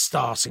things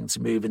starting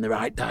to move in the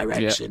right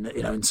direction,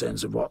 in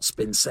terms of what's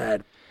been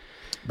said.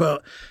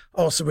 But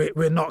also,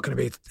 we're not going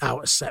to be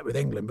out of step with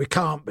England. We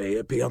can't be.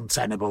 It'd be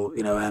untenable,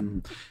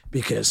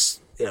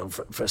 because,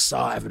 for a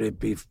start, everybody would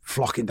be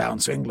flocking down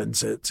to England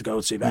to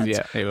go to events.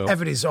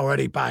 Everybody's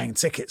already buying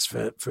tickets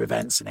for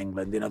events in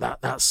England.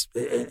 That's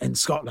in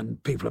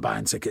Scotland, people are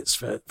buying tickets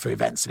for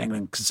events in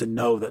England because they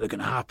know that they're going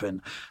to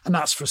happen. And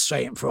that's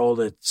frustrating for all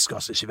the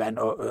Scottish event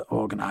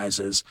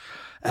organisers.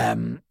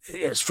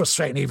 It's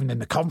frustrating even in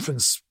the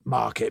conference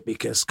market,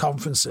 because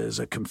conferences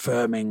are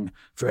confirming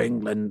for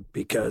England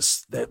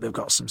because they've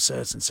got some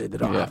certainty. They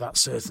don't have that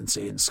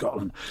certainty in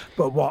Scotland.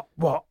 But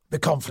what the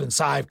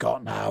confidence I've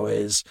got now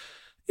is,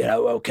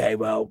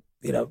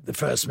 the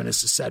First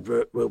Minister said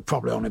we'll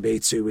probably only be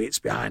 2 weeks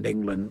behind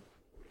England.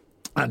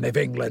 And if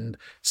England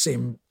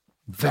seem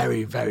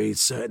very, very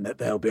certain that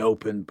they'll be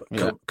open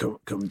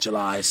come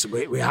July, so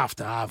we have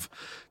to have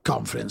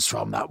confidence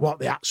from that. What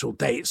the actual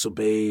dates will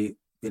be,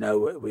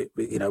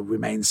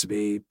 remains to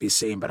be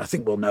seen. But I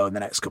think we'll know in the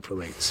next couple of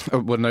weeks.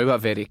 We're now at a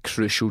very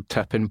crucial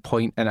tipping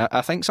point, and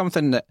I think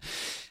something that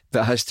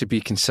has to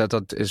be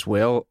considered as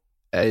well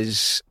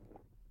is,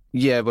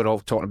 we're all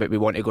talking about we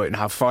want to go out and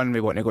have fun, we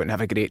want to go out and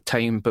have a great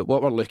time, but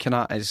what we're looking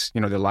at is,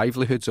 the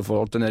livelihoods of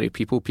ordinary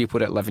people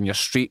that live in your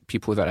street,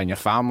 people that are in your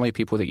family,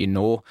 people that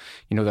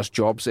there's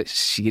jobs that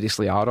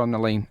seriously are on the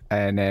line.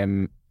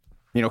 And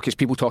because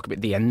people talk about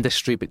the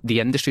industry, but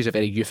the industry is a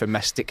very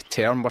euphemistic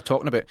term. We're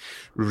talking about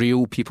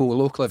real people,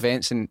 local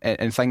events and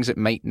things that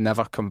might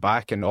never come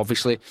back. And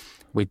obviously,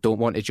 we don't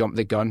want to jump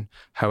the gun.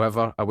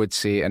 However, I would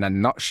say in a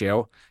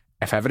nutshell,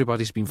 if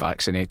everybody's been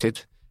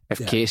vaccinated,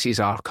 if cases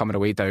are coming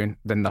away down,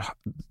 then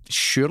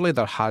surely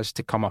there has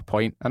to come a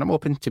point, and I'm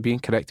open to being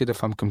corrected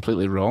if I'm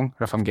completely wrong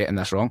or if I'm getting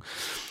this wrong,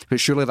 but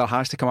surely there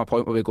has to come a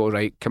point where we go,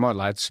 right, come on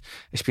lads,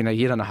 it's been a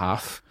year and a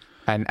half,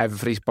 and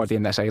everybody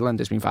in this island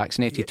has been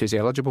vaccinated who's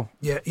eligible.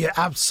 Yeah, you're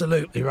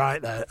absolutely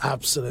right there.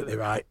 Absolutely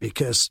right.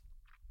 Because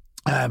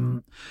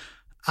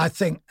I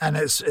think, and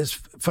it's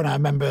funny, I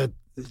remember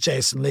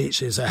Jason Leach,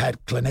 who's a head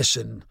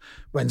clinician,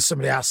 when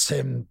somebody asked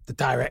him the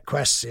direct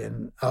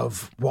question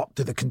of what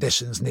do the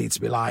conditions need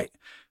to be like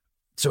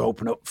to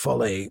open up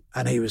fully,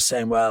 and he was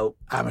saying, well,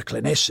 I'm a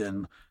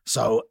clinician,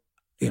 so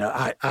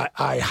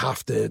I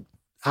have to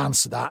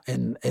answer that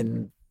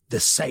in the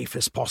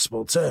safest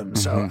possible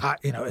terms. So,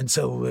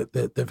 until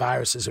the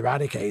virus is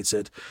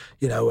eradicated,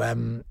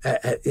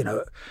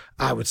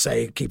 I would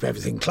say keep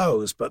everything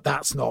closed, but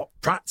that's not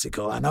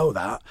practical. I know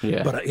that.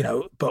 Yeah.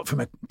 But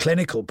from a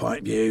clinical point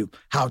of view,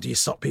 how do you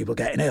stop people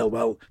getting ill?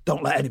 Well,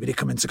 don't let anybody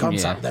come into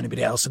contact with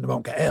anybody else and they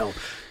won't get ill.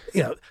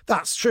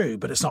 That's true,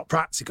 but it's not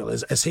practical,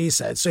 as he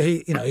said. So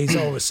he's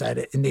always said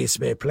it needs to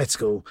be a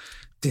political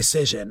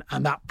decision,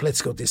 and that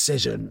political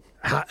decision,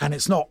 and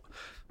it's not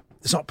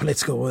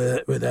political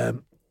with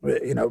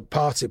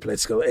party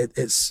political.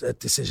 It's a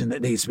decision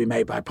that needs to be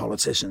made by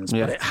politicians,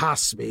 but it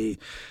has to be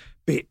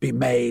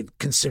made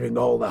considering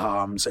all the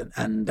harms,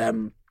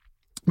 and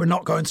we're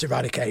not going to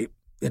eradicate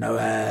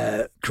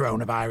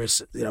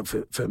coronavirus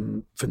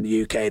from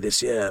the UK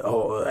this year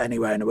or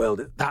anywhere in the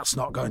world. That's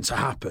not going to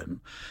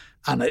happen.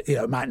 And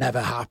it might never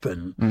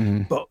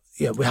happen, but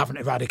we haven't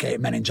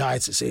eradicated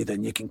meningitis either.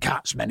 And you can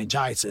catch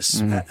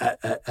meningitis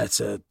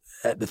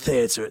at the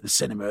theatre, at the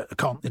cinema, at a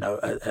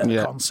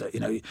concert.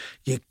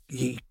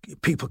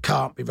 People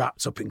can't be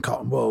wrapped up in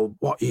cotton wool.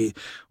 What the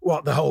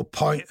whole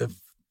point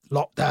of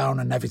lockdown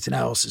and everything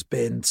else has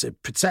been to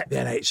protect the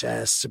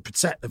NHS, to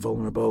protect the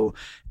vulnerable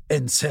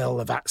until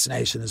the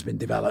vaccination has been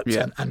developed.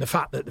 Yeah. And the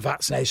fact that the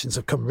vaccinations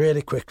have come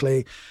really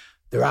quickly,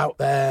 they're out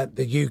there.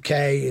 The UK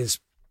is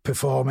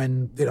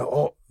performing,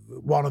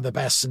 one of the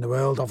best in the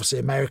world. Obviously,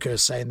 America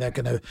is saying they're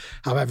going to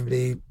have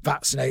everybody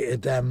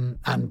vaccinated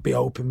and be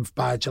open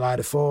by July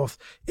the 4th.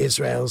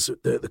 Israel's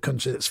the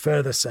country that's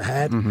furthest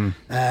ahead.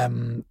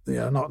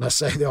 Not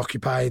necessarily the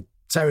occupied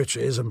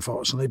territories,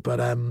 unfortunately, but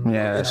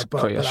that's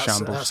quite a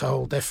shambles. That's a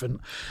whole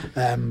different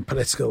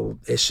political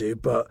issue.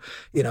 But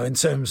in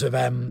terms of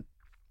the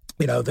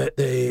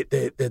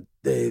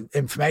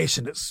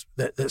information that's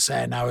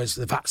there now is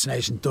the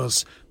vaccination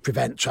does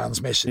prevent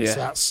transmission.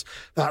 So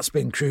that's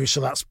been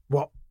crucial. That's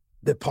what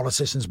the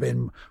politicians have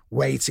been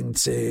waiting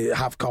to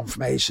have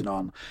confirmation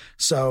on.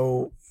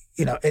 So,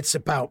 it's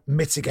about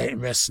mitigating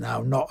risks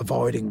now, not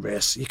avoiding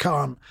risks. You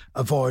can't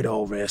avoid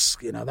all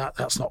risk.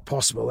 That's not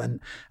possible.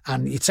 And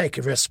you take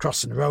a risk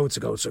crossing the road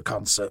to go to a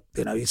concert.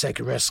 You take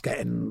a risk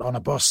getting on a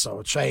bus or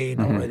a train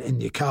or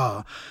in your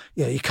car.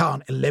 You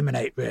can't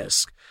eliminate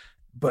risk,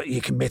 but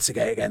you can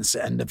mitigate against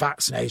it. And the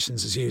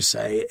vaccinations, as you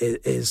say,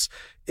 is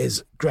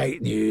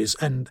great news.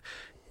 And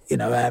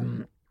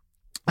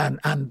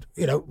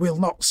we'll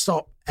not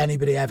stop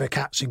anybody ever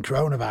catching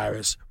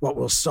coronavirus. What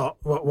will stop?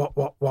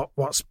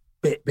 What's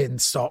been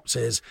stopped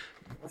is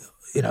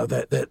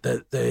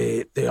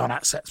the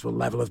unacceptable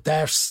level of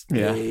deaths,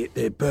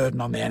 the burden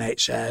on the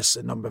NHS,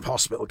 the number of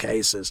hospital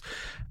cases,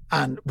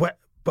 and I'd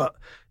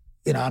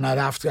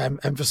have to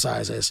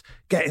emphasise this: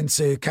 getting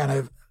to kind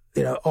of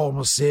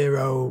almost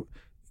zero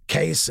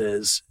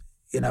cases,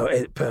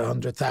 per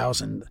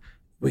 100,000.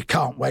 We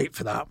can't wait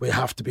for that. We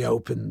have to be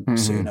open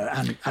sooner,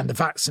 and the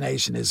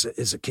vaccination is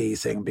a key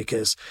thing,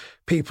 because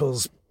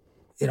people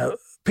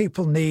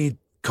need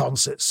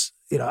concerts,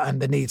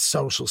 and they need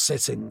social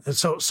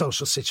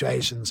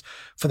situations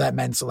for their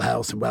mental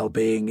health and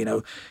well-being.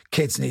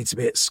 Kids need to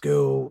be at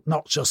school,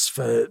 not just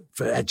for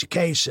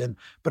education,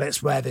 but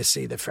it's where they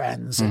see their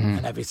friends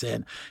and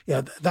everything.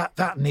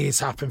 That needs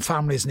to happen.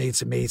 Families need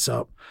to meet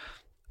up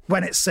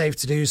when it's safe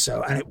to do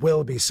so, and it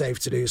will be safe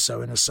to do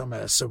so in the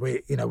summer. So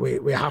we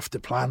have to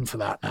plan for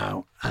that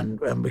now, and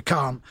we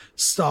can't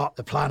start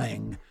the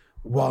planning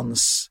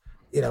once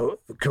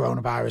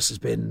coronavirus has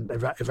been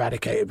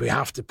eradicated. We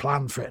have to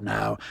plan for it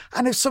now,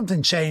 and if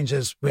something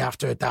changes, we have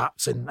to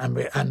adapt. And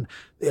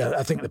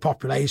I think the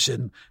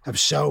population have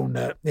shown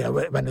that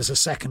when there's a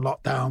second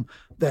lockdown,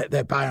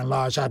 they by and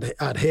large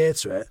adhere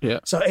to it. Yeah.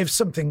 So if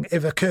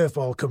a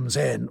curveball comes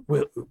in,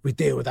 we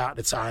deal with that at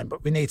the time.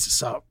 But we need to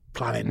start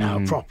planning now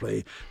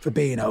properly for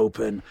being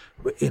open.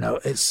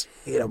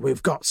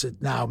 We've got to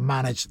now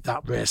manage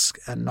that risk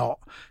and not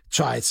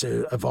try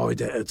to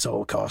avoid it at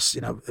all costs.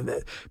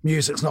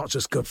 Music's not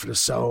just good for the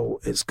soul,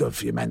 it's good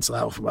for your mental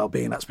health and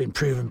well-being. That's been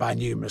proven by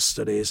numerous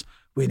studies.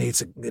 We need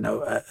to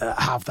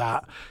have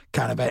that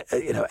kind of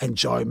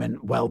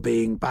enjoyment,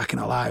 well-being back in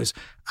our lives.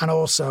 And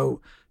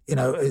also,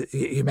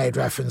 you made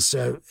reference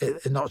to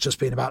it not just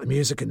being about the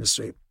music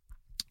industry.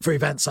 For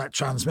events like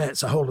TRNSMT,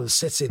 it's a whole of the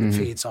city that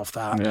feeds off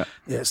that. Yeah.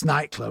 It's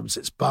nightclubs,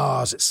 it's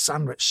bars, it's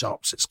sandwich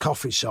shops, it's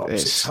coffee shops,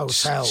 it's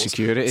hotels,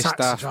 security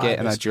staff drivers,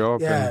 getting a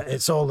job. Yeah,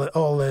 it's all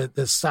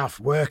the staff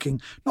working,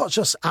 not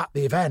just at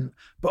the event,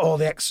 but all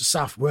the extra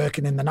staff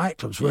working in the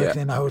nightclubs,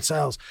 working in the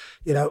hotels.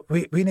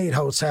 We need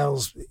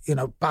hotels,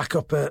 back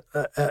up at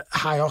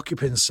high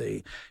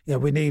occupancy.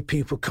 We need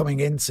people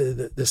coming into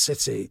the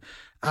city.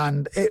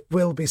 And it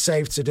will be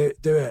safe to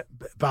do it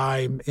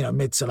by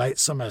mid to late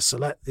summer.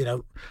 So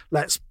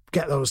let's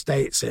get those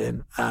dates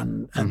in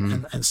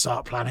and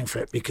start planning for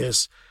it,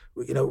 because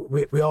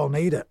we all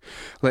need it.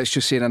 Let's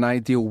just say, in an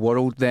ideal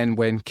world, then,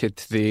 when could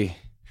the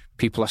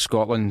people of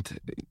Scotland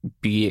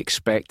be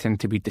expecting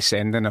to be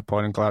descending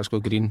upon Glasgow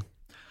Green?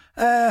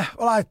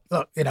 I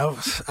think, or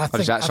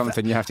is that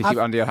something you have to keep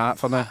under your hat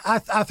for now?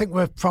 I think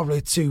we're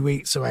probably 2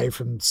 weeks away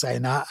from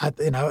saying that.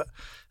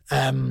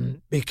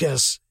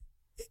 Because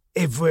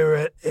if we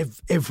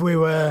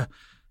were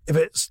if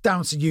it's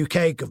down to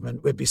UK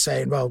government, we'd be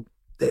saying, well,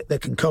 they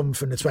can come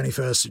from the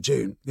 21st of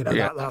June.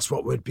 That's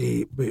what we'd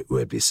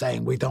be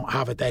saying. We don't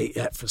have a date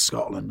yet for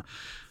Scotland,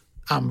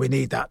 and we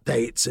need that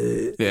date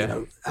to,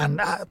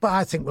 but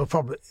I think we'll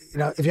probably,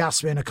 if you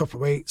ask me in a couple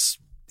of weeks,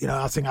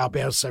 I think I'll be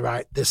able to say,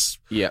 right, this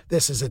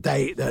is a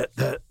date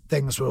that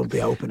things will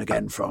be open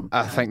again from.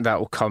 I think that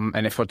will come,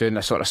 and if we're doing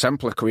a sort of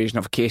simple equation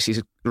of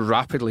cases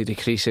rapidly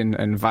decreasing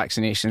and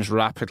vaccinations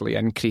rapidly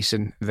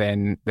increasing,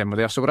 then we're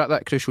there. So we're at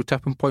that crucial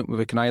tipping point where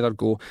we can either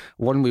go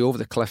one way over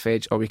the cliff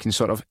edge, or we can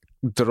sort of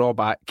draw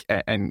back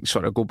and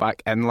sort of go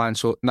back inland.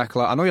 So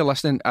Nicola, I know you're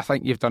listening. I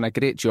think you've done a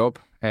great job.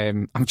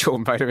 I'm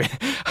joking, by the way.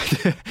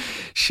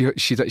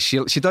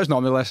 she does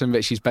normally listen,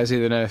 but she's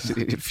busy.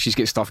 She's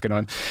got stuff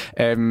going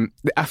on.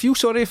 I feel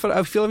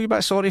a wee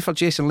bit sorry for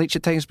Jason Leach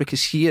at times,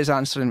 because he is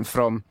answering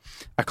from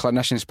a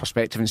clinician's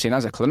perspective and saying,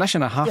 as a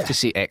clinician, I have to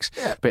say X,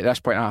 but at this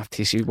point I have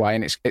to say Y,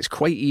 and it's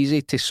quite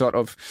easy to sort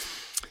of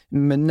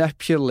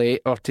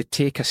manipulate or to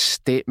take a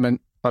statement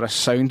or a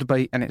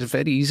soundbite, and it's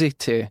very easy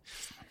to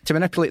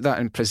manipulate that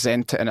and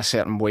present it in a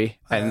certain way.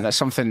 And that's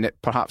something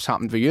that perhaps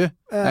happened with you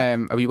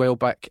a wee while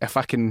back. If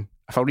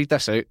I'll read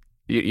this out,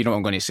 you know what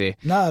I'm going to say.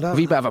 No, a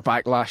wee bit of a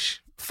backlash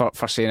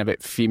for saying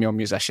about female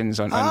musicians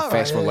on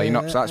festival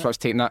lineups. That's what's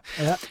taking that.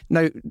 Yeah.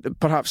 Now,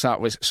 perhaps that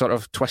was sort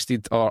of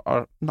twisted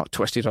or not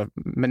twisted or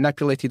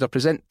manipulated or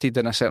presented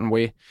in a certain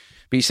way.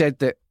 But he said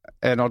that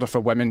in order for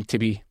women to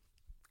be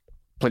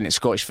playing at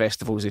Scottish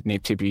festivals, they'd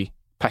need to be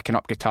picking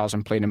up guitars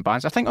and playing in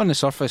bands. I think on the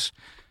surface,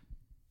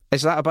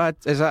 is that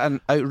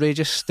an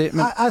outrageous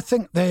statement? I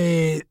think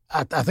the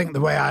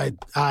way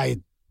I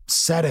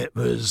said it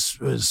was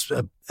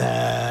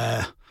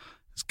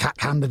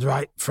cat-handed,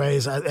 right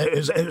phrase.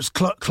 It was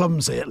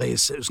clumsy, at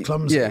least. It was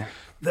clumsy. Yeah.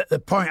 The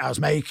point I was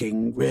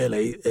making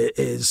really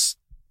is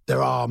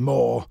there are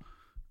more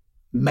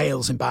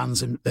males in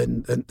bands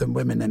than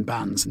women in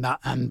bands,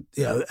 and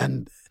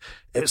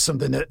it's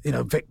something that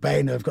Vic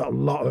Bainer have got a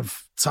lot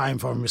of time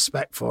for and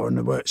respect for, and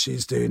the work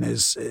she's doing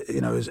is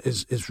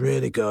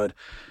really good.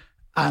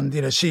 And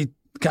she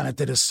kind of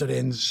did a study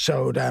and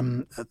showed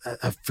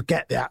I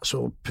forget the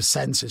actual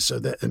percentage, so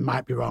that it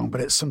might be wrong,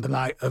 but it's something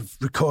like of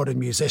recording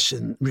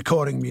musicians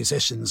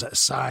that are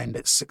signed,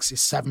 it's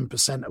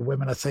 67% of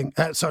women, I think.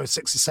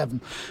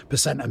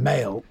 67% of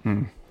male.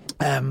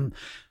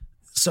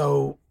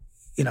 So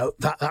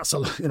that's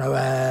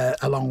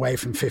a long way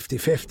from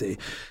 50-50.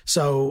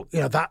 So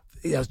that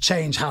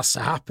change has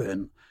to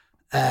happen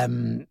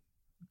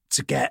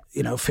to get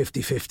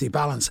 50-50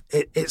 balance.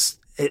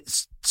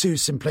 It's too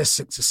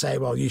simplistic to say,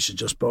 well, you should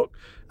just book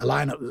a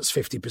lineup that's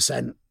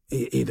 50%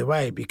 either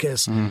way,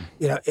 because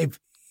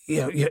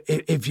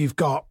if you've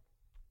got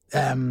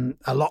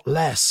a lot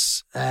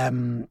less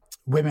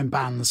women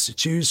bands to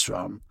choose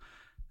from,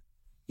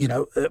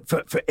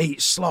 for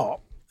each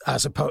slot,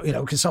 as opposed,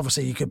 because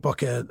obviously you could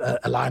book a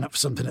lineup for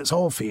something that's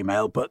all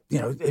female, but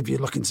if you're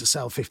looking to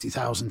sell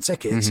 50,000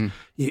 tickets,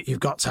 you've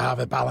got to have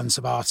a balance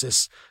of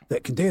artists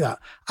that can do that.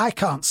 I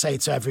can't say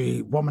to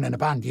every woman in a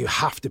band, you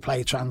have to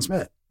play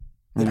Transmit.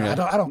 I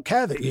don't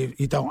care that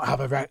you don't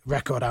have a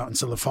record out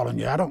until the following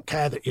year. I don't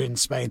care that you're in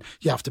Spain,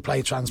 you have to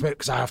play Transmit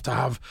because I have to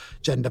have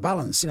gender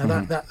balance.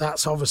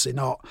 That's obviously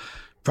not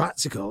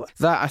practical.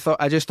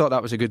 I just thought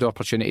that was a good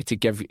opportunity to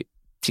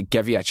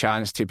give you a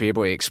chance to be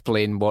able to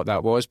explain what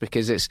that was,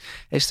 because it's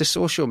the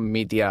social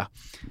media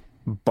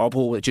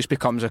bubble. It just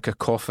becomes a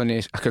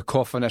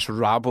cacophonous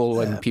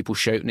rabble and people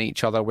shouting at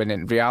each other, when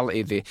in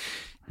reality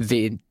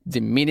the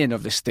meaning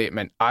of the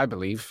statement, I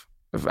believe,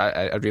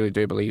 I really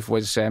do believe,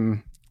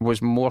 was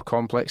more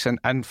complex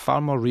and far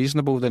more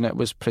reasonable than it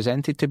was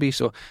presented to be.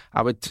 So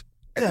I would...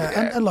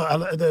 and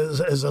look,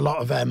 there's a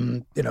lot of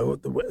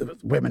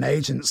women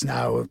agents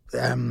now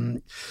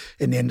in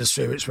the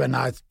industry, which when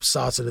I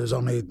started there was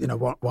only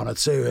one or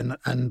two,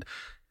 and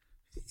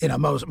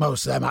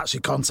most of them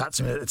actually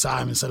contacted me at the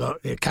time and said,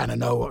 look, you kind of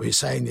know what you're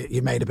saying,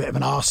 you made a bit of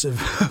an arse of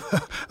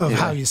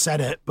how you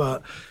said it,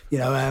 but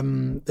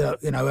and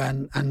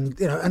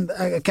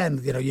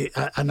again,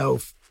 I know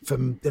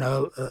from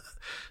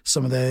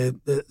some of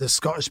the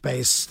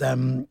Scottish-based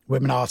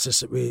women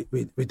artists that we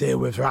deal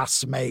with are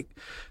asked to make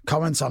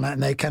comments on it,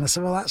 and they kind of say,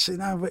 well, actually,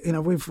 no,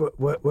 we've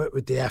worked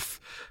with DF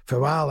for a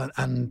while,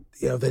 and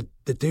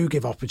they do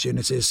give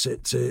opportunities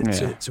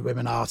to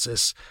women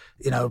artists,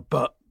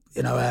 but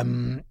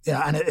and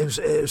it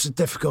was a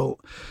difficult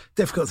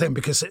thing,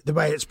 because the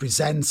way it's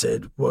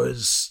presented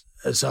was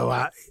as though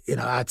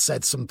I'd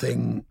said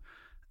something,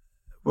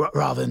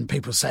 rather than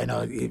people saying,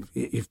 "Oh,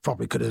 you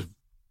probably could have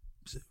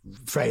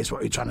phrase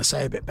what you're trying to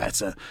say a bit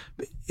better."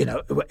 But,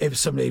 if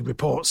somebody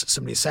reports that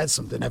somebody said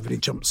something, everybody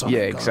jumps on. Yeah,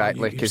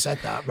 exactly. You said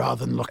that,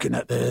 rather than looking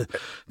at the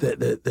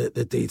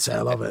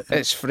detail of it.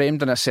 It's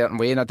framed in a certain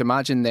way, and I'd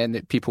imagine then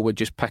that people would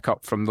just pick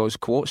up from those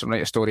quotes and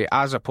write a story,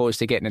 as opposed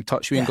to getting in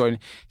touch with you and going,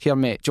 "Here,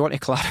 mate, do you want to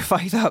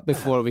clarify that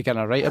before we kind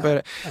of write about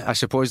it?" I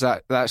suppose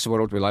that's the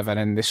world we live in,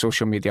 and the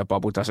social media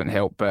bubble doesn't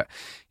help. But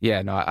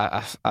yeah, no,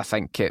 I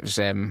think it was.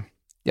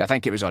 I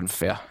think it was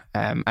unfair,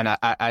 and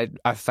I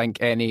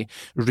think any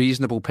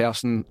reasonable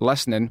person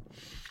listening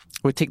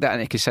we take that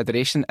into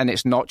consideration, and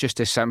it's not just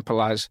as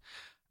simple as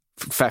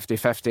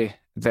 50-50.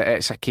 That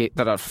it's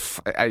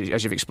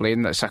as you've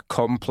explained, it's a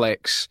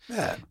complex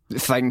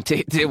thing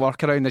to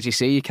work around. As you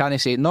say, you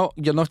can't say no.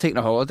 You're not taking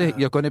a holiday.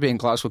 You're going to be in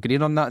Glasgow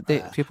Green on that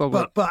day.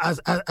 But as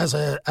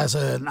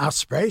an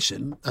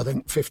aspiration, I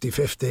think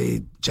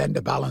 50-50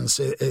 gender balance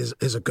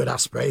is a good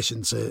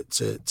aspiration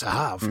to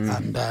have,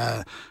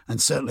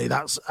 and certainly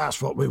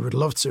that's what we would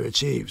love to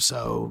achieve.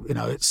 So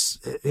it's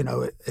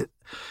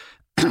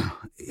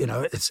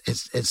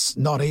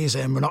not easy,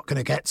 and we're not going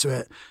to get to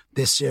it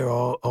this year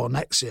or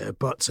next year,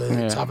 but to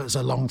have it as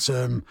a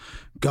long-term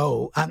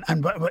goal.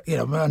 And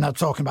when I'm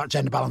talking about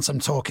gender balance, I'm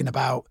talking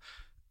about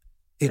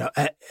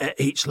at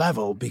each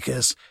level,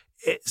 because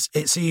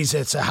it's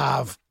easier to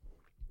have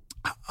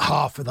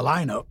half of the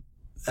lineup,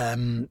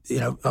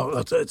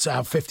 to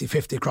have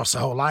 50-50 across the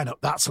whole lineup.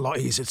 That's a lot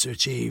easier to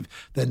achieve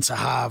than to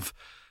have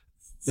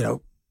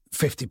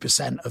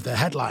 50% of the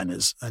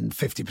headliners and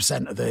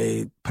 50% of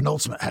the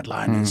penultimate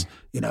headliners,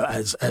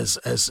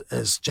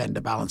 as gender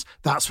balance.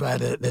 That's where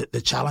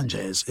the challenge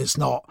is. It's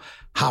not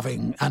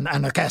having, and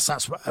I guess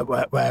that's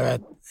where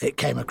it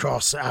came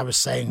across. I was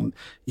saying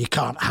you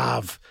can't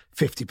have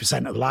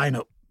 50% of the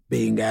lineup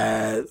being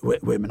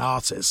women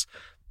artists.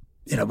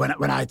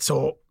 When I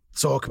talk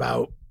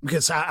about,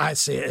 because I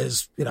see it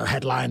as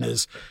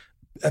headliners.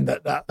 And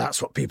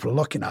that's what people are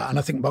looking at, and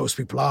I think most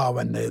people are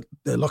when they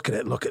look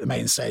at the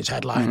main stage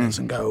headliners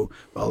and go,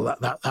 well,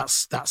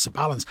 that's a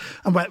balance,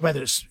 and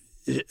whether it's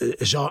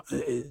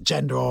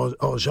gender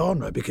or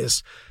genre,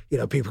 because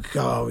people could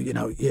go,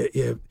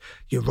 you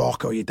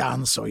rock or you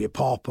dance or you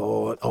pop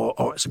or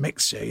it's a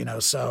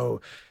mixture,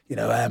 so.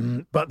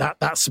 But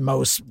that's the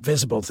most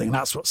visible thing.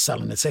 That's what's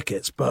selling the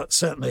tickets. But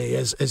certainly,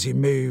 as you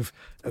move,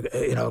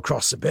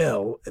 across the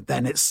bill,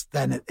 then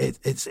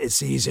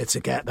it's easier to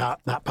get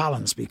that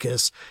balance,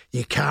 because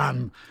you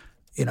can,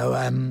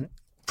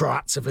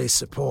 proactively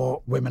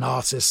support women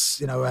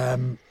artists,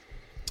 on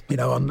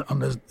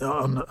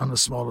the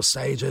smaller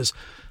stages,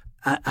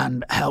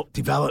 and help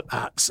develop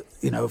acts,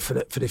 for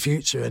the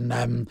future.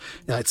 And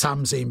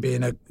Tamzine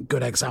being a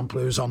good example,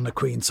 who's on the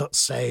Queen Tut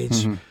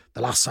stage.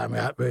 The last time we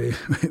had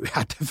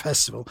the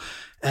festival,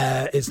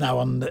 is now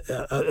on the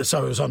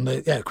was on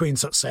the Queen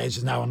Tut stage,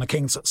 is now on the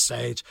King Tut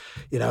stage,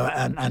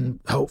 and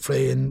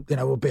hopefully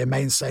will be a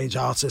main stage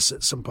artist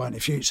at some point in the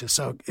future.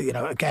 So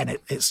again,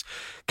 it's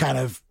kind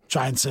of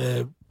trying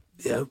to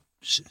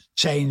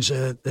change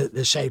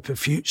the shape of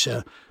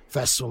future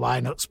festival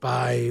lineups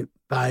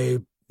by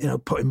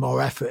putting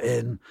more effort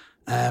in,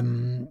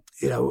 booking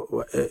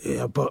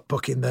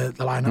the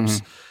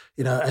lineups.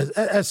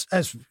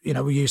 As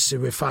we used to,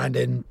 we're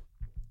finding,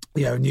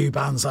 new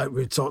bands like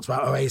we talked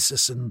about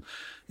Oasis and,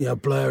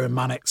 Blur and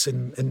Mannix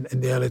in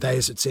the early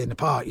days of Tea in the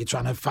Park. You're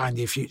trying to find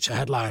your future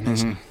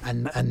headliners.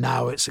 And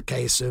now it's a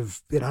case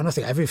of, and I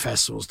think every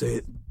festival's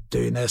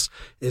doing this,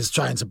 is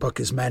trying to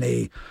book as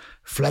many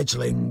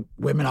fledgling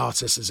women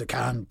artists as it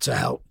can to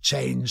help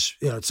change,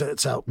 to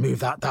help move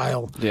that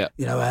dial.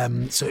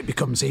 So it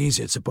becomes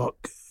easier to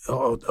book,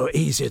 or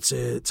easier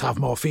to have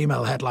more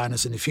female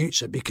headliners in the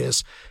future,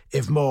 because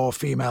if more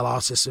female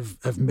artists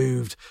have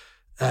moved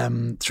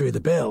through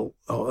the bill,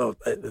 or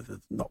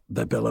not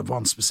the bill of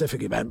one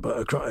specific event, but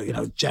across,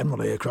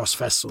 generally across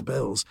festival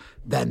bills,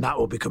 then that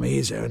will become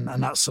easier, and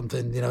that's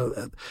something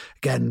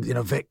again,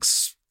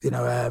 Vic's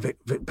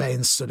Vic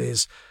Bain's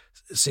studies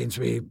seem to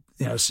be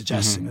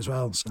suggesting as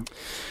well. So.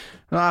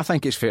 No, I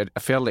think it's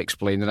fairly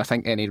explained, and I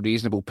think any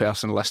reasonable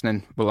person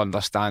listening will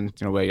understand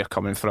where you're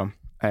coming from.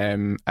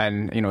 And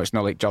it's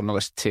not like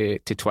journalists to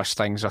twist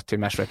things or to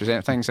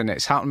misrepresent things, and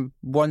it's happened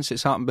once,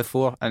 it's happened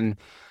before, and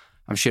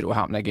I'm sure it will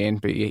happen again,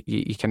 but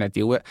you kind of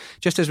deal with it.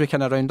 Just as we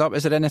kind of round up,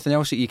 is there anything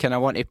else that you kind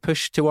of want to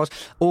push towards?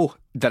 Oh,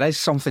 there is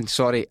something,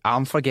 sorry,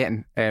 I'm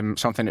forgetting,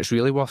 something that's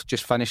really worth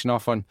just finishing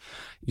off on.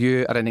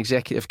 You are an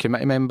executive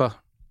committee member,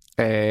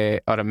 or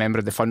a member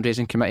of the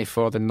fundraising committee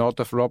for the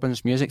Nordoff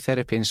Robbins Music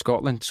Therapy in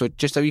Scotland. So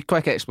just a wee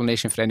quick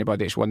explanation for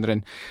anybody that's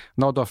wondering.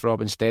 Nordoff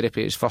Robbins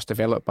Therapy is first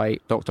developed by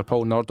Dr.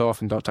 Paul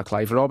Nordoff and Dr.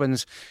 Clive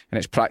Robbins, and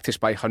it's practised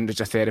by hundreds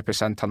of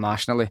therapists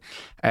internationally.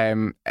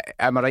 Am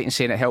I right in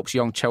saying it helps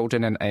young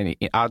children and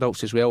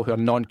adults as well who are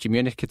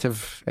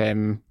non-communicative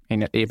and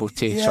able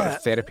to sort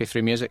of therapy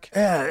through music?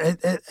 Yeah,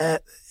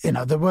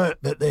 the work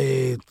that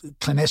the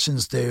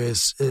clinicians do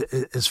is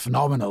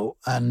phenomenal,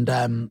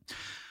 and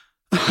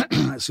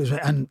excuse me,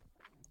 and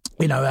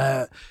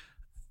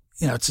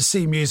to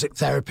see music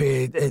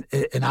therapy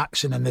in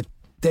action and the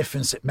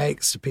difference it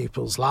makes to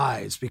people's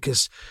lives,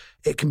 because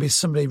it can be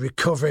somebody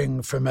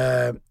recovering from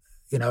a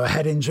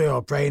head injury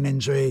or brain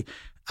injury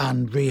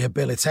and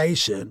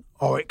rehabilitation,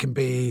 or it can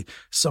be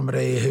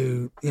somebody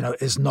who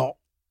is not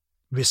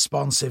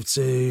responsive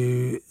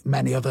to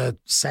many other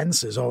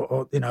senses,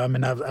 or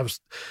I've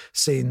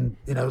seen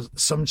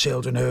some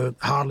children who are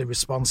hardly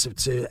responsive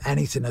to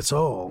anything at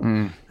all.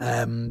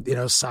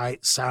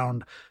 Sight,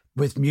 sound.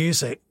 With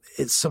music,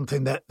 it's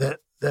something that they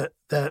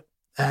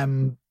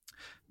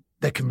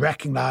can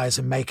recognise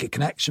and make a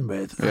connection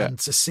with, and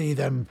to see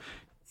them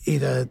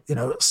either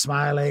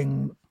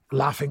smiling,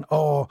 laughing,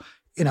 or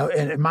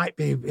and it might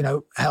be,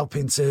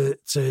 helping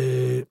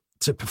to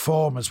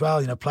perform as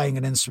well, playing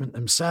an instrument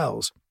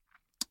themselves.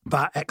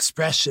 That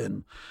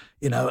expression,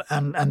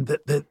 and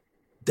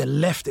the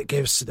lift it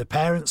gives to the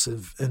parents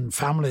and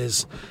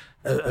families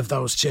of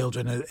those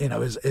children,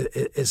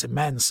 is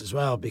immense as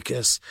well,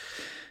 because,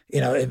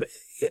 they've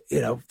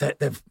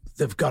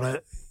got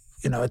a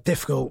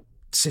difficult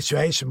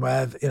situation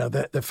where,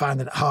 they're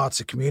finding it hard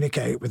to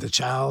communicate with the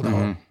child,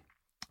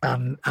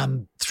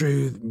 and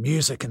through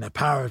music and the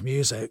power of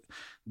music,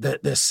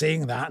 that they're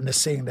seeing that, and they're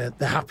seeing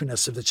the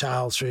happiness of the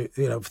child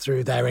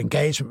through their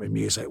engagement with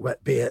music,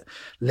 be it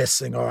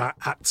listening or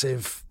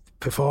active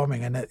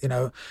performing, and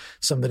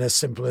something as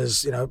simple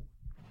as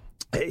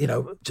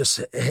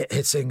just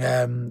hitting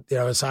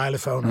a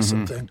xylophone or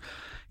something,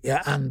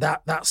 and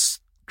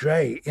that's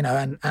great,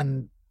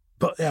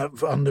 but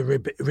on the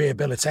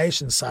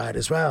rehabilitation side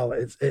as well,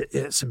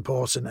 it's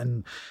important.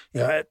 And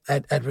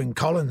Edwin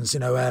Collins,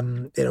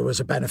 was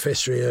a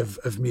beneficiary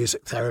of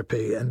music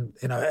therapy, and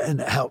and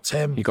it helped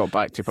him. He got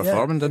back to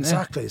performing, didn't he?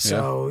 Exactly.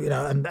 So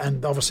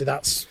and obviously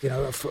that's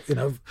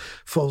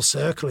full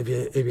circle,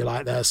 if you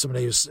like. There's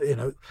somebody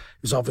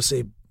who's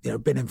obviously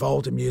been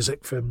involved in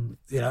music from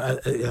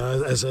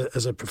as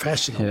a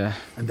professional,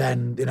 and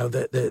then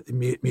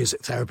the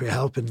music therapy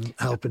helping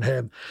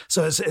him.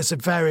 So it's a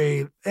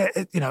very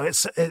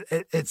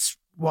it's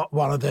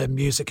one of the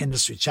music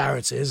industry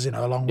charities,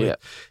 along with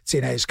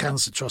Teenage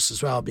Cancer Trust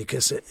as well,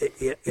 because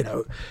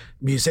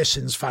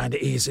musicians find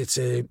it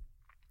easy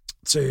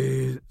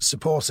to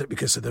support it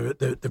because of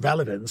the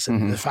relevance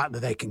and the fact that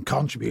they can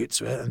contribute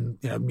to it, and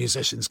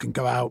musicians can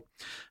go out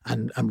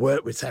and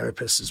work with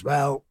therapists as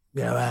well.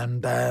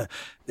 And they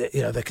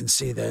can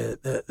see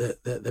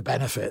the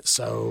benefits.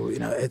 So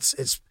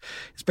it's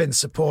been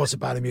supported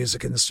by the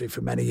music industry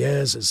for many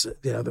years. As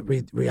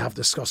that we have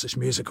the Scottish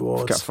Music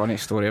Awards. I've got a funny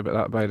story about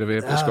that, by the way,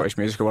 the Scottish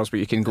Music Awards,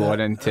 but you can go on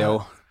and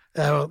tell.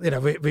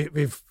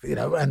 We've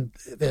and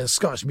the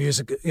Scottish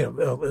music,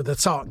 the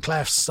Tart and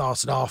Clefs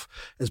started off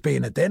as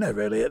being a dinner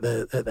really at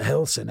the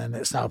Hilton, and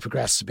it's now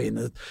progressed to being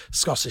the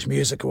Scottish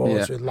Music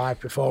Awards with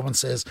live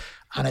performances,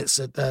 and it's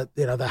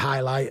the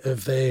highlight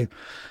of a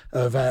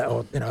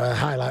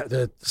highlight of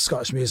the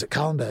Scottish music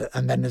calendar.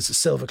 And then there's the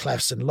Silver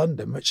Clefs in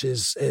London, which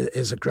is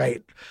a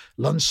great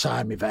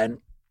lunchtime event.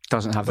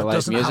 Doesn't have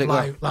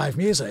live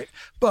music,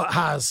 but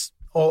has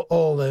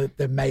all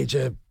the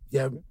major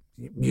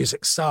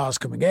music stars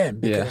coming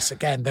in, because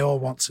again they all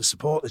want to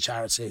support the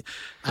charity,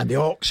 and the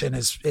auction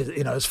is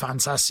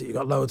fantastic. You've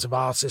got loads of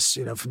artists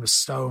from the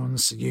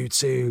Stones to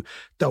U2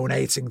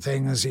 donating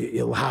things.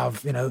 You'll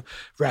have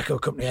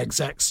record company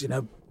execs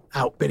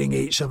outbidding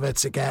each other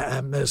to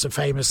get there's a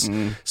famous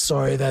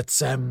story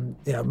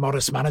that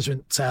Modest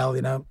Management tell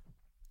when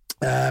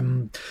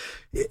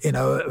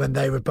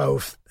they were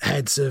both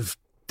heads of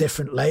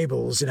different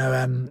labels,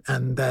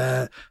 and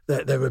they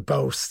were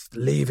both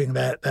leaving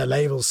their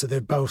labels, so they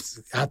both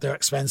had their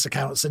expense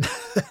accounts and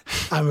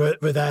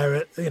were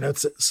there,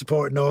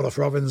 supporting Olaf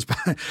Robbins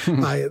by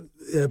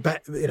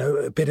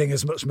bidding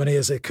as much money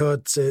as they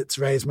could to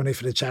raise money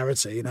for the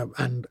charity, and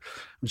I'm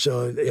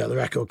sure the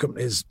record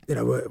companies,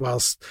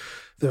 whilst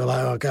they were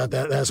like, oh God,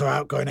 there's our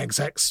outgoing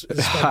execs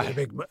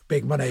spending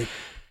big money.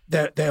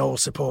 They all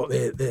support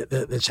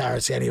the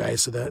charity anyway,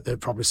 so they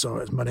probably saw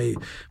it as money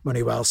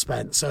well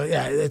spent. So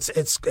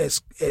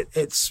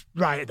it's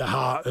right at the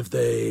heart of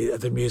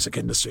the music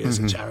industry as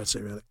a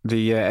charity, really.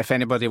 If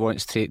anybody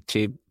wants to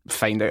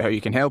find out how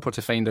you can help or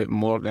to find out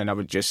more, then I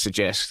would just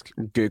suggest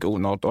Google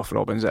Nordorf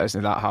Robbins. It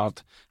isn't that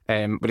hard.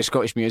 With the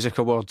Scottish Music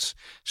Awards,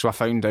 so I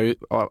found out,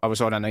 I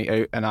was on a night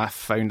out and I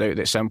found out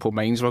that Simple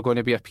Minds were going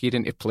to be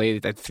appearing to play.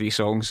 They did 3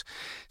 songs.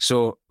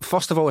 So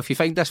first of all, if you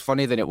find this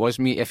funny, then it was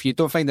me. If you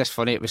don't find this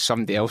funny, it was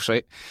somebody else,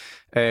 right?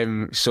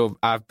 So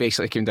I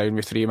basically came down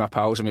with 3 of my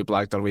pals and we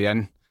blagged our way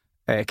in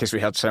because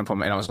we heard Simple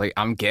Minds, and I was like,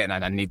 I'm getting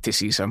in, I need to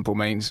see Simple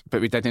Minds, but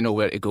we didn't know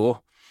where to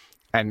go.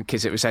 And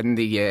because it was in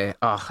the it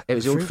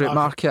was the Old Fruit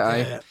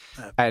Market,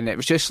 and it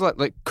was just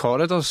like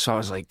corridors. So I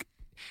was like,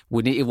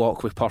 we need to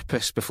walk with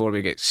purpose before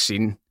we get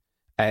seen.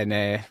 And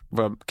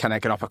we're kind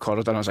of going up a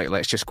corridor, and I was like,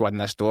 let's just go in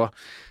this door.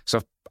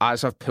 So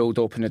as I've pulled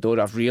open the door,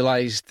 I've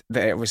realised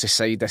that it was the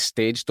side of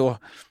stage door.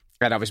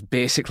 And I was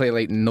basically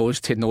like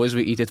nose to nose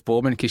with Edith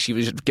Bowman, because she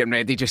was getting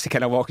ready just to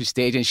kind of walk on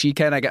stage, and she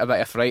kind of get a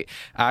bit of fright.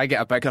 I get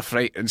a bigger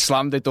fright and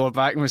slammed the door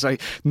back and was like,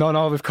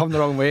 no, we've come the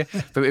wrong way.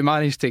 But we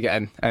managed to get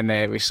in,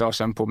 and we saw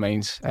Simple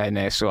Minds, and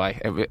it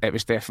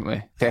was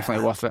definitely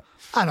worth it.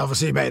 And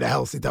obviously you made a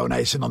healthy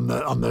donation on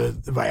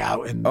the way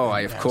out.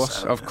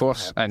 Of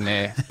course.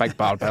 And big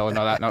barbell and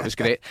all that, and that was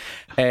great.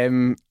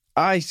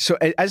 So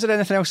is there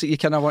anything else that you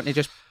kind of want to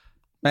just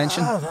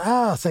mention?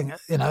 I think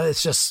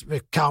it's just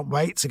we can't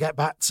wait to get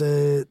back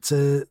to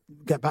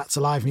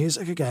live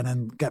music again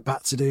and get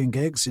back to doing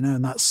gigs,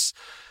 and that's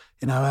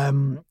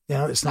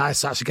it's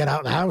nice to actually get out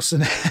of the house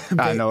and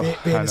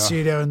be in the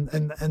studio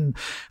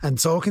and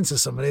talking to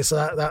somebody. So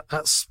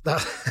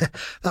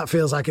that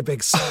feels like a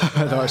big step.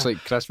 I know, it's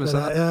like Christmas.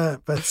 So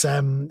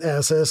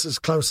it's as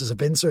close as I've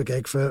been to a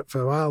gig for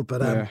a while.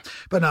 But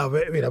no,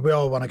 we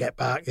all want to get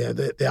back.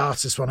 The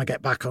artists want to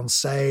get back on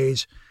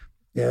stage.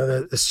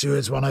 The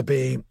stewards want to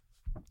be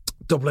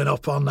doubling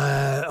up on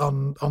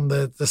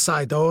the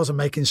side doors and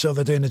making sure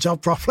they're doing the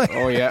job properly.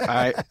 Oh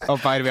yeah,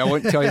 by the way, I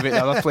won't tell you about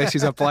the other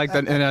places I've blagged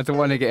into, and I don't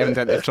want to get him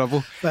into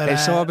trouble. But,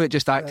 it's all about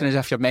just acting as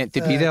if you're meant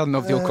to be there and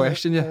nobody will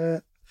question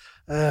you.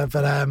 Look,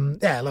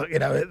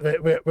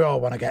 we all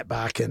want to get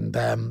back and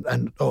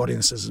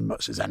audiences as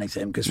much as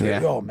anything, because we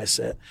all miss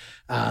it.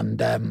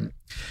 And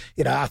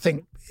I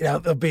think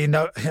there'll be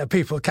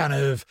people kind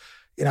of,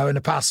 in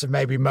the past have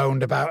maybe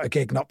moaned about a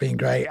gig not being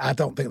great. I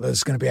don't think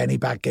there's going to be any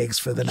bad gigs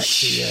for the next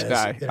few years.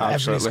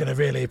 Everybody's going to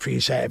really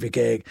appreciate every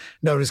gig.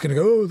 Nobody's going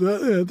to go,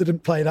 they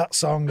didn't play that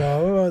song,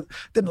 or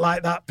didn't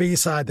like that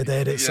B-side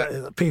they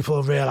did. People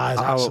will realise,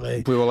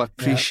 actually. We will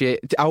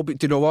appreciate. Do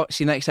you know what?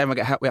 See, next time I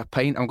get hit with a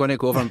pint, I'm going to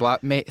go over and be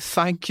like, mate,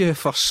 thank you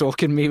for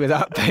soaking me with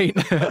that pint.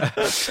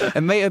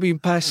 It might have been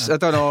piss. I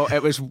don't know.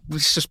 It was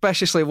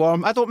suspiciously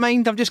warm. I don't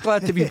mind. I'm just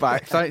glad to be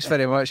back. Thanks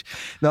very much.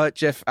 No,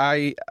 Geoff,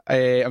 I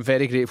am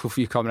very grateful for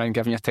you coming in,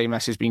 giving your time.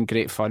 This has been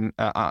great fun.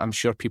 I'm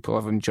sure people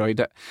have enjoyed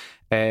it.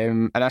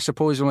 And I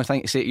suppose the only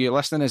thing to say to you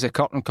listening is the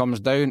curtain comes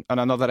down on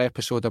another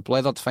episode of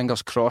Blethered.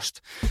 Fingers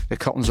crossed. The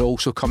curtain's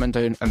also coming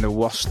down in the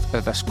worst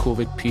of this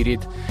COVID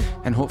period.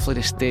 And hopefully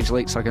the stage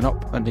lights are going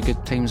up and the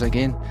good times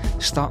again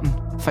starting.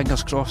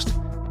 Fingers crossed.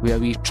 We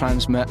will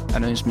transmit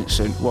announcement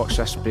soon. Watch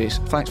this space.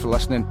 Thanks for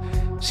listening.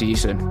 See you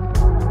soon.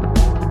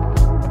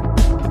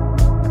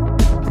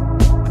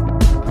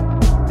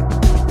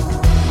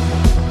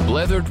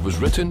 Blethered was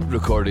written,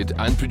 recorded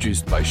and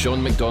produced by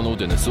Sean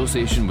McDonald in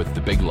association with The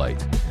Big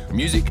Light.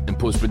 Music and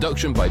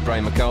post-production by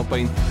Brian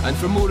McAlpine, and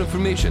for more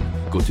information,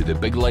 go to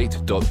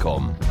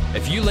thebiglight.com.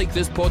 If you like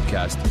this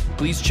podcast,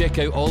 please check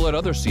out all our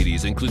other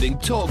series, including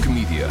Talk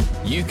Media.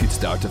 You could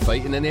start a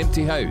fight in an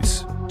empty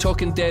house,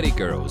 Talking Derry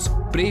Girls,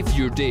 Brave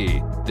Your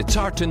Day, The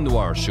Tartan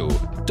Noir Show,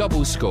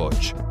 Double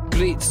Scotch,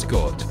 Great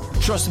Scott,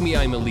 Trust Me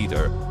I'm a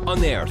Leader,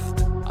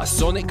 Unearthed, A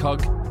Sonic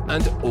Hug,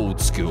 and Old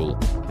School,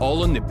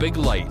 all on The Big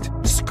Light,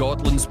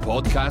 Scotland's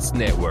podcast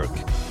network.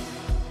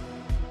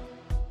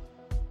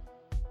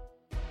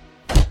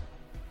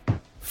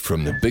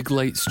 From the Big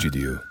Light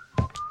Studio.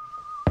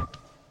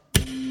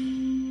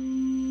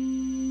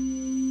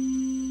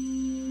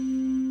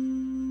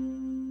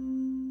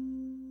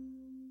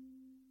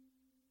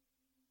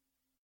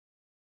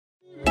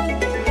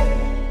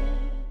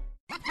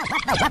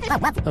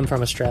 I'm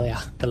from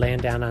Australia, the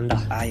land down under.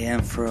 I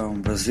am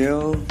from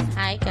Brazil.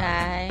 Hi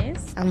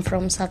guys, I'm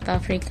from South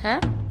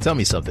Africa. Tell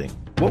me something.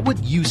 What would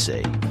you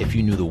say if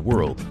you knew the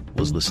world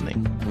was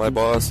listening? My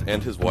boss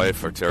and his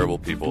wife are terrible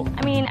people.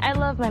 I mean, I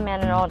love my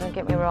man and all, don't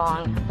get me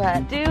wrong,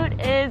 but dude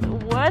is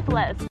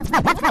worthless.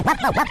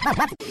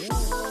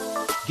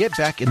 Get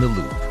back in the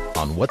loop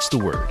on What's the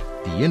Word,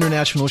 the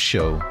international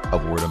show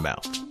of word of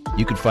mouth.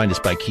 You can find us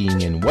by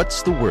keying in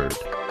What's the Word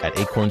at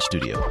Acorn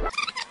Studio.